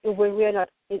when we're not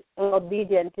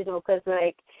obedient, because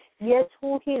like, yes,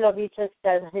 who He loves, He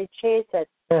chastises, He chases,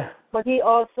 but He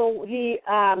also He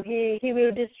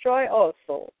will destroy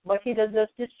also, but He does not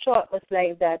destroy us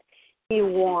like that. He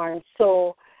warns.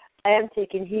 So I am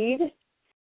taking heed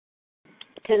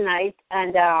tonight,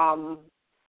 and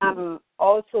I'm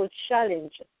also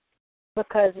challenged,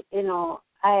 because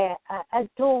I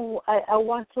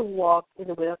want to walk in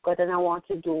the will of God, and I want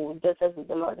to do just as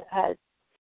the Lord has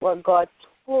what God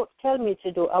tell me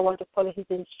to do. I want to follow His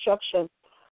instructions.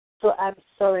 So I'm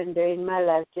surrendering my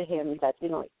life to Him. That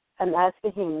I'm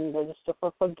asking Him to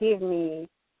forgive me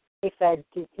if I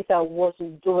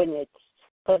wasn't doing it.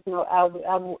 Because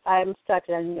I'm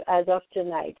starting as of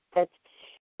tonight that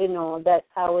that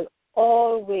I will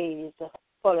always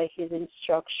follow His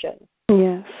instructions.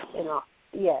 Yes.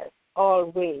 Yes,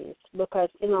 always. Because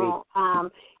there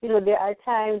are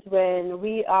times when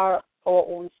we are our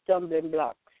own stumbling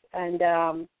blocks, and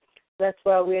that's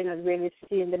why we're not really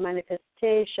seeing the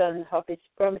manifestation of His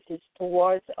promises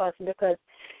towards us. Because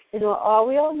we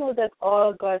all know that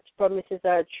all God's promises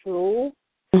are true.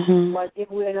 Mm-hmm. But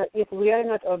if we are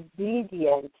not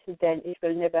obedient, then it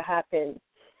will never happen.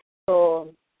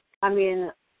 So,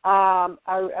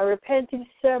 a repenting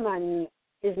sermon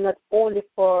is not only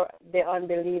for the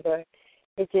unbeliever;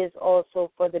 it is also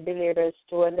for the believers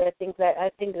too. And I think that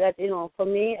for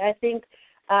me, I think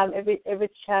every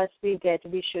chance we get,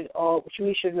 we should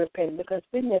repent, because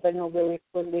we never know where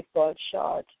we fall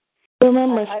short.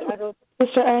 Remember,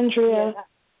 Sister Andrea. Yeah.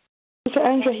 Sister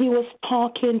Andrea, he was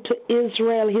talking to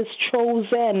Israel, his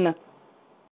chosen.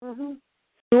 Mm-hmm.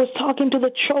 He was talking to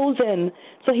the chosen,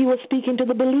 so he was speaking to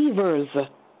the believers.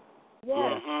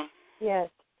 Yes, yes,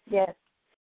 yes,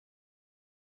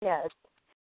 yes.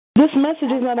 This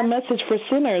message is not a message for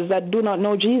sinners that do not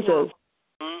know Jesus.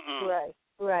 No.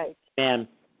 Right. Amen.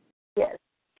 Yes.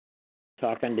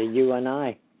 Talking to you and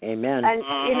I. Amen. And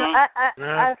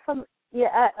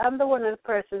I'm the one of the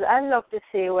persons I love to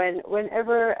say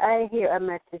whenever I hear a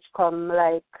message come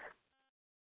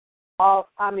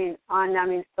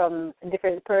from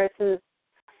different persons.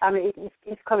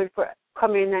 It's coming.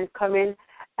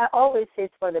 I always say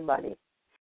it's for the body.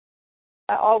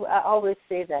 I always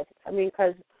say that.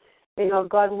 Because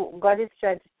God is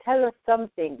trying to tell us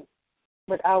something,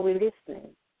 but are we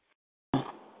listening?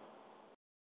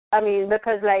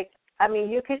 Because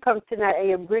you can come tonight and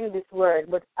you bring this word,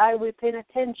 but are we paying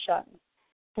attention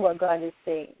to what God is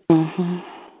saying? Mm-hmm.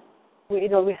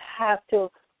 We have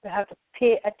to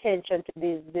pay attention to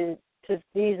these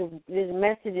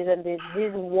messages and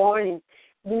these warnings.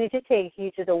 We need to take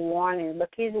heed to the warning, but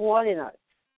He's warning us.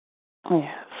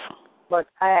 Yes. But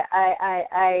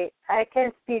I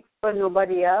can't speak for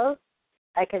nobody else.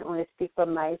 I can only speak for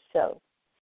myself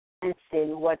and say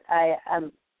what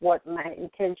my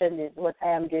intention is, what I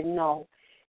am doing now,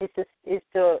 is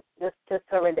to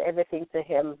surrender everything to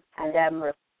Him, and I'm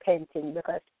repenting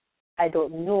because I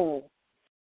don't know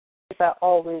if I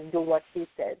always do what He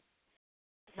says.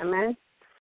 Amen.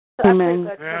 So Amen.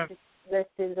 I pray God put His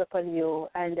blessings upon you,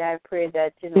 and I pray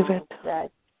that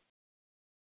that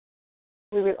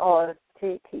we will all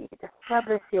take heed. God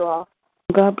bless you all.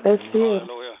 God bless you.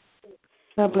 Hallelujah.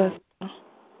 God bless you.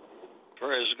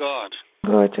 Praise God.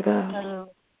 Glory to God.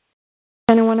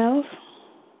 Anyone else?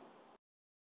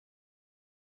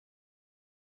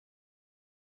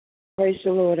 Praise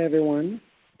the Lord, everyone.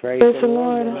 Praise the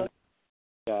Lord.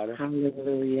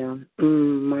 Hallelujah.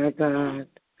 My God.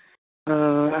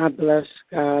 I bless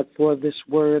God for this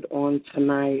word on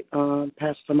tonight,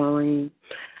 Pastor Maureen.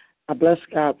 I bless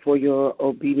God for your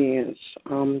obedience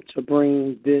to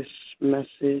bring this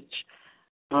message.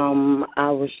 I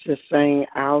was just saying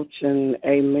ouch and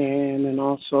amen, and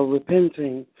also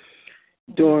repenting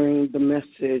during the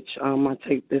message. I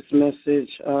take this message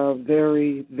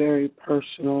very, very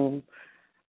personal.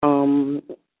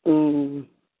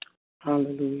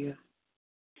 Hallelujah.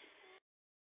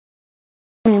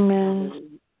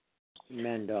 Amen.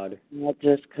 Amen, daughter. I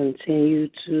just continue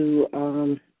to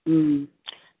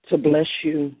bless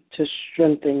you, to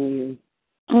strengthen you.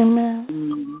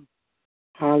 Amen.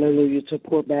 Hallelujah. To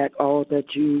pour back all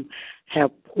that you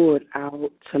have poured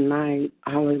out tonight.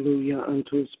 Hallelujah.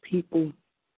 Unto His people.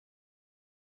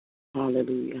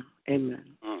 Hallelujah.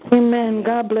 Amen. Amen.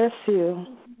 God bless you.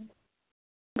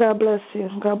 God bless you.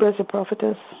 God bless you,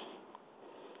 prophetess.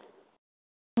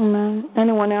 Amen.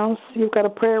 Anyone else? You've got a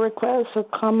prayer request, a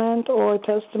comment, or a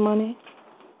testimony?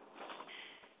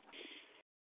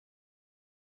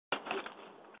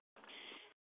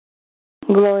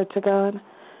 Glory to God.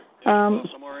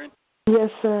 Yes,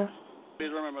 sir.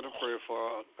 Please remember to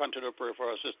continue to pray for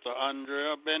our sister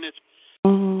Andrea Bennett.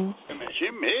 Mm-hmm. She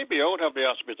may be out of the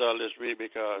hospital this week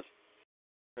because,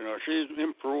 she's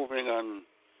improving and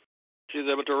she's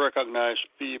able to recognize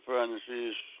people and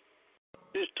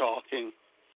she's talking.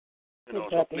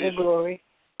 So please. Glory.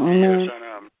 Yes,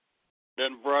 and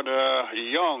then Brother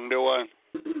Young, the one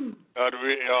that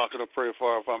we asked to pray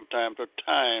for from time to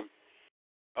time.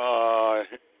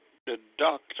 The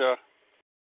doctor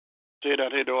said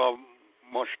that he don't have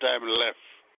much time left.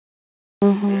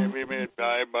 Mm-hmm. He may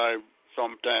die by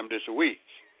sometime this week.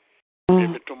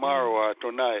 maybe tomorrow or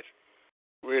tonight.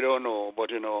 We don't know,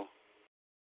 but it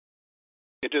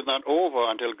is not over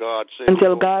until God says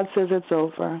God says it's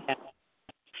over.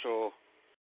 So,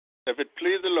 if it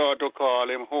pleases the Lord to call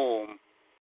him home,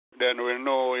 then we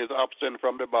know he's absent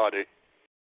from the body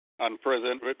and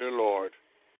present with the Lord.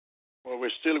 Well,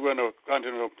 we're still going to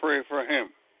continue to pray for him,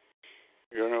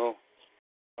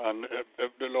 and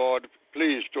if the Lord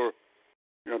pleased to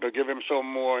give him some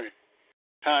more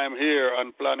time here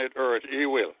on planet Earth, he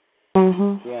will.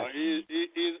 Yeah. He's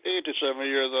 87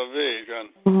 years of age, and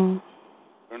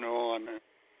and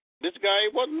this guy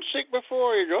wasn't sick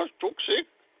before. He just took sick,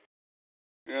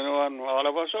 and all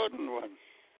of a sudden,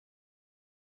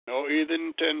 he's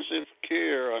in intensive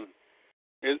care, and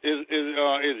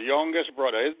his youngest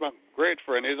brother, he's my great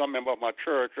friend, he's a member of my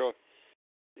church.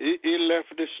 He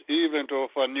left this event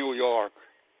for New York,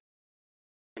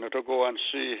 to go and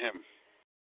see him.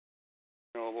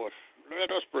 But let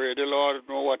us pray. The Lord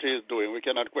know what he's doing. We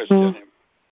cannot question him.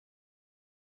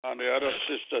 And the other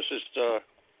sister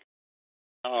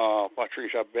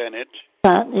Patricia Bennett.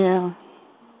 Yeah.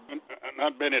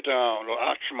 Not Bennett,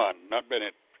 Ashman, not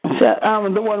Bennett.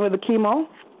 The one with the chemo?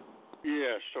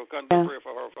 Yes, so can you pray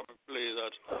for her for me, please,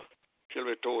 that she'll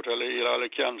be totally healed. All the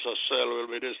cancer cell will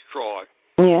be destroyed.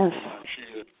 Yes. And she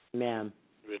Ma'am.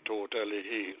 will be totally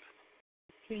healed.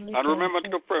 And remember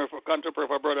to pray for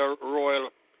Brother Royal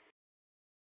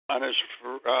and his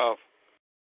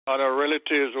other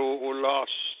relatives who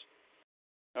lost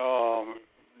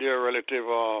their relative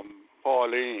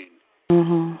Pauline,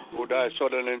 who died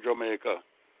suddenly in Jamaica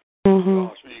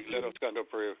last week. Let us kind of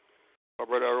pray. Our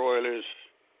Brother Royal is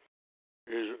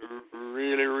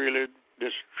really, really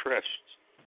distressed,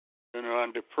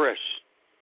 and depressed,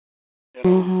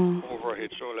 over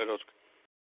it. So let us,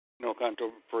 kind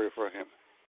of pray for him.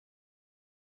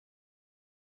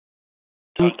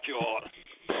 Thank you all.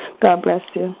 God bless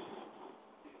you.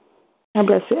 God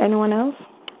bless you. Anyone else?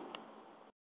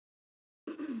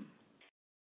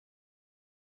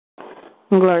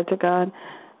 Glory to God.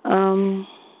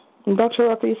 Dr.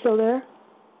 Rucker, you still there?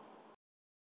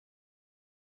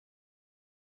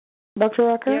 Dr.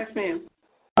 Rucker? Yes, ma'am.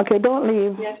 Okay, don't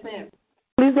leave. Yes, ma'am.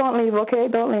 Please don't leave, okay?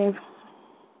 Don't leave.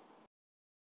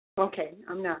 Okay,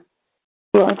 I'm not.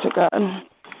 Glory to God.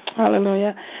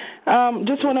 Hallelujah.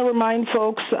 Just want to remind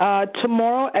folks,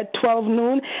 tomorrow at 12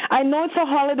 noon, I know it's a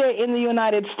holiday in the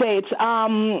United States.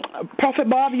 Prophet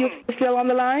Bob, you still on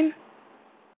the line?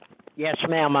 Yes,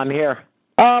 ma'am, I'm here.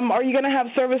 Are you going to have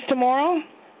service tomorrow?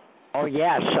 Oh,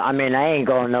 yes. I mean, I ain't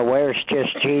going nowhere. It's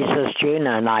just Jesus,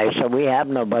 Gina, and I, so we have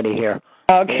nobody here.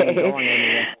 Okay. We ain't going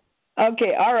anywhere.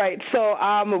 Okay, all right. So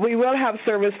we will have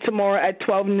service tomorrow at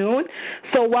 12 noon.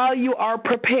 So while you are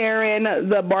preparing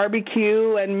the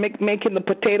barbecue and making the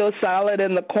potato salad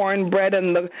and the cornbread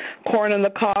and the corn on the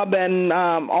cob and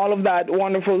all of that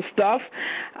wonderful stuff,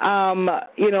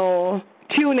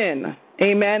 tune in.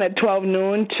 Amen, at 12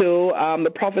 noon to the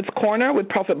Prophet's Corner with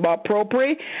Prophet Bob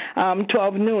Propri,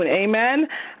 12 noon. Amen.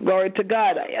 Glory to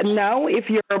God. Now, if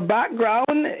your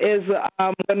background is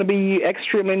going to be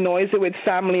extremely noisy with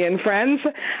family and friends,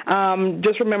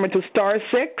 just remember to star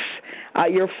 6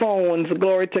 your phones.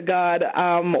 Glory to God,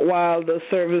 while the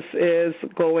service is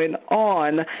going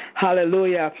on.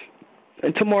 Hallelujah.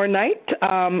 Tomorrow night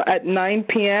at 9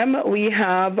 p.m., we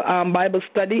have Bible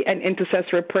study and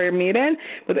intercessory prayer meeting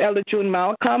with Elder June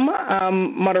Malcolm,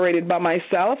 moderated by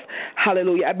myself.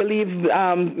 Hallelujah. I believe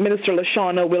Minister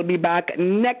LaShawna will be back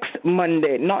next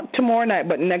Monday, not tomorrow night,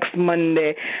 but next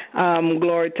Monday.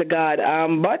 Glory to God.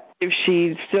 But if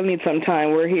she still needs some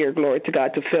time, we're here, glory to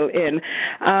God, to fill in.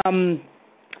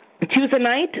 Tuesday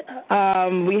night,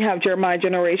 we have Jeremiah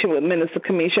Generation with Minister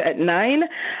Kamisha at 9.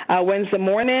 Wednesday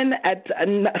morning at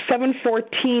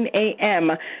 7:14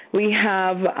 a.m., we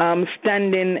have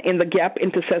Standing in the Gap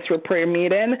Intercessory Prayer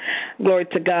Meeting. Glory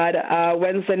to God.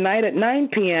 Wednesday night at 9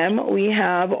 p.m., we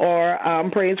have our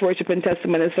Praise, Worship, and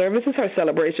Testimony service. It's our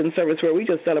celebration service where we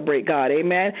just celebrate God.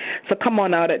 Amen. So come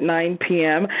on out at 9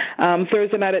 p.m.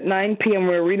 Thursday night at 9 p.m.,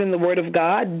 we're reading the Word of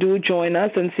God. Do join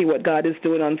us and see what God is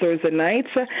doing on Thursday nights.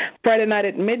 Friday night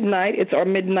at midnight, it's our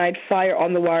Midnight Fire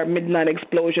on the Wire Midnight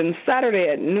Explosion. Saturday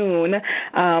at noon,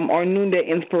 our Noonday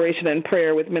Inspiration and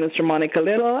Prayer with Minister Monica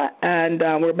Little. And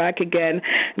we're back again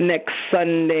next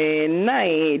Sunday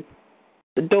night.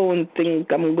 Don't think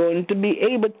I'm going to be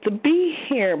able to be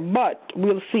here, but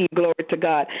we'll see, glory to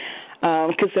God.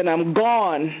 Because then I'm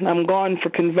gone. I'm gone for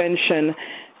convention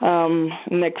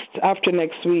after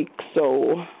next week.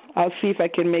 So I'll see if I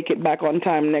can make it back on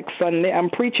time next Sunday. I'm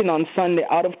preaching on Sunday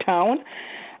out of town.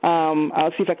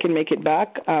 I'll see if I can make it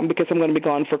back because I'm going to be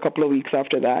gone for a couple of weeks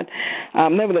after that.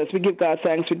 Nevertheless, we give God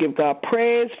thanks. We give God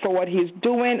praise for what he's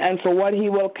doing and for what he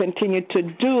will continue to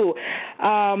do.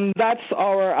 That's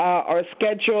our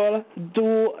schedule.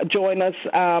 Do join us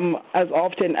as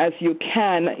often as you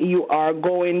can. You are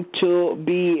going to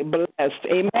be blessed.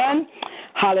 Amen.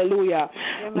 Hallelujah.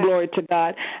 Amen. Glory to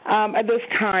God. At this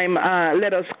time,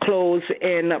 let us close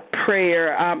in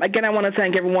prayer. Again, I want to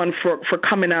thank everyone for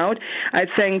coming out. I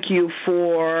thank you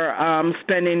for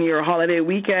spending your holiday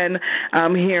weekend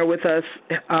here with us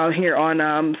here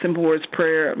on Simple Words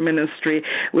Prayer Ministry.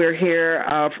 We're here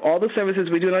for all the services.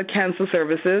 We do not cancel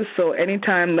services, so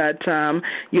anytime that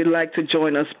you'd like to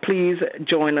join us, please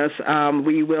join us.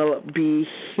 We will be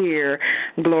here.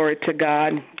 Glory to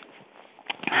God.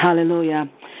 Hallelujah.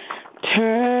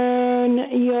 Turn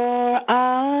your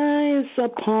eyes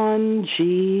upon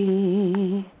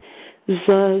Jesus.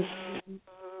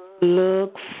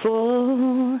 Look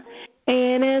full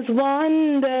in his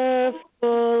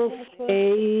wonderful face,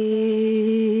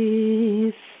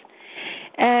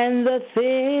 and the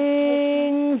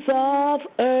things of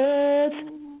earth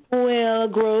will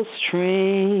grow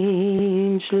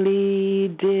strangely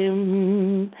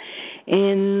dim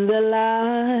in the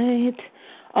light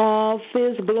of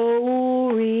his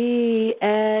glory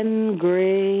and grace.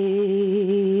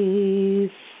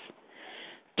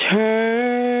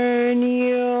 Turn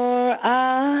your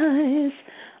eyes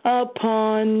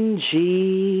upon Jesus.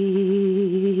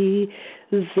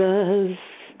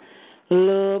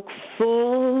 Look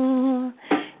full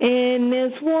in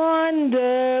his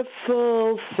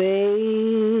wonderful face,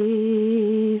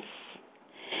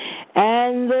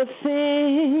 and the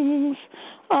things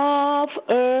of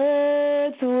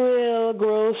earth will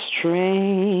grow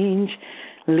strangely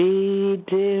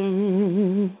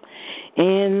dim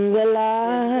in the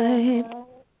light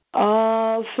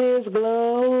of his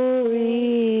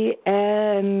glory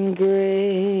and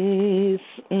grace.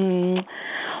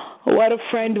 What a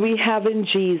friend we have in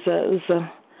Jesus.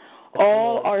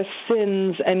 All our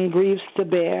sins and griefs to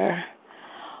bear.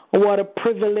 What a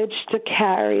privilege to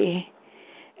carry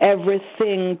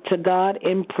everything to God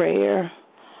in prayer.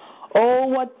 Oh,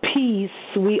 what peace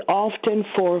we often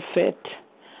forfeit.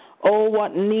 Oh,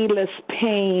 what needless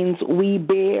pains we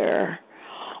bear.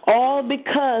 All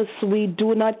because we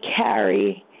do not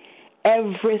carry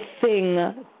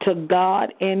everything to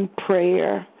God in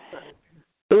prayer.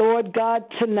 Lord God,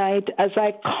 tonight as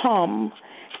I come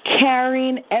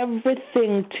carrying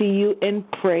everything to you in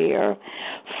prayer.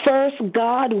 First,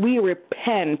 God, we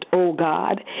repent, oh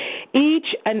God.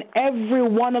 Each and every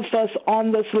one of us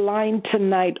on this line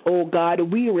tonight, oh God,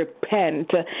 we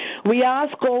repent. We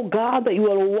ask, oh God, that you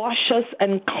will wash us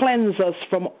and cleanse us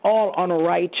from all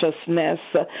unrighteousness.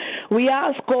 We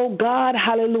ask, oh God,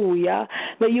 hallelujah,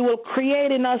 that you will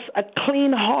create in us a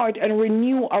clean heart and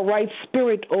renew a right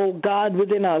spirit, oh God,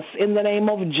 within us, in the name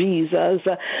of Jesus.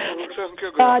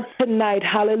 God, tonight,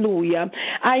 hallelujah,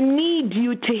 I need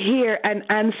you to hear and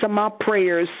answer my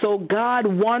prayers. So, God,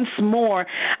 once more,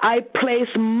 I place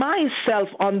myself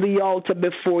on the altar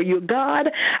before you. God,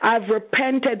 I've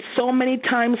repented so many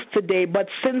times today, but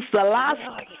since the last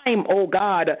time, oh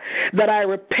God, that I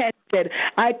repented,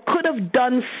 I could have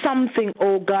done something,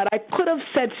 oh God. I could have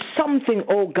said something,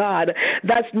 oh God,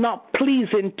 that's not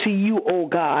pleasing to you, oh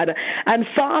God. And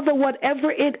Father,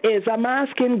 whatever it is, I'm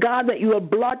asking, God, that you will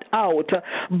blot out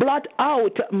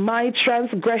my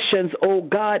transgressions, oh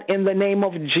God, in the name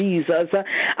of Jesus.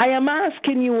 I am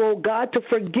asking you, oh God, to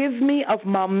forgive me of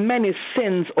my many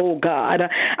sins, oh God.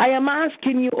 I am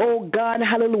asking you, oh God,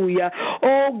 hallelujah,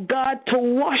 oh God, to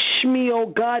wash me, oh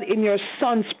God, in your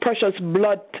Son's precious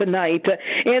blood tonight.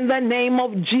 In the name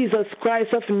of Jesus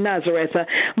Christ of Nazareth,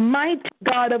 mighty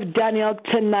God of Daniel,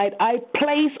 tonight I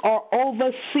place our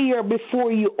overseer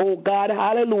before you, oh God,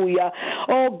 hallelujah.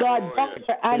 Oh God,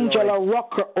 Dr. Angela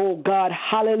Rucker, oh God,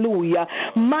 hallelujah.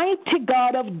 Mighty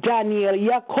God of Daniel,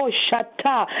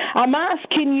 Yakoshata, I'm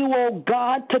asking you, oh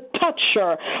God, to touch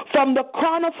her from the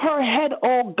crown of her head,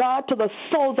 oh God, to the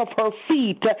soles of her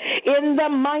feet, in the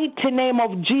mighty name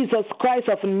of Jesus Christ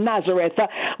of Nazareth.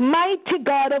 Mighty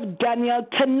God of Daniel,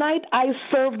 tonight I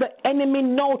serve the enemy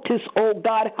notice, oh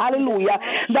God, hallelujah,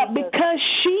 that because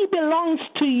she belongs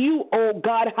to you, oh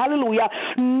God, hallelujah,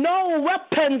 no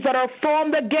weapons that are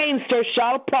formed against her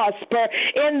shall prosper,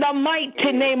 in the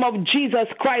mighty name of Jesus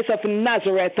Christ of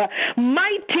Nazareth.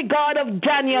 Mighty God of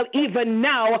Daniel, even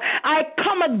now, I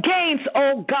come against,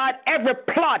 oh God, every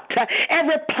plot,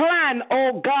 every plan,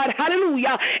 oh God,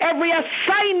 hallelujah, every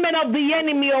assignment of the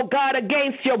enemy, oh God,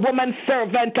 against your woman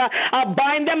servant. I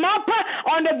bind them them up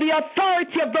under the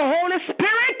authority of the Holy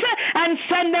Spirit and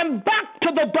send them back to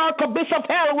the dark abyss of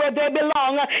hell where they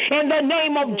belong in the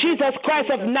name of Jesus Christ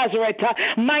of Nazareth.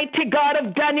 Mighty God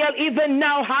of Daniel, even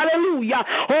now, hallelujah.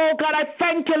 Oh God, I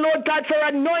thank you, Lord God, for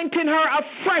anointing her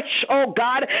afresh, oh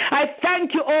God. I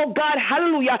thank you, oh God,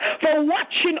 hallelujah, for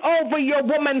watching over your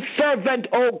woman servant,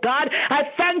 oh God. I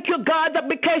thank you, God, that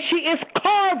because she is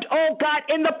carved, oh God,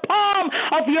 in the palm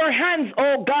of your hands,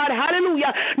 oh God,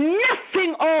 hallelujah.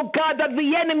 Nothing, oh God, that the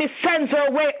enemy sends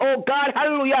her way, oh God,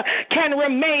 hallelujah, can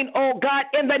remain, oh God,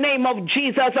 in the name of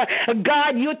Jesus.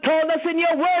 God, you told us in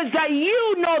your words that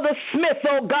you know the smith,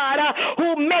 oh God,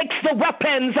 who makes the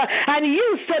weapons. And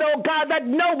you said, oh God, that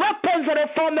no weapons that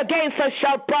are formed against us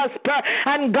shall prosper.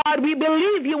 And God, we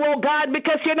believe you, oh God,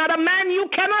 because you're not a man, you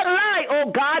cannot lie,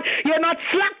 oh God. You're not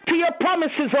slack to your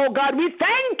promises, oh God. We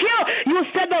thank you. You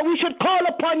said that we should call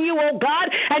upon you, oh God,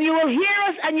 and you will hear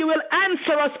us and you will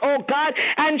answer us, oh God,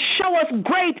 and show us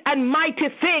great and mighty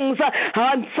things.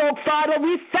 And so, Father,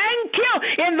 we thank you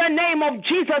in the name of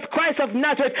Jesus Christ of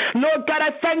Nazareth. Lord God,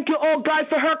 I thank you, oh God,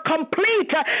 for her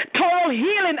complete total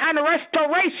healing and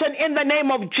restoration in the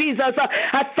name of Jesus.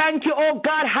 I thank you, oh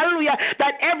God, hallelujah,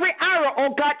 that every arrow,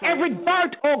 oh God, every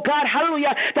dart, oh God,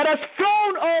 hallelujah, that has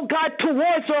flown, oh God,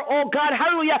 towards her, oh God,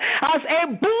 hallelujah, as a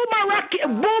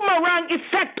boomerang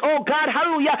effect, oh God,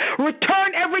 hallelujah,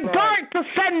 return every dart to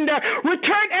sender,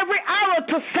 return every arrow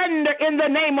to sender in the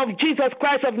name of Jesus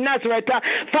Christ of Nazareth.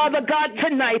 Father God,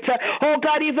 tonight, oh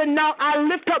God, even now I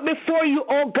lift up before you,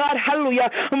 oh God, hallelujah,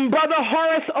 Brother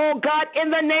Horace, oh God, in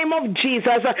the name of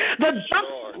Jesus. The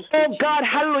doctor, oh God,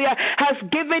 hallelujah, has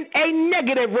given a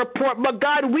negative report, but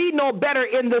God, we know better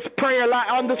in this prayer line,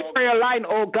 on this prayer line,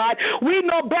 oh God. We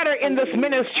know better in this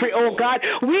ministry, oh God.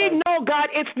 We know, God,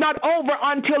 it's not over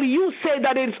until you say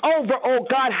that it's over, oh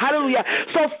God, hallelujah.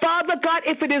 So, Father God,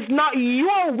 if it is not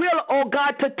your will, oh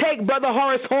God, to take Brother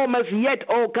Horace home as yet,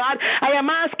 oh God, I am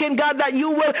asking, God, that you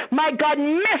will, my God,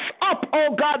 mess up,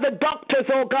 oh God, the doctors,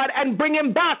 oh God, and bring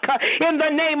him back in the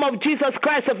name of Jesus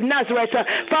Christ of Nazareth.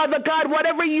 Father God,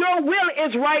 whatever your will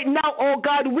is right now, oh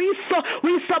God, we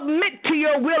submit to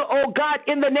your will, oh God,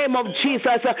 in the name of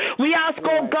Jesus. We ask,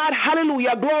 oh God,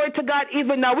 hallelujah, glory to God,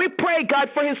 even now. We pray, God,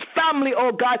 for his family,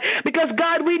 oh God, because,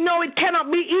 God, we know it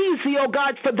cannot be easy, oh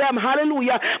God, for them,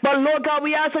 hallelujah. But, Lord God,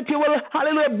 we ask that you will,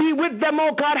 hallelujah, be with them,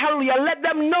 oh God, hallelujah. Let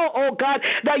them know, oh God,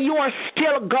 that you are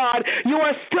still God. You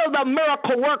are still the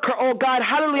miracle worker, oh God,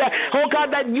 hallelujah. Oh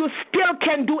God, that you still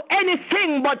can do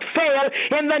anything but fail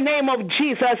in the name of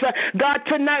Jesus. God,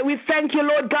 tonight we thank you,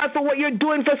 Lord God, for what you're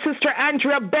doing for Sister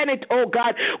Andrea Bennett, oh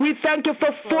God. We thank you for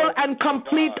full and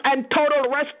complete and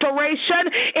total restoration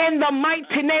in the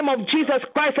mighty name of Jesus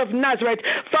Christ of Nazareth.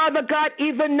 Father God,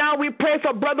 even now we pray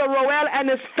for Brother Roel and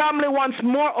his family once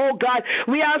more, oh God.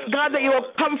 We ask, God, that you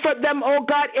will comfort them, oh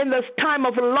God, in this time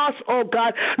of loss, oh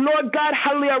God. Lord God,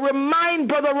 hallelujah, remind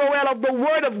Brother Roel of the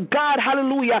word of God,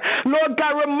 hallelujah. Lord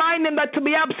God, remind him that to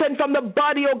be absent from the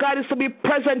body, oh God, is to be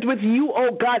present with you,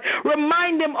 oh God.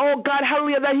 Remind him, oh God,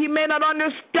 hallelujah, that he may not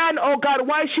understand, oh God,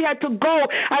 why she had to go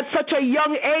at such a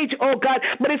young age, oh God,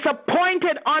 but it's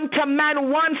appointed unto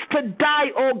man once to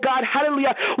die, oh God,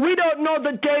 hallelujah. We don't know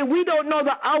the day, we don't know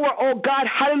the hour, oh God,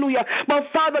 hallelujah, but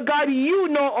Father God, you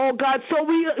know, oh God, so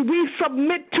we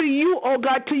submit to you, oh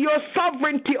God, to your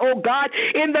sovereignty, oh God,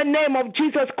 in the name of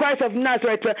Jesus Christ of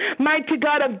Nazareth. Mighty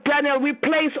God of Daniel, we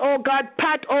place, oh God,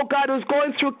 Pat, oh God, who's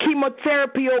going through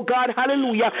chemotherapy, oh God,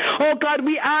 hallelujah. Oh God,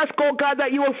 we ask, oh God,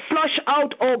 that you will flush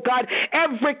out, oh God,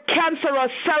 every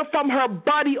cancerous cell from her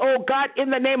body, oh God, in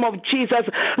the name of Jesus.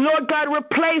 Lord God,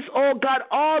 replace, oh God,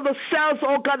 all the cells,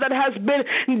 oh God, that has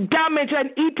been damaged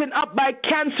and eaten up by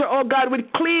cancer, oh God, with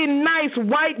clean, nice,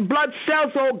 white blood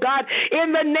cells, oh God,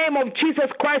 in the name of Jesus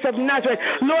Christ of Nazareth.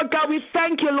 Lord God, we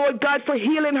thank you, Lord God, for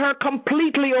healing her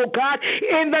completely, oh God,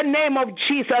 in the name of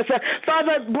Jesus.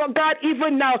 Father, God,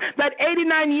 even now, that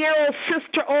 89-year-old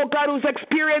sister, oh God, who's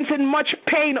experiencing much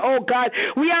pain, oh God,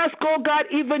 we ask, oh God,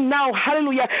 even now,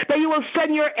 hallelujah, that you will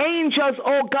send your angels,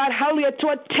 oh God, hallelujah, to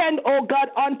attend, oh God,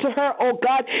 unto her, oh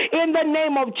God, in the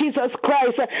name of Jesus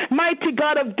Christ. Mighty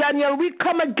God of Daniel, we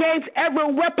come against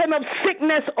every weapon of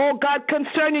sickness, oh God,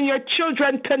 concerning your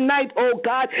children tonight, oh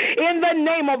God, in the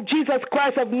name of Jesus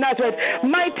Christ of Nazareth.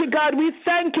 Mighty God, we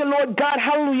thank you, Lord God,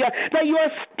 hallelujah, that you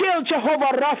are still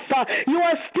Jehovah Rapha. You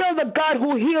are still the God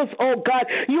who heals, oh God.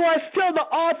 You are still the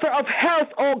author of health,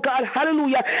 oh God,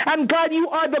 hallelujah. And God, you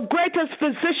are the greatest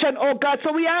physician, oh God.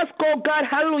 So we ask, oh God,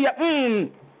 hallelujah,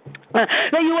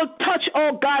 That you will touch,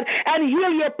 oh God, and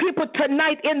heal your people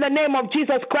tonight in the name of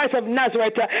Jesus Christ of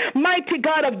Nazareth. Mighty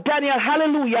God of Daniel,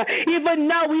 hallelujah. Even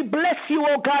now we bless you,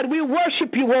 oh God. We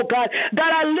worship you, oh God.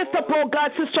 God, I lift up, oh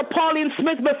God, Sister Pauline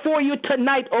Smith before you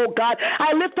tonight, oh God.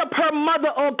 I lift up her mother,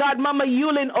 oh God, Mama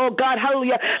Yulin, oh God,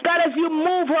 hallelujah. God, as you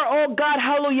move her, oh God,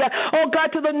 hallelujah, oh God,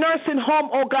 to the nursing home,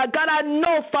 oh God. God, I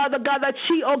know, Father God, that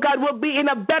she, oh God, will be in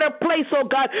a better place, oh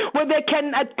God, where they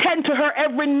can attend to her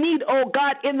every need, oh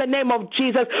God, in the name of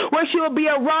Jesus, where she will be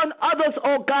around others,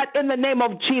 oh God, in the name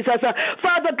of Jesus.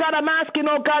 Father God, I'm asking,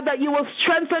 oh God, that you will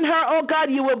strengthen her, oh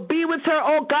God, you will be with her,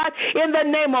 oh God, in the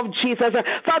name of Jesus.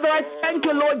 Father, I thank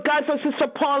you, Lord God, for Sister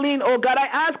Pauline, oh God. I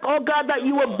ask, oh God, that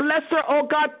you will bless her, oh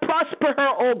God, prosper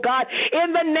her, oh God,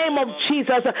 in the name of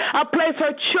Jesus. I place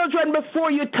her children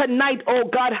before you tonight, oh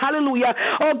God, hallelujah.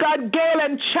 Oh God, Gail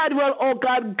and Chadwell, oh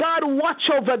God, God, watch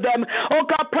over them, oh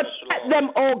God, protect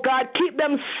them, oh God, keep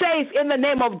them safe in the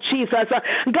name of Jesus.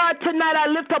 God, tonight I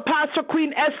lift up Pastor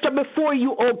Queen Esther before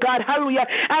you, oh God, hallelujah,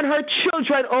 and her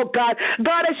children, oh God.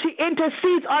 God, as she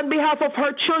intercedes on behalf of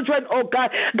her children, oh God,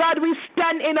 God, we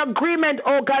stand in agreement,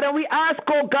 oh God, and we ask,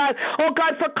 oh God,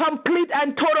 for complete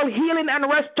and total healing and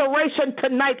restoration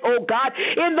tonight, oh God,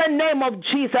 in the name of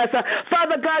Jesus.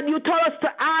 Father God, you told us to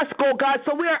ask, oh God,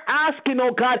 so we are asking,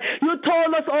 oh God. You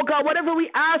told us, oh God, whatever we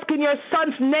ask in your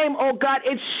Son's name, oh God,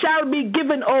 it shall be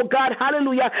given, oh God,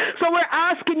 hallelujah. So we're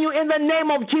asking you in the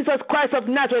name of Jesus Christ of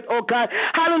Nazareth, oh God,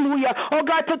 hallelujah, oh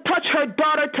God, to touch her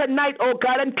daughter tonight, oh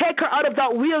God, and take her out of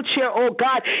that wheelchair, oh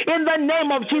God, in the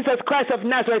name of Jesus Christ of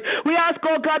Nazareth. We ask,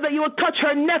 oh God, that you will touch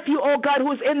her nephew, oh God,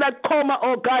 who's in that coma,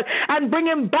 oh God, and bring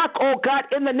him back, oh God,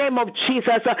 in the name of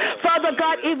Jesus. Father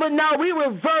God, even now we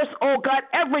reverse, oh God,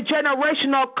 every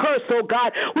generational curse, oh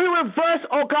God. We reverse,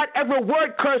 oh God, every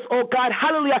word curse, oh God,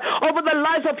 hallelujah, over the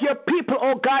lives of your people,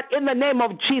 oh God, in the name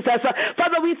of Jesus.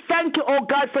 Father, we thank you, oh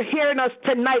God, for hearing us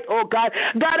tonight, oh God.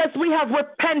 God, as we have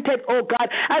repented, oh God,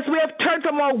 as we have turned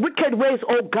from our wicked ways,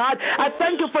 oh God, I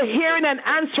thank you for hearing and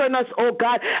answering us, oh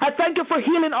God. I thank you for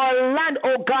healing our land,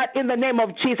 oh God, in the name of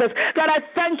Jesus. God, I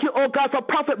thank you, oh God, for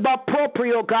Prophet Bob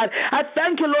Propri, oh God. I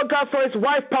thank you, Lord God, for his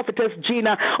wife, Prophetess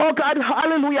Gina. Oh God,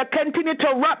 hallelujah. Continue to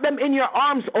wrap them in your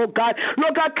arms, oh God.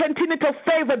 Lord God, continue to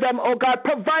favor them, oh God.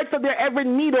 Provide for their every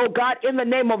need, oh God, in the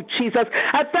name of Jesus.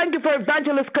 I thank you for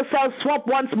Evangelist Cassell Swamp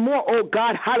once more, oh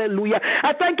God, hallelujah.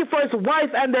 I thank you for his wife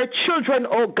and their children,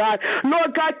 oh God.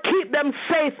 Lord God, keep them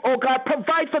safe, oh God.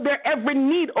 Provide for their every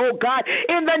need, oh God,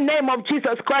 in the name of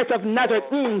Jesus Christ of Nazareth.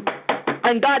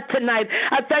 And God, tonight,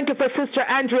 I thank you for Sister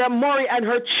Andrea Maury and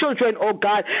her children, oh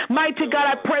God. Mighty God,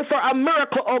 I pray for a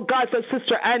miracle, oh God, for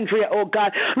Sister Andrea, oh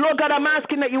God. Lord God, I'm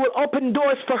asking that you will open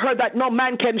doors for her that no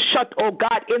man can shut, oh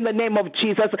God, in the name of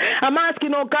Jesus. I'm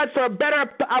asking, oh God, for a better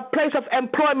place of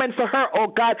employment for her, oh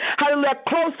God. Hallelujah.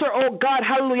 Closer, oh God,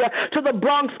 hallelujah, to the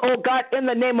Bronx, oh God, in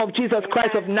the name of Jesus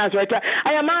Christ of Nazareth.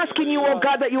 I am asking you, oh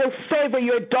God, that you will favor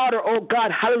your daughter, oh God,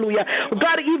 hallelujah.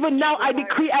 God, even now I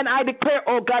decree and I declare,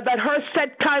 oh God, that her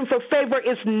set time for favor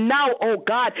is now, oh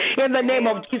God, in the name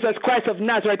of Jesus Christ of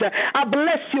Nazareth. I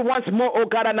bless you once more, oh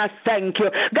God, and I thank you.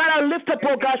 God, I lift up,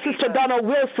 oh God, Sister Donna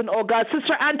Wilson, oh God,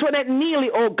 Sister Antoinette Neely,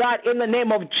 oh God, in the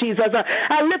name of Jesus.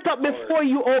 I lift up before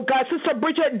you, oh God, Sister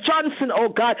Bridget Johnson, oh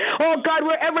God,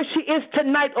 wherever she is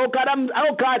tonight, oh God,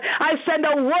 I send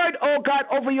a word, oh God,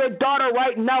 over your daughter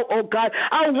right now, oh God,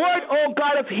 a word, oh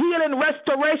God, of healing,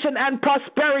 restoration, and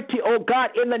prosperity, oh God,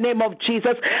 in the name of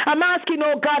Jesus. I'm asking,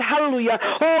 oh God, hallelujah,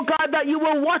 oh God, that you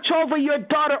will watch over your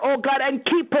daughter, oh God, and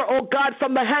keep her, oh God,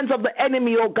 from the hands of the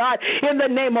enemy, oh God, in the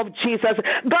name of Jesus.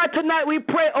 God, tonight we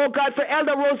pray, oh God, for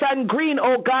Elder Roseanne Green,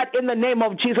 oh God, in the name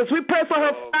of Jesus. We pray for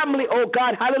her family, oh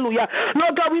God, hallelujah.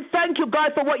 Lord God, we thank you,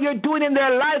 God, for what you're doing in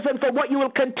their lives and for what you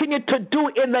will continue to do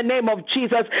in the name of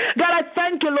Jesus. God, I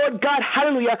thank you, Lord God,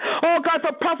 hallelujah. Oh God,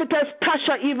 for Prophetess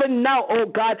Tasha even now, oh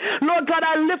God. Lord God,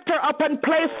 I lift her up and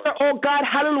place her, oh God,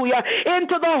 hallelujah,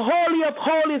 into the Holy of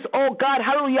Holies, oh God,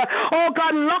 hallelujah. Oh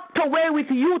God, locked away with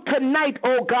you tonight,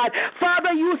 oh God.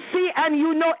 Father, you see and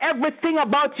you know everything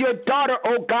about your daughter,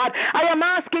 oh God. I am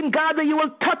asking, God, that you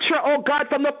will touch her, oh God,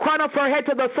 from the crown of her head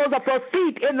to the soles of her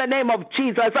feet in the name of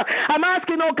Jesus. I'm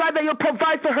asking, oh God, that you'll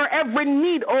provide for her every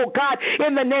need, oh God,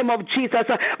 in the name of Jesus.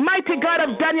 Mighty God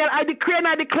of Daniel, I decree and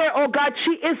I declare, oh God,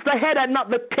 she is the head and not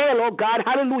the tail, oh God,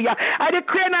 hallelujah. I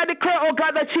decree and I declare, oh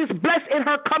God, that she's blessed in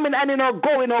her coming and in her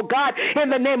going, oh God, in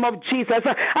the name of Jesus.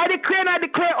 I decree and I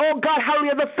declare, oh God,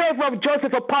 hallelujah, the favor of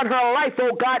Joseph upon her life,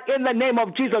 oh God, in the name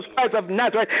of Jesus Christ of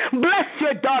Nazareth. Bless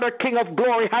your daughter, King of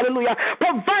glory, hallelujah.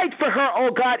 Provide for her,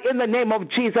 oh God, in the name of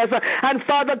Jesus. And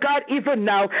Father God, even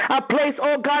now, I place,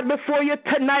 oh God, before you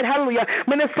tonight, hallelujah,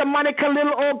 Minister Monica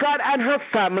Little, oh God, and her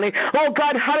family. Oh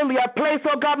God, hallelujah. I place,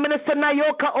 oh God, Minister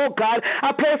Nayoka, oh God.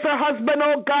 I place her husband,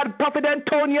 oh God, Prophet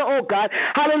Antonio, oh God.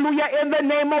 Hallelujah, in the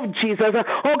name of Jesus.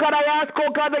 Oh God, I ask,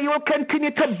 oh God, that you will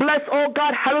continue to bless, oh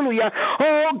God, hallelujah.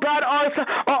 Oh God,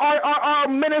 our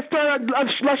minister,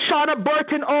 Lashana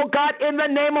Burton, oh God, in the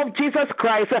name of Jesus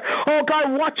Christ. Oh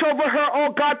God, watch over her,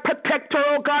 oh God, protect her,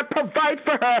 oh God, provide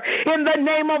for her in the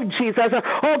name of Jesus.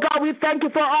 Oh God, we thank you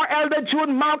for our elder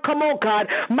June Malcolm, oh God.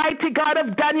 Mighty God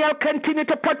of Daniel, continue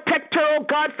to protect her, oh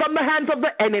God, from the hands of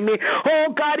the enemy.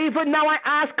 Oh God, even now I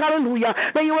ask, hallelujah,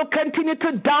 that you will continue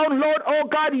to download, oh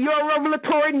God, your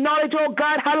revelatory knowledge, oh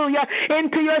God, hallelujah,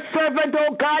 into your servant,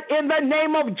 oh God, in the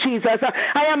name of Jesus.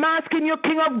 I am asking you,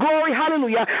 King of glory,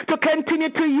 hallelujah, to continue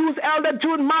to use Elder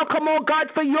June Malcolm, oh God,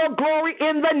 for your glory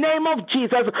in the name of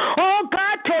Jesus. Oh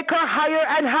God, take her higher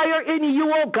and higher in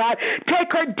you, oh God.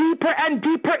 Take her deeper and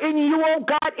deeper in you, oh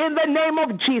God, in the name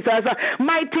of Jesus.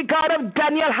 Mighty God of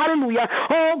Daniel, hallelujah.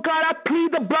 Oh God, I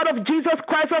plead the blood of Jesus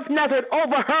Christ of Nazareth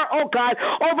over her, oh God,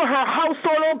 over her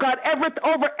household, oh God,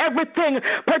 over everything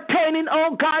pertaining,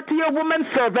 oh God, to your woman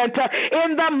servant.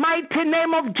 In the mighty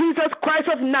name of Jesus Christ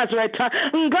of Nazareth.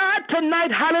 God,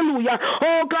 tonight, hallelujah.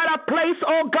 Oh God, I place,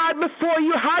 oh God, before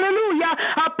you, hallelujah.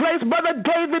 I place Brother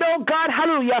David, oh God,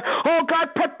 hallelujah. Oh God,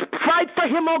 fight for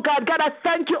him, oh God. God, I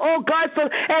thank you, oh God, for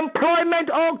employment,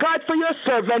 oh God, for your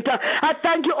servant. I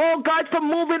thank you, oh God, for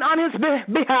moving on his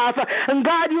behalf. And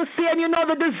God, you see and you know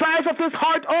the desires of his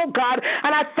heart, oh God.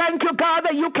 And I thank you, God,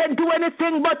 that you can do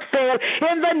anything but fail.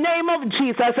 In the name of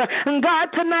Jesus. And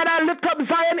God, tonight I lift up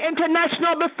Zion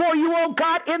International before you, oh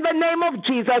God, in the name of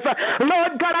Jesus.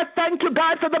 Lord God, I thank you,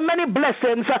 God, for the many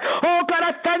blessings. Oh God,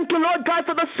 I thank you, Lord God,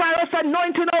 for the Cyrus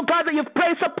anointing, oh God, that you've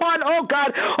placed upon, oh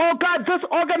God, this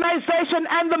organization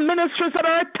and the ministries that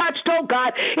are attached, oh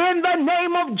God, in the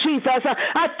name of Jesus.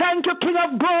 I thank you, King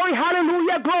of glory,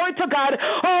 hallelujah, glory to God.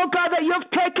 Oh God, that you've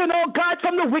taken, oh God,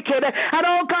 from the wicked, and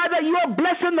oh God, that you are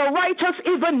blessing the righteous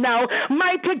even now.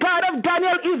 Mighty God of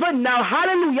Daniel, even now,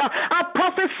 hallelujah. I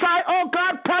prophesy, oh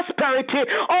God, prosperity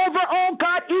over, oh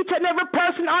God, each and every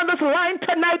person on this line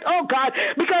tonight, oh God,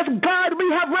 because God, we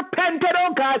have repented,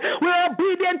 oh God. We're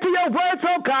obedient to your words,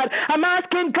 oh God. I'm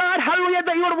asking God, hallelujah,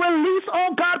 that you will release,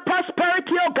 oh God,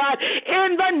 prosperity, oh God,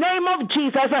 in the name of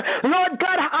Jesus. Lord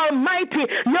God Almighty,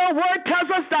 your word tells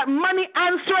us that money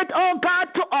answereth, oh God,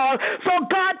 to all. So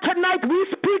God, tonight we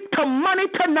speak to money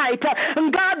tonight.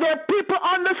 And God, there are people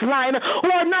on this line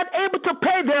who are not able to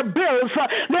pay their bills.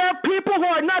 There are people who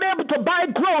are not able to buy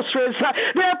groceries.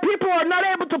 There are people who are not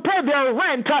able to pay their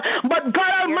rent. But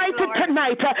God Almighty,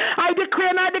 tonight, I decree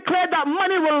and I declare that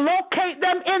money will locate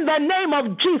them in the name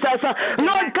of Jesus.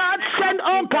 Lord God, send,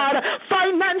 oh God,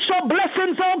 financial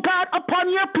blessings, oh God,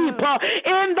 upon your people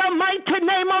in the mighty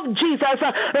name of Jesus.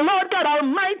 Lord God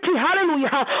Almighty,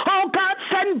 hallelujah. Oh God,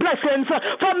 send blessings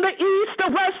from the east, the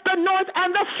west, the north,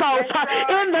 and the south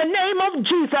in the name of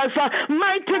Jesus.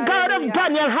 Mighty God of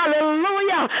Daniel,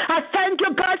 hallelujah. I thank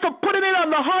you, God, for putting it on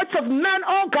the hearts of men,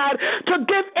 oh God, to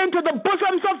give into the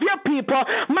bosoms of your people.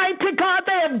 Mighty God,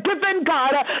 they have given,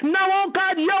 God. Now, oh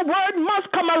God, your word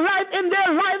must come alive in their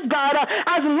lives, God,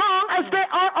 as long as they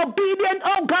are obedient,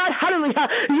 oh God, hallelujah.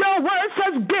 Your word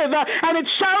says give, and it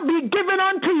shall be given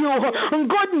unto you.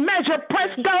 Good measure,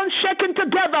 pressed down, shaken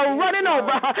together, running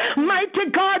over.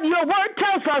 Mighty God, your word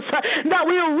tells us that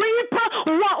we reap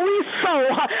what we sow.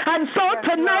 And so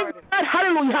tonight, God,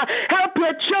 hallelujah, help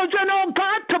your children, oh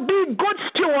God, to be good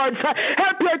stewards.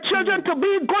 Help your children to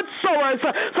be good sowers,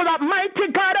 so that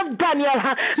mighty God of Daniel,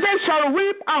 they shall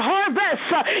reap a harvest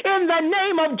in the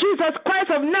name of Jesus Christ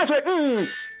of Nazareth.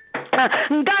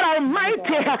 God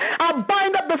Almighty, I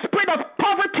bind up the spirit of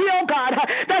poverty, oh God,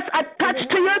 that's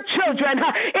attached to your children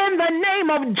in the name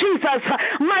of Jesus.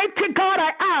 Mighty God,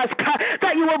 I ask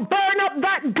that you will burn up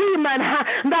that demon,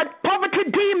 that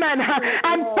poverty demon,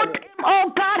 and put him,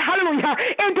 oh God, hallelujah,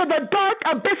 into the dark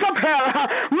abyss of hell.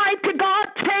 Mighty God,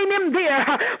 chain him there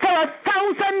for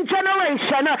 1,000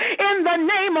 generations in the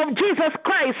name of Jesus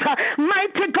Christ.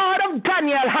 Mighty God of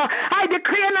Daniel, I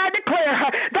decree and I declare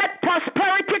that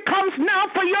prosperity comes now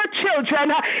for your children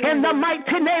children in the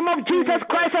mighty name of Jesus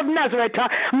Christ of Nazareth.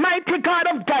 Mighty God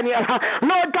of Daniel,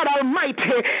 Lord God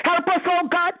Almighty, help us, oh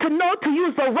God, to know to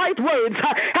use the right words.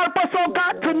 Help us, oh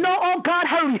God, to know, oh God,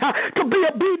 hallelujah, to be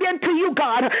obedient to you,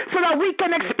 God, so that we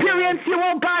can experience you,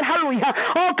 oh God, hallelujah,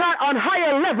 oh God, on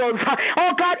higher levels,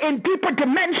 oh God, in deeper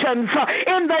dimensions,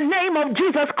 in the name of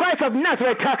Jesus Christ of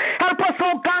Nazareth. Help us,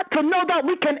 oh God, to know that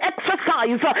we can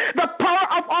exercise the power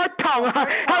of our tongue.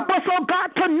 Help us, oh God,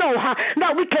 to know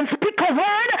that we can speak a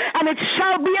word and it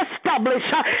shall be established.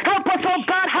 Help us, oh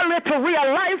God, hallelujah, to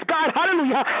realize, God,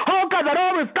 hallelujah, oh God, that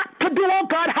all we've got to do, oh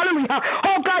God, hallelujah,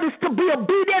 oh God, is to be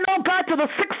obedient, oh God, to the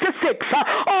 66,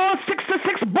 all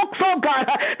 66 books, oh God,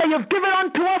 that you've given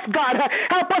unto us, God.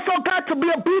 Help us, oh God, to be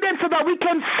obedient so that we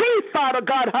can see, Father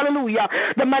God, hallelujah,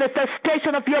 the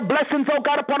manifestation of your blessings, oh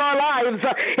God, upon our lives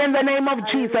in the name of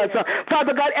Jesus.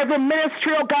 Father God, every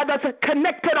ministry, oh God, that's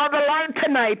connected on the line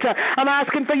tonight, I'm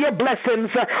asking for your blessings,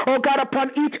 oh God,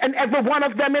 upon each and every one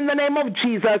of them in the name of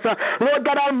Jesus. Lord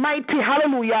God Almighty,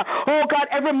 hallelujah. Oh God,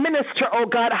 every minister, oh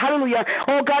God, hallelujah.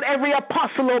 Oh God, every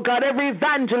apostle, oh God, every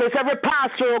evangelist, every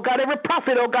pastor, oh God, every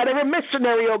prophet, oh God, every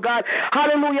missionary, oh God,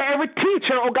 hallelujah, every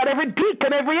teacher, oh God, every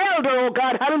deacon, every elder, oh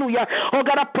God, hallelujah. Oh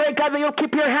God, I pray, God, that you'll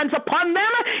keep your hands upon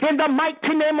them in the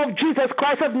mighty name of Jesus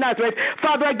Christ of Nazareth.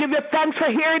 Father, I give you thanks for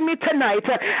hearing me tonight.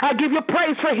 I give you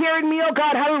praise for hearing me, oh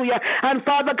God, hallelujah. And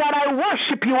Father God, I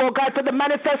worship you, oh God, for the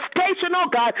manifestation, oh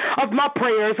God, of my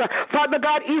prayers. Father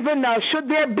God, even now, should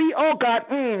there be, oh God,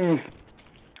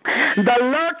 the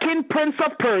lurking prince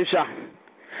of Persia,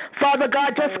 Father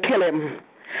God, just kill him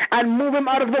and move him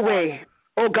out of the way,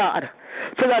 oh God,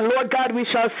 so that, Lord God, we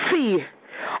shall see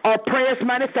our prayers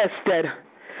manifested.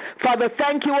 Father,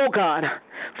 thank you, oh God,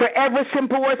 for every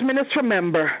Simple Words Ministry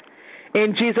member.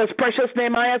 In Jesus' precious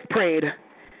name I have prayed.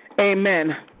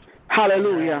 Amen.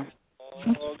 Hallelujah.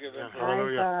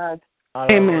 Hallelujah.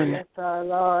 Amen. Yes, our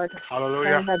Lord.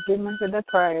 Hallelujah. And give him to the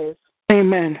praise.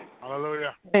 Amen.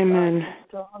 Hallelujah. Amen.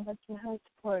 To all that you have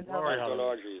poured out. Thank you,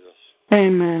 Lord Jesus.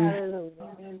 Amen.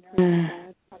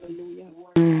 Hallelujah.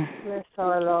 Hallelujah. Bless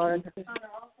our Lord.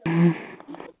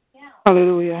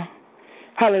 Hallelujah.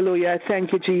 Hallelujah.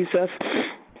 Thank you, Jesus.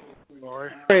 Glory.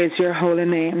 Praise your holy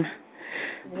name.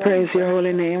 Praise your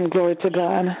holy name. Glory to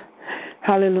God.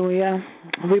 Hallelujah.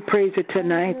 We praise you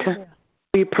tonight.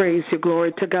 We praise you.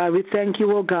 Glory to God. We thank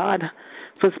you, oh God,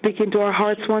 for speaking to our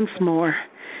hearts once more.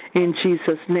 In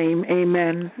Jesus' name,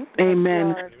 amen.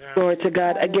 Amen. Glory to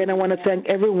God. Again, I want to thank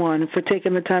everyone for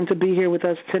taking the time to be here with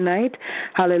us tonight.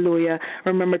 Hallelujah.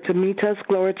 Remember to meet us,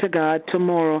 glory to God,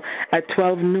 tomorrow at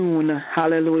 12 noon.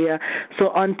 Hallelujah.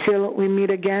 So until we meet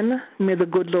again, may the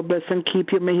good Lord bless and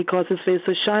keep you. May he cause his face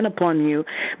to shine upon you.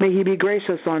 May he be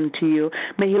gracious unto you.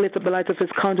 May he lift up the light of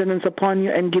his countenance upon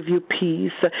you and give you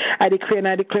peace. I decree and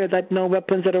I declare that no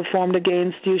weapons that are formed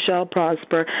against you shall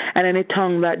prosper, and any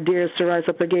tongue that dares to rise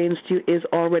up against you is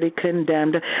already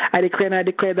condemned. I declare and I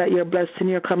declare that you're blessed in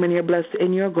your coming, you're blessed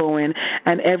in your going,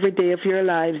 and every day of your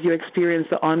lives you experience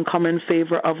the uncommon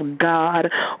favor of God.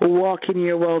 Walk in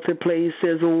your wealthy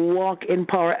places, walk in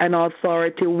power and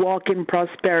authority, walk in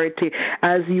prosperity.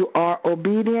 As you are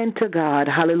obedient to God,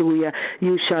 hallelujah,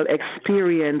 you shall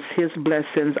experience his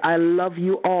blessings. I love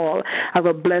you all. Have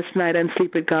a blessed night and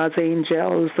sleep with God's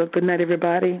angels. So good night,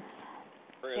 everybody.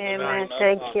 Amen.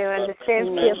 Thank you. And the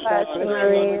same to you, Pastor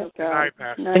Marie. Night,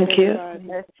 Pastor. Thank you.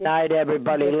 Night,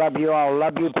 everybody. Love you all.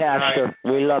 Love you, Pastor.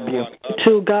 We love you.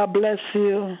 Too. God bless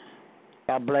you.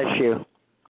 God bless you.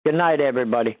 Good night,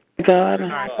 everybody. God. Good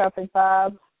night, Prophet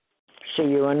Bob. See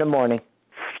you in the morning.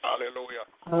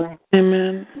 Hallelujah.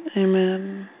 Amen.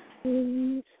 Amen.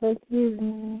 Forgive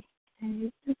me.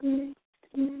 And it's great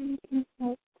to make you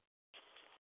happy.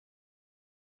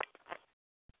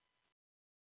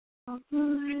 All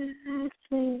I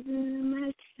say,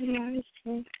 my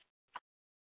mercy.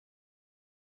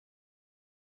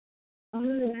 All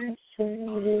I say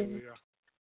Hallelujah.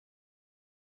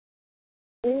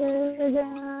 is that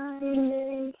I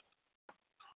may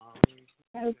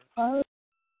help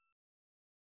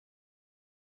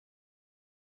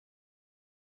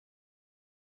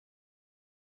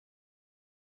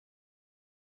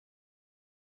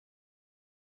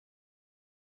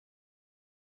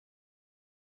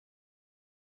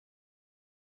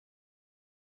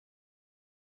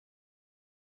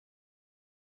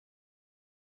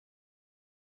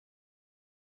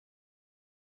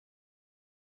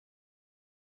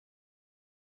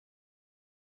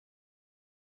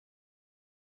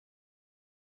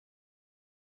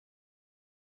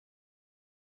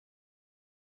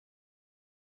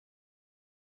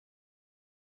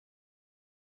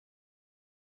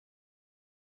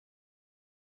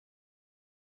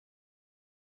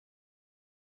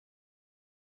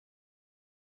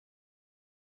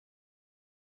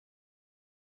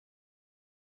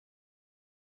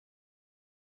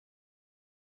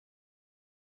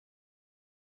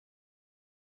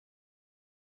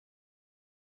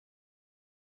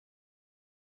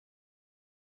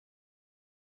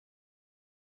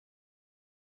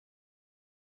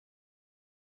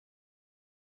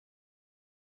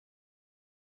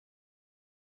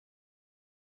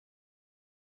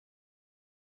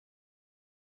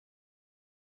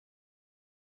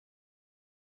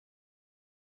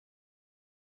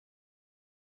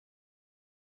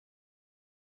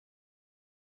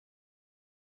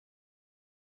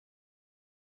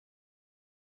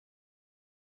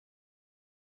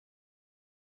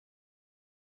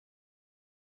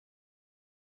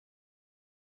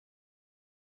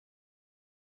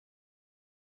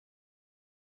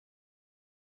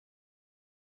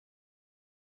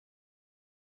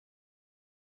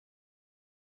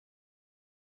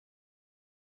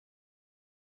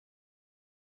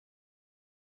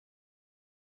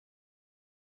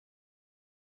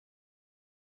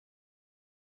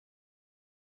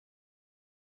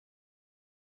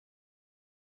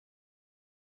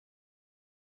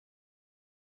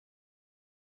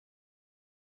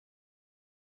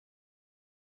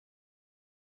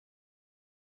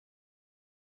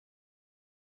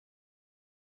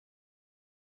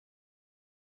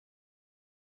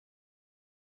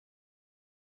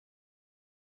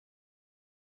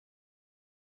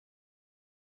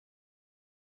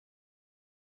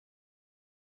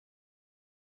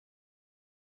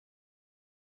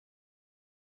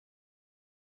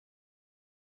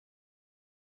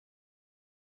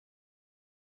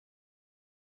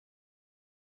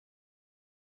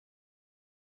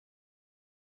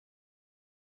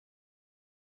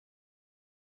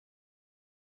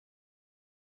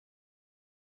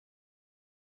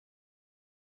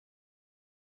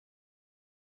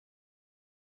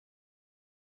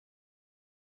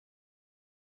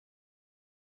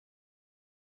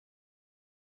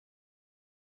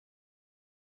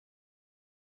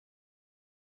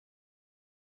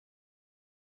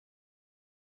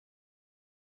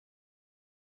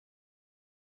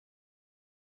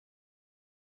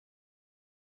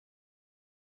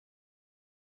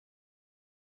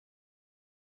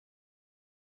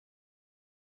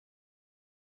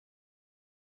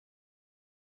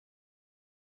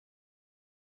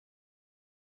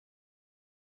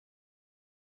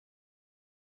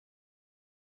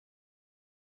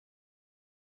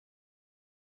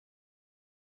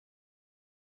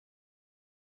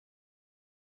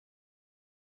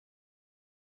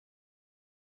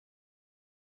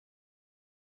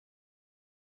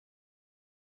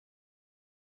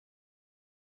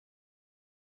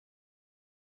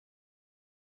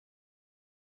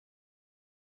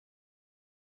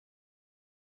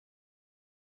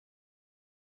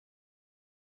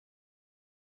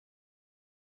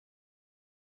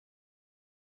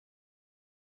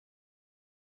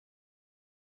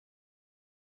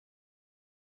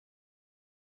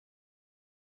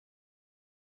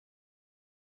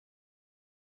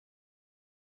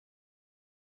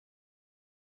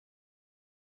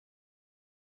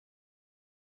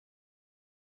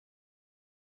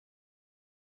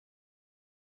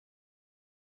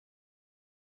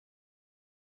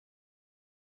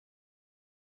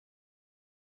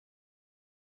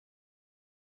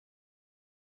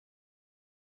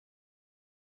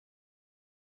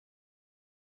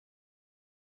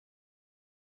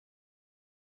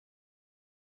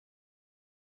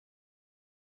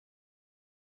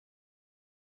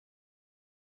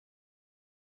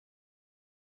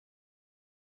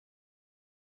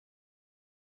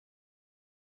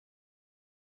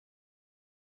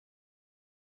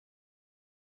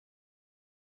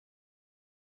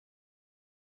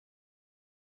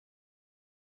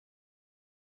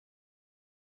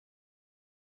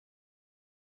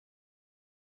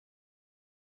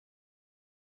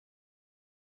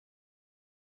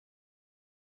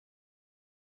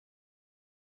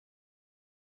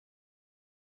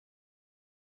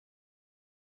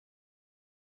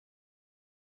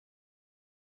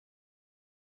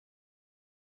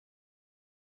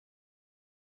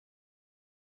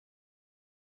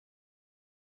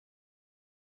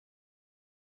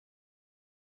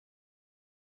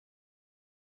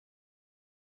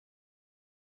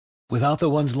Without the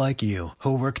ones like you,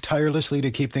 who work tirelessly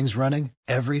to keep things running,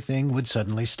 everything would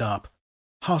suddenly stop.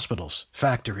 Hospitals,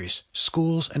 factories,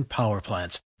 schools, and power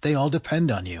plants, they all depend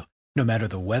on you. No matter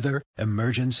the weather,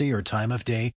 emergency, or time of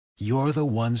day, you're the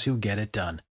ones who get it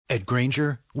done. At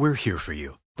Grainger, we're here for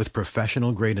you with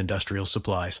professional-grade industrial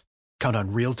supplies. Count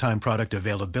on real-time product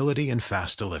availability and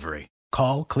fast delivery.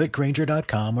 Call, click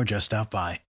Grainger.com, or just stop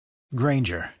by.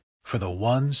 Grainger, for the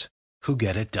ones who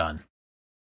get it done.